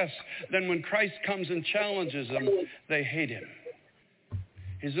success. Then when Christ comes and challenges them, they hate him.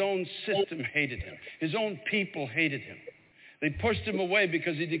 His own system hated him. His own people hated him. They pushed him away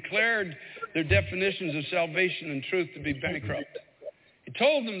because he declared their definitions of salvation and truth to be bankrupt. He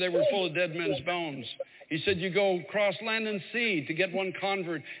told them they were full of dead men's bones. He said, you go across land and sea to get one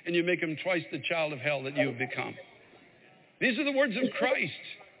convert, and you make him twice the child of hell that you have become. These are the words of Christ.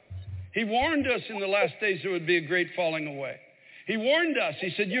 He warned us in the last days there would be a great falling away. He warned us.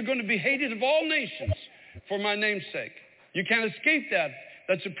 He said, you're going to be hated of all nations for my name's sake. You can't escape that.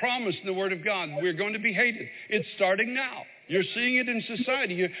 That's a promise in the Word of God. We're going to be hated. It's starting now. You're seeing it in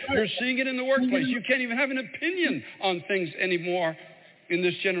society. You're seeing it in the workplace. You can't even have an opinion on things anymore in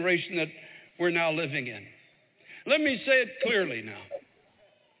this generation that we're now living in. Let me say it clearly now.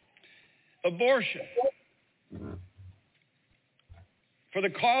 Abortion, for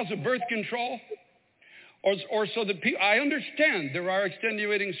the cause of birth control, or so that people, I understand there are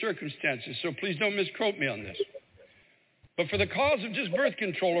extenuating circumstances, so please don't misquote me on this. But for the cause of just birth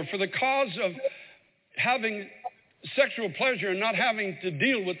control, or for the cause of having sexual pleasure and not having to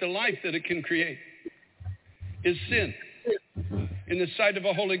deal with the life that it can create, is sin in the sight of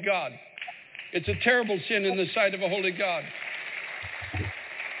a holy God. It's a terrible sin in the sight of a holy God.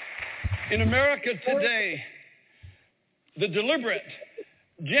 In America today, the deliberate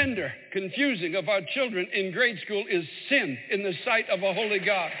gender confusing of our children in grade school is sin in the sight of a holy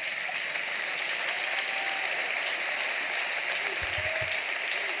God.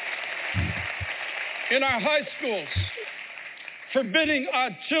 In our high schools, forbidding our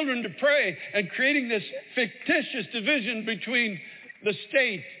children to pray and creating this fictitious division between the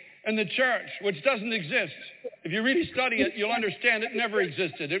state and the church, which doesn't exist. If you really study it, you'll understand it never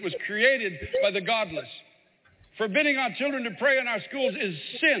existed. It was created by the godless. Forbidding our children to pray in our schools is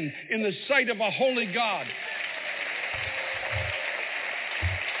sin in the sight of a holy God.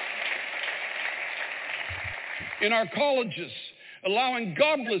 In our colleges, allowing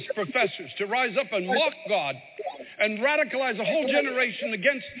godless professors to rise up and mock God and radicalize a whole generation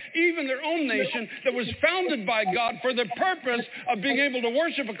against even their own nation that was founded by God for the purpose of being able to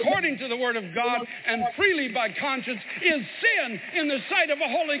worship according to the Word of God and freely by conscience, is sin in the sight of a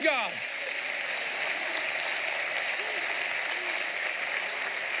holy God.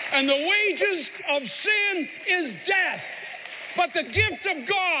 And the wages of sin is death. But the gift of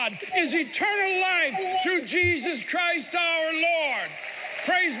God is eternal life through Jesus Christ our Lord.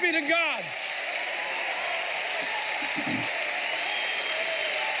 Praise be to God.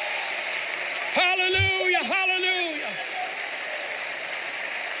 Hallelujah, hallelujah.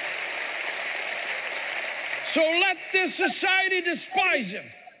 So let this society despise him.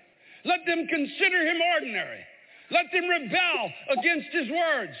 Let them consider him ordinary. Let them rebel against his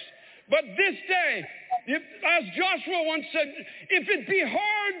words. But this day, as Joshua once said, if it be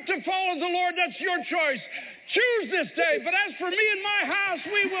hard to follow the Lord, that's your choice. Choose this day. But as for me and my house,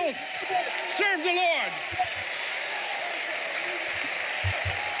 we will serve the Lord.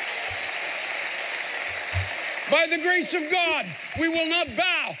 By the grace of God, we will not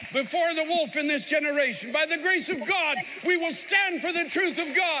bow before the wolf in this generation. By the grace of God, we will stand for the truth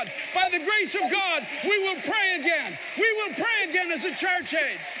of God. By the grace of God, we will pray again. We will pray again as a church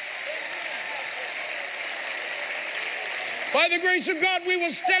age. By the grace of God, we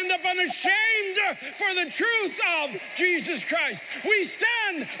will stand up unashamed for the truth of Jesus Christ. We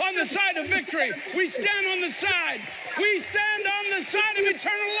stand on the side of victory. We stand on the side. We stand on the side of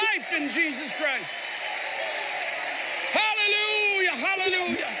eternal life in Jesus Christ. Hallelujah,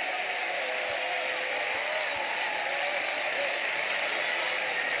 hallelujah.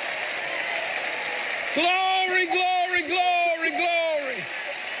 Glory, glory, glory, glory.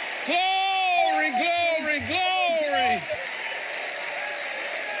 Glory, glory, glory.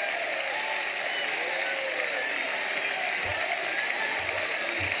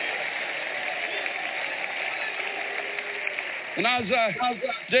 And as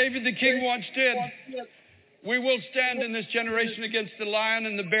David the king once did, we will stand in this generation against the lion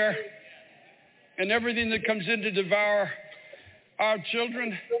and the bear and everything that comes in to devour our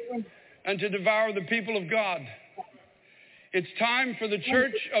children and to devour the people of God. It's time for the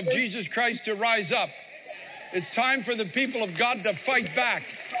church of Jesus Christ to rise up. It's time for the people of God to fight back.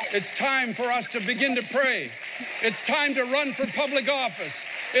 It's time for us to begin to pray. It's time to run for public office.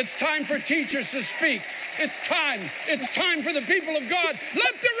 It's time for teachers to speak. It's time for the people of God.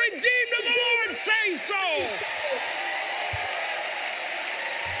 Let the redeemed of the Lord say so.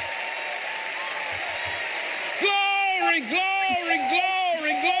 Glory, glory,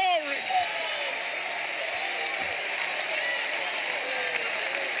 glory, glory.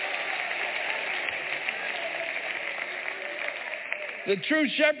 The true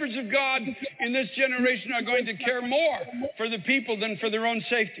shepherds of God in this generation are going to care more for the people than for their own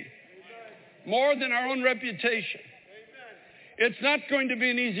safety. More than our own reputation. It's not going to be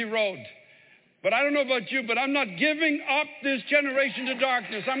an easy road. But I don't know about you, but I'm not giving up this generation to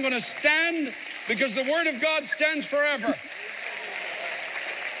darkness. I'm going to stand because the Word of God stands forever.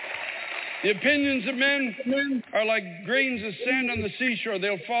 The opinions of men are like grains of sand on the seashore.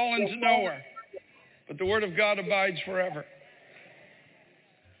 They'll fall into nowhere. But the Word of God abides forever.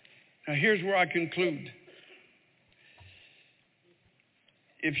 Now here's where I conclude.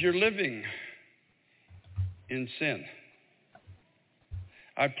 If you're living in sin,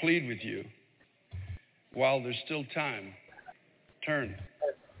 I plead with you, while there's still time, turn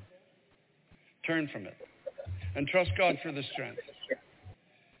from it and trust God for the strength.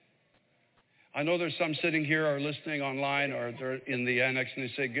 I know there's some sitting here or listening online or they're in the annex and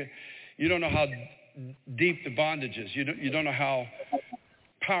they say, you don't know how deep the bondage is. You don't know how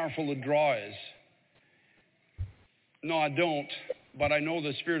powerful the draw is. No, I don't. But I know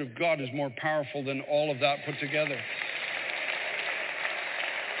the Spirit of God is more powerful than all of that put together.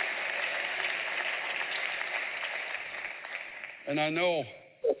 And I know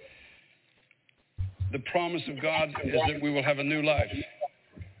the promise of God is that we will have a new life,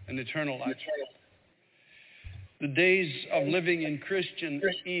 an eternal life. The days of living in Christian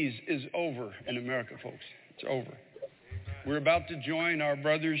ease is over in America, folks. It's over. We're about to join our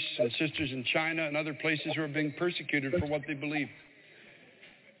brothers and sisters in China and other places who are being persecuted for what they believe.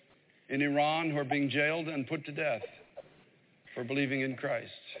 In Iran, who are being jailed and put to death for believing in Christ.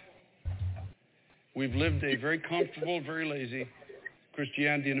 We've lived a very comfortable, very lazy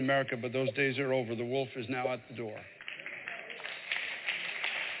Christianity in America, but those days are over. The wolf is now at the door.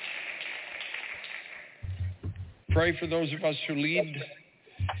 Pray for those of us who lead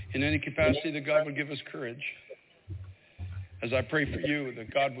in any capacity that God would give us courage. As I pray for you,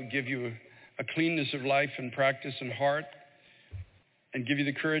 that God would give you a cleanness of life and practice and heart, and give you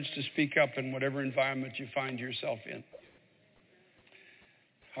the courage to speak up in whatever environment you find yourself in.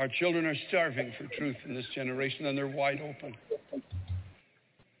 Our children are starving for truth in this generation, and they're wide open.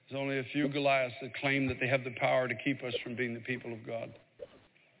 There's only a few Goliaths that claim that they have the power to keep us from being the people of God.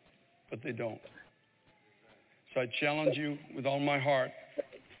 But they don't. So I challenge you with all my heart,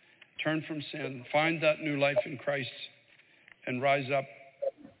 turn from sin, find that new life in Christ, and rise up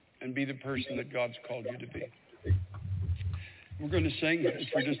and be the person that God's called you to be. We're going to sing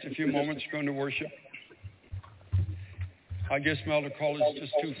for just a few moments. We're going to worship. I guess my altar call is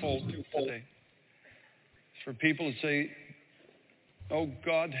just twofold today. It's for people to say, oh,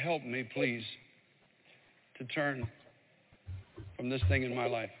 God, help me, please, to turn from this thing in my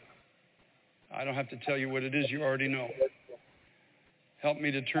life. I don't have to tell you what it is. You already know. Help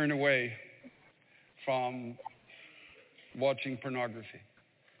me to turn away from watching pornography.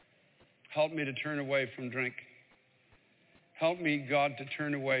 Help me to turn away from drink. Help me, God, to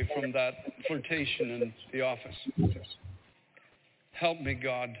turn away from that flirtation in the office. Help me,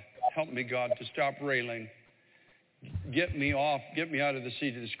 God, to stop railing. Get me out of the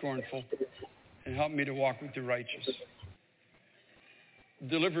seat of the scornful, and help me to walk with the righteous.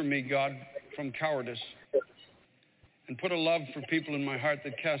 Deliver me, God, from cowardice, and put a love for people in my heart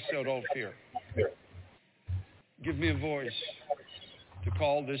that casts out all fear. Give me a voice to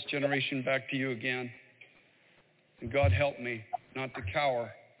call this generation back to you again. And God, help me not to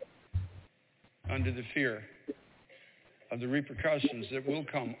cower under the fear of the repercussions that will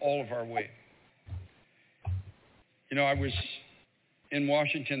come all of our way. You know, I was in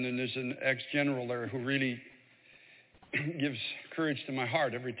Washington, and there's an ex-general there who really gives courage to my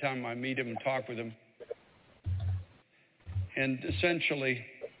heart every time I meet him and talk with him. And essentially,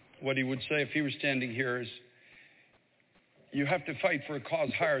 what he would say if he was standing here is, you have to fight for a cause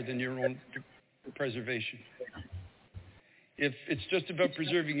higher than your own preservation. If it's just about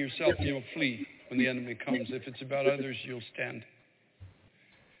preserving yourself, you'll flee when the enemy comes. If it's about others, you'll stand.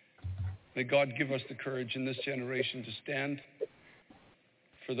 May God give us the courage in this generation to stand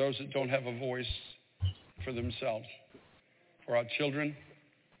for those that don't have a voice for themselves, for our children,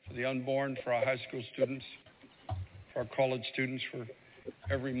 for the unborn, for our high school students, for our college students, for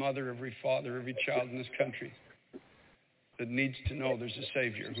every mother, every father, every child in this country that needs to know there's a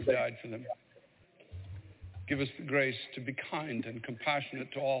Savior who died for them. Give us the grace to be kind and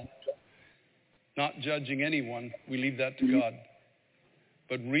compassionate to all, not judging anyone. We leave that to God,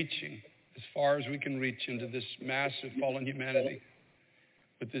 but reaching as far as we can reach into this mass of fallen humanity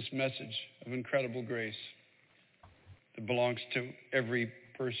with this message of incredible grace that belongs to every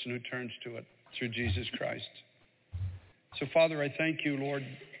person who turns to it through Jesus Christ. So, Father, I thank you, Lord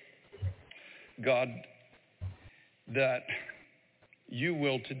God, that you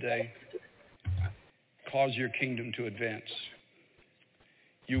will today cause your kingdom to advance.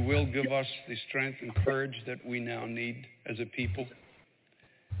 You will give us the strength and courage that we now need as a people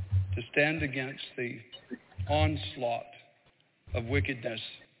to stand against the onslaught of wickedness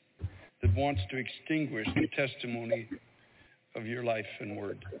that wants to extinguish the testimony of your life and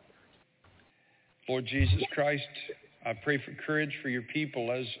word. Lord Jesus Christ, I pray for courage for your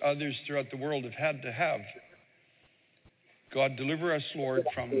people as others throughout the world have had to have. God, deliver us, Lord,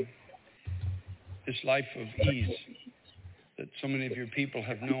 from this life of ease that so many of your people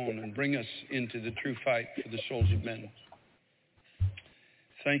have known, and bring us into the true fight for the souls of men.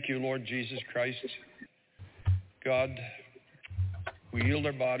 Thank you, Lord Jesus Christ. God, we yield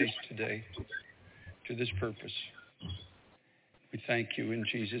our bodies today to this purpose. We thank you in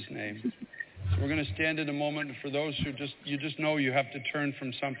Jesus' name. So we're going to stand in a moment. For those who just know you have to turn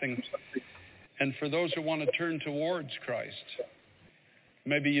from something, and for those who want to turn towards Christ,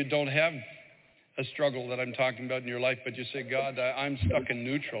 maybe you don't have a struggle that I'm talking about in your life, but you say, God, I'm stuck in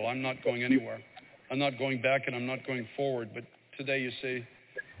neutral. I'm not going anywhere. I'm not going back, and I'm not going forward. But today you say,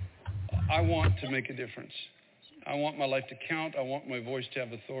 I want to make a difference. I want my life to count. I want my voice to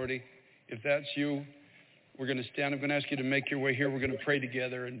have authority. If that's you, we're going to stand. I'm going to ask you to make your way here. We're going to pray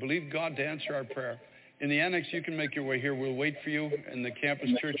together and believe God to answer our prayer. In the annex, you can make your way here. We'll wait for you in the campus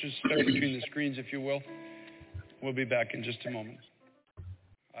churches, stuck between the screens, if you will. We'll be back in just a moment.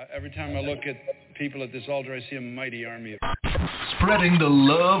 Every time I look at people at this altar, I see a mighty army. Spreading the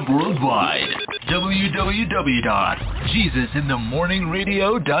love worldwide.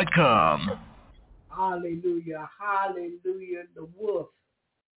 www.jesusinthemorningradio.com. Hallelujah, hallelujah. The wolf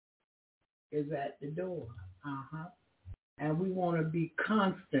is at the door. And we want to be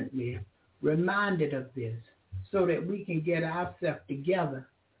constantly reminded of this so that we can get ourselves together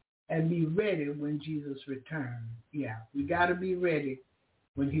and be ready when Jesus returns. Yeah, we got to be ready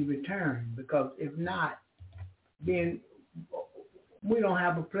when he returns, because if not, then we don't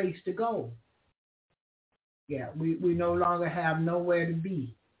have a place to go. Yeah, we no longer have nowhere to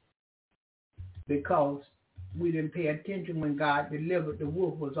be because we didn't pay attention when God delivered. The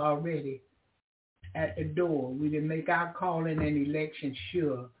wolf was already at the door. We didn't make our calling and election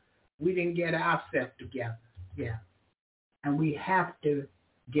sure. We didn't get ourselves together. Yeah. And we have to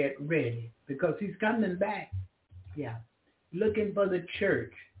get ready because he's coming back. Yeah. Looking for the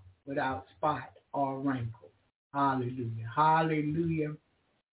church without spot or wrinkle. Hallelujah. Hallelujah.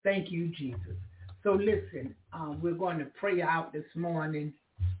 Thank you, Jesus. So listen, we're going to pray out this morning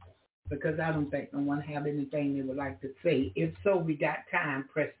because I don't think no one have anything they would like to say. If so, we got time,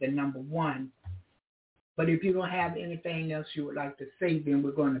 press the number 1. But if you don't have anything else you would like to say, then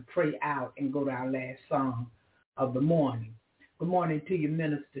we're going to pray out and go to our last song of the morning. Good morning to you,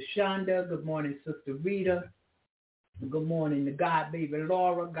 Minister Shonda. Good morning, Sister Rita. Good morning to God, baby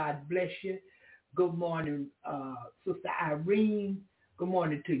Laura. God bless you. Good morning, Sister Irene. Good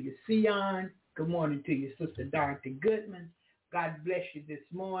morning to you, Sion. Good morning to you, Sister Dorothy Goodman. God bless you this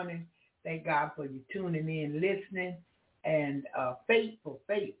morning. Thank God for you tuning in, listening, and faithful.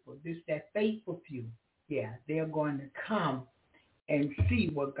 This that faithful few. Yeah, they're going to come and see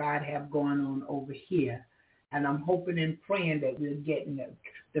what God have going on over here. And I'm hoping and praying that we're getting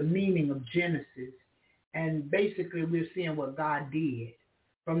the meaning of Genesis. And basically we're seeing what God did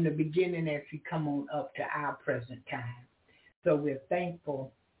from the beginning as we come on up to our present time. So we're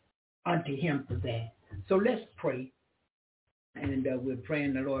thankful unto him for that. So let's pray. And we're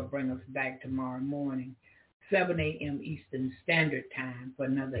praying the Lord bring us back tomorrow morning, 7 a.m. Eastern Standard Time for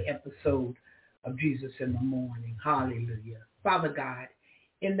another episode of Jesus in the Morning. Hallelujah. Father God,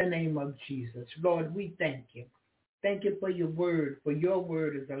 in the name of Jesus, Lord, we thank you. Thank you for your word, for your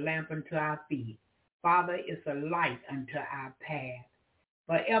word is a lamp unto our feet. Father, it's a light unto our path.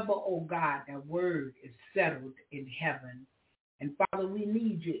 Forever, oh God, that word is settled in heaven. And Father, we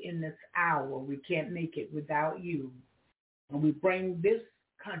need you in this hour. We can't make it without you. And we bring this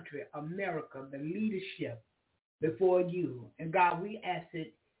country, America, the leadership before you. And God, we ask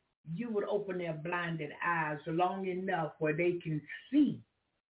that you would open their blinded eyes long enough where they can see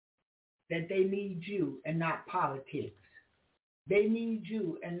that they need you and not politics. They need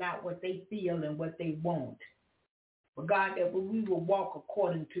you and not what they feel and what they want. But God, that we will walk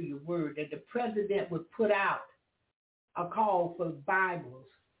according to your word, that the president would put out a call for Bibles,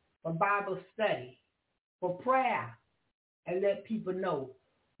 for Bible study, for prayer, and let people know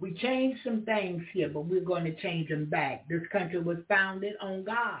we changed some things here, but we're going to change them back. This country was founded on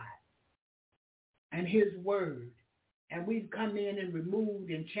God and his word, and we've come in and removed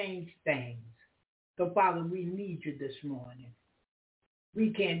and changed things. So, Father, we need you this morning.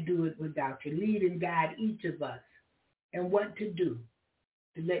 We can't do it without you. Lead and guide each of us and what to do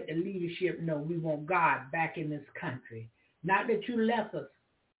to let the leadership know we want God back in this country. Not that you left us,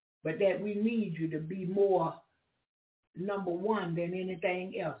 but that we need you to be more number one than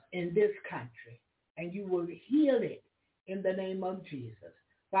anything else in this country. And you will heal it in the name of Jesus.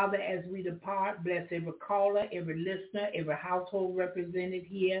 Father, as we depart, bless every caller, every listener, every household represented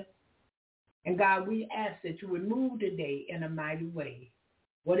here. And God, we ask that you would move today in a mighty way.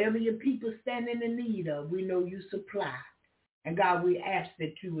 Whatever your people stand in the need of, we know you supply. And God, we ask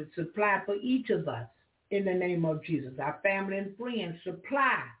that you would supply for each of us in the name of Jesus. Our family and friends,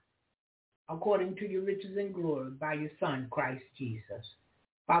 supply according to your riches and glory by your Son, Christ Jesus.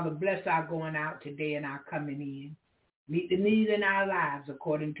 Father, bless our going out today and our coming in. Meet the need in our lives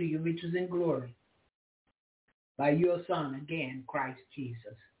according to your riches and glory by your Son, again, Christ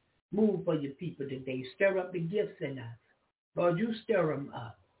Jesus. Move for your people today. Stir up the gifts in us. Lord, you stir them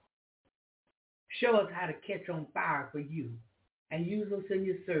up. Show us how to catch on fire for you and use us in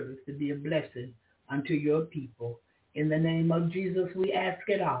your service to be a blessing unto your people. In the name of Jesus, we ask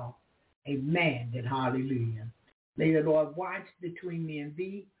it all. Amen and hallelujah. May the Lord watch between me and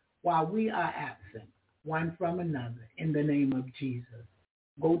thee while we are absent, one from another, in the name of Jesus.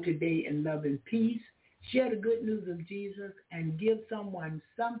 Go today in love and peace. Share the good news of Jesus and give someone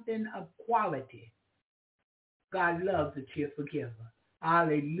something of quality. God loves a cheerful giver.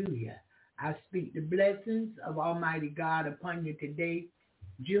 Hallelujah. I speak the blessings of Almighty God upon you today,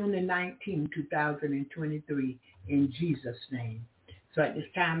 June the 19th, 2023, in Jesus' name. So at this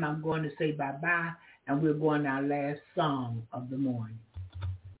time, I'm going to say bye-bye, and we're going to our last song of the morning.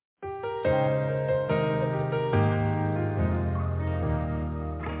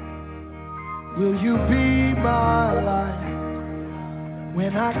 Will you be my light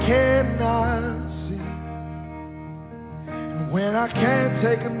when I cannot see? And when I can't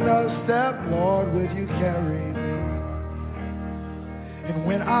take another step, Lord, will you carry me? And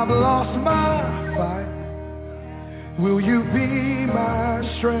when I've lost my fight, will you be my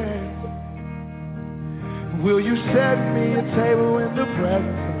strength? Will you set me a table in the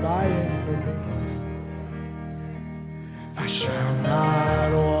presence of my enemies? I shall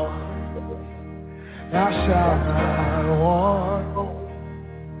not want. I shall not want.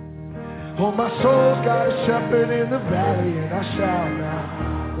 Oh, my soul's got a shepherd in the valley, and I shall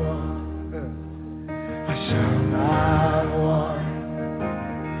not want. I shall not want.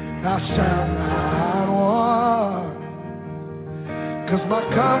 I shall not want. 'Cause my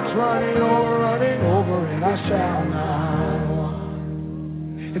cup's running over, and I shall not want.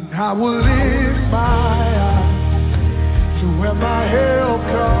 And I will lift my eyes to where my help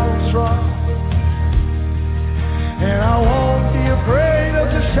comes from. And I won't be afraid of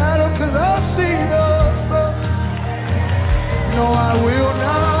the shadow, 'cause I've seen the sun. No, I will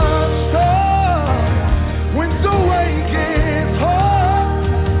not stop when the way gets hard.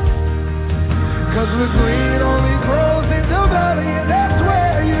 'Cause the green only grows in the valley, and that's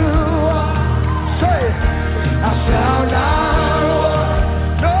where you are. Say, I shall not walk.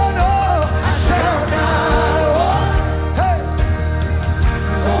 No, no, I shall not walk. Hey,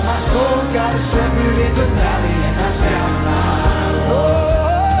 oh, my soul's got a shepherd in the valley, and I shall not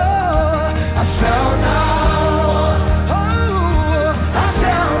walk. I shall not walk. Oh, I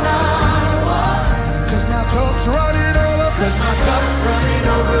shall not walk. 'Cause my cup's running over. 'Cause my cup's running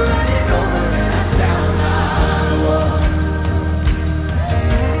over, and I shall not walk.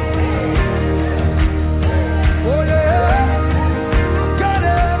 Oh yeah, got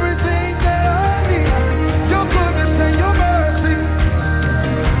everything that I need. Your goodness and your mercy.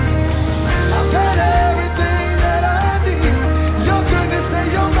 I've got everything that I need. Your goodness and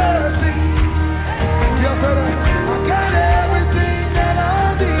your mercy. Yes, sir. I got everything that I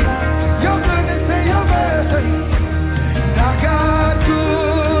need. Your goodness and your mercy. I got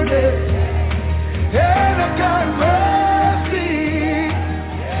goodness and I got mercy.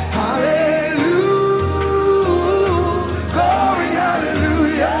 Hallelujah. Glory,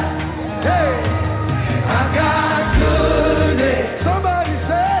 hallelujah. Hey, I got goodness. Somebody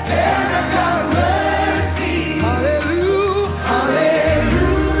say, and I got mercy. Hallelujah.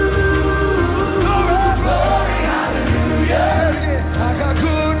 Hallelujah. Glory, hallelujah. I got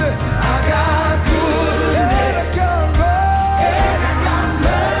goodness. I got goodness. And I got mercy. And I got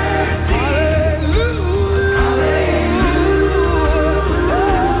mercy. Hallelujah. Hallelujah.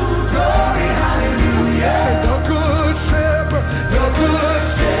 Glory, hallelujah. The good shepherd, the good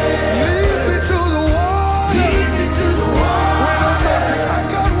shepherd, lead me to the water. Lead me to the water. When I'm thirsty, I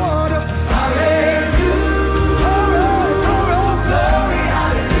got water. Hallelujah. All right. Glory,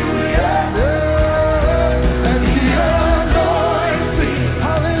 hallelujah. Yeah. And he anoints me.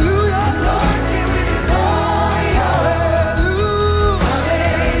 Hallelujah. Anoints me with his oil. Hallelujah.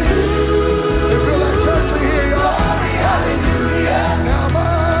 Hallelujah. It feel like church in here, y'all. Glory, hallelujah. Now my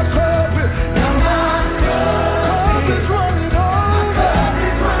cup is running over. Cup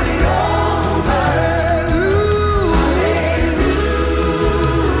is running over. Hallelujah.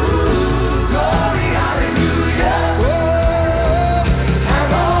 Glory, hallelujah. Oh, I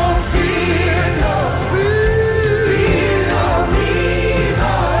won't fear no evil.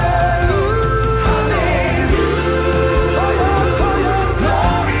 Hallelujah.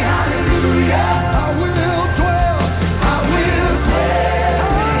 Glory, hallelujah. I will dwell.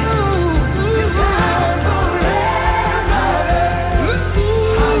 His house forever.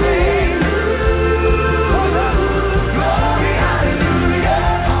 Hallelujah. Glory, hallelujah.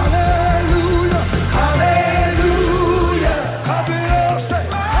 Hallelujah. Hallelujah. Happy say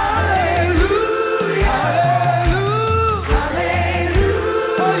hallelujah.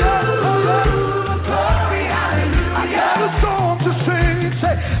 Hallelujah. Glory, hallelujah. I got a song to sing.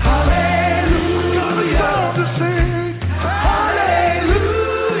 Say hallelujah. Got a song to sing. Hallelujah.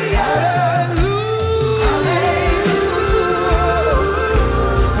 Hallelujah.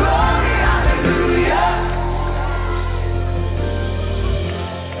 Glory, hallelujah.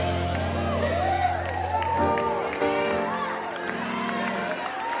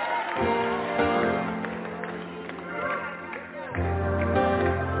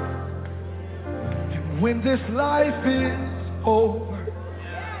 When this life is over,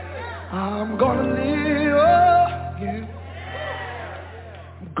 I'm gonna live again.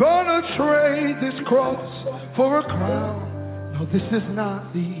 I'm gonna trade this cross for a crown. No, this is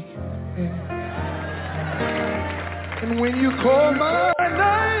not the end. And when you call my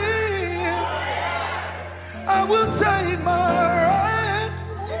name, I will take my right.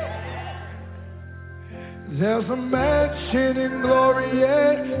 There's a mansion in glory,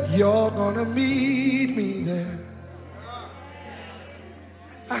 and you're gonna meet me there.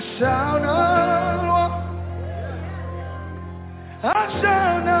 I shall not walk. I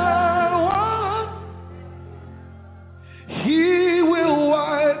shall not walk. He will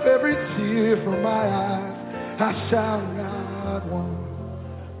wipe every tear from my eyes. I shall not walk.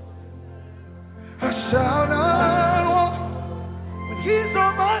 I shall not walk. When he's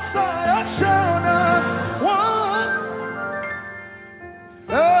on my side, I shall not walk.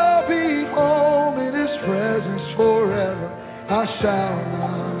 I'll be home in his presence forever. I shall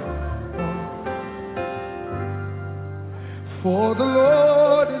not For the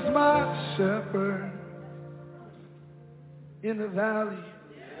Lord is my shepherd in the valley.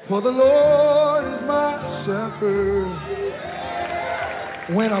 For the Lord is my shepherd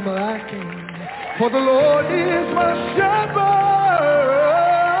when I'm lacking. For the Lord is my shepherd,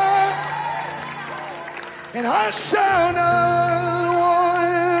 and I shall not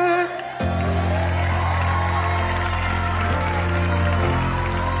want.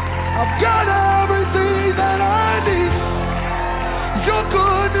 I've got everything that I need. Your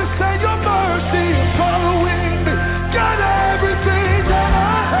goodness and your mercy is following me. Got everything that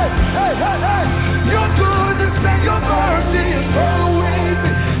I need. Your goodness and your mercy is following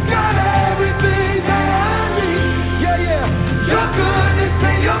me. Got everything that I need. Yeah, yeah. Your goodness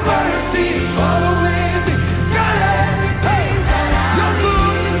and your mercy is following me. Got everything that I need. Your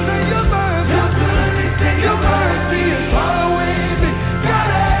goodness and your mercy. Your goodness and your mercy is following me. Got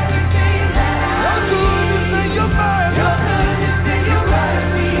everything that I need. Your goodness and your mercy. Your goodness and your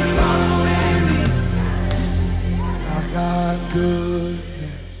mercy is following me. I've got goodness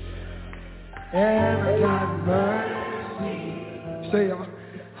and I got mercy. Say y'all.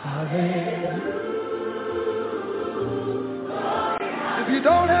 If you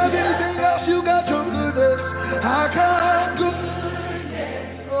don't have anything else, you got your goodness. I got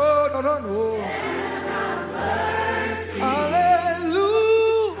goodness. Oh, no, no, no.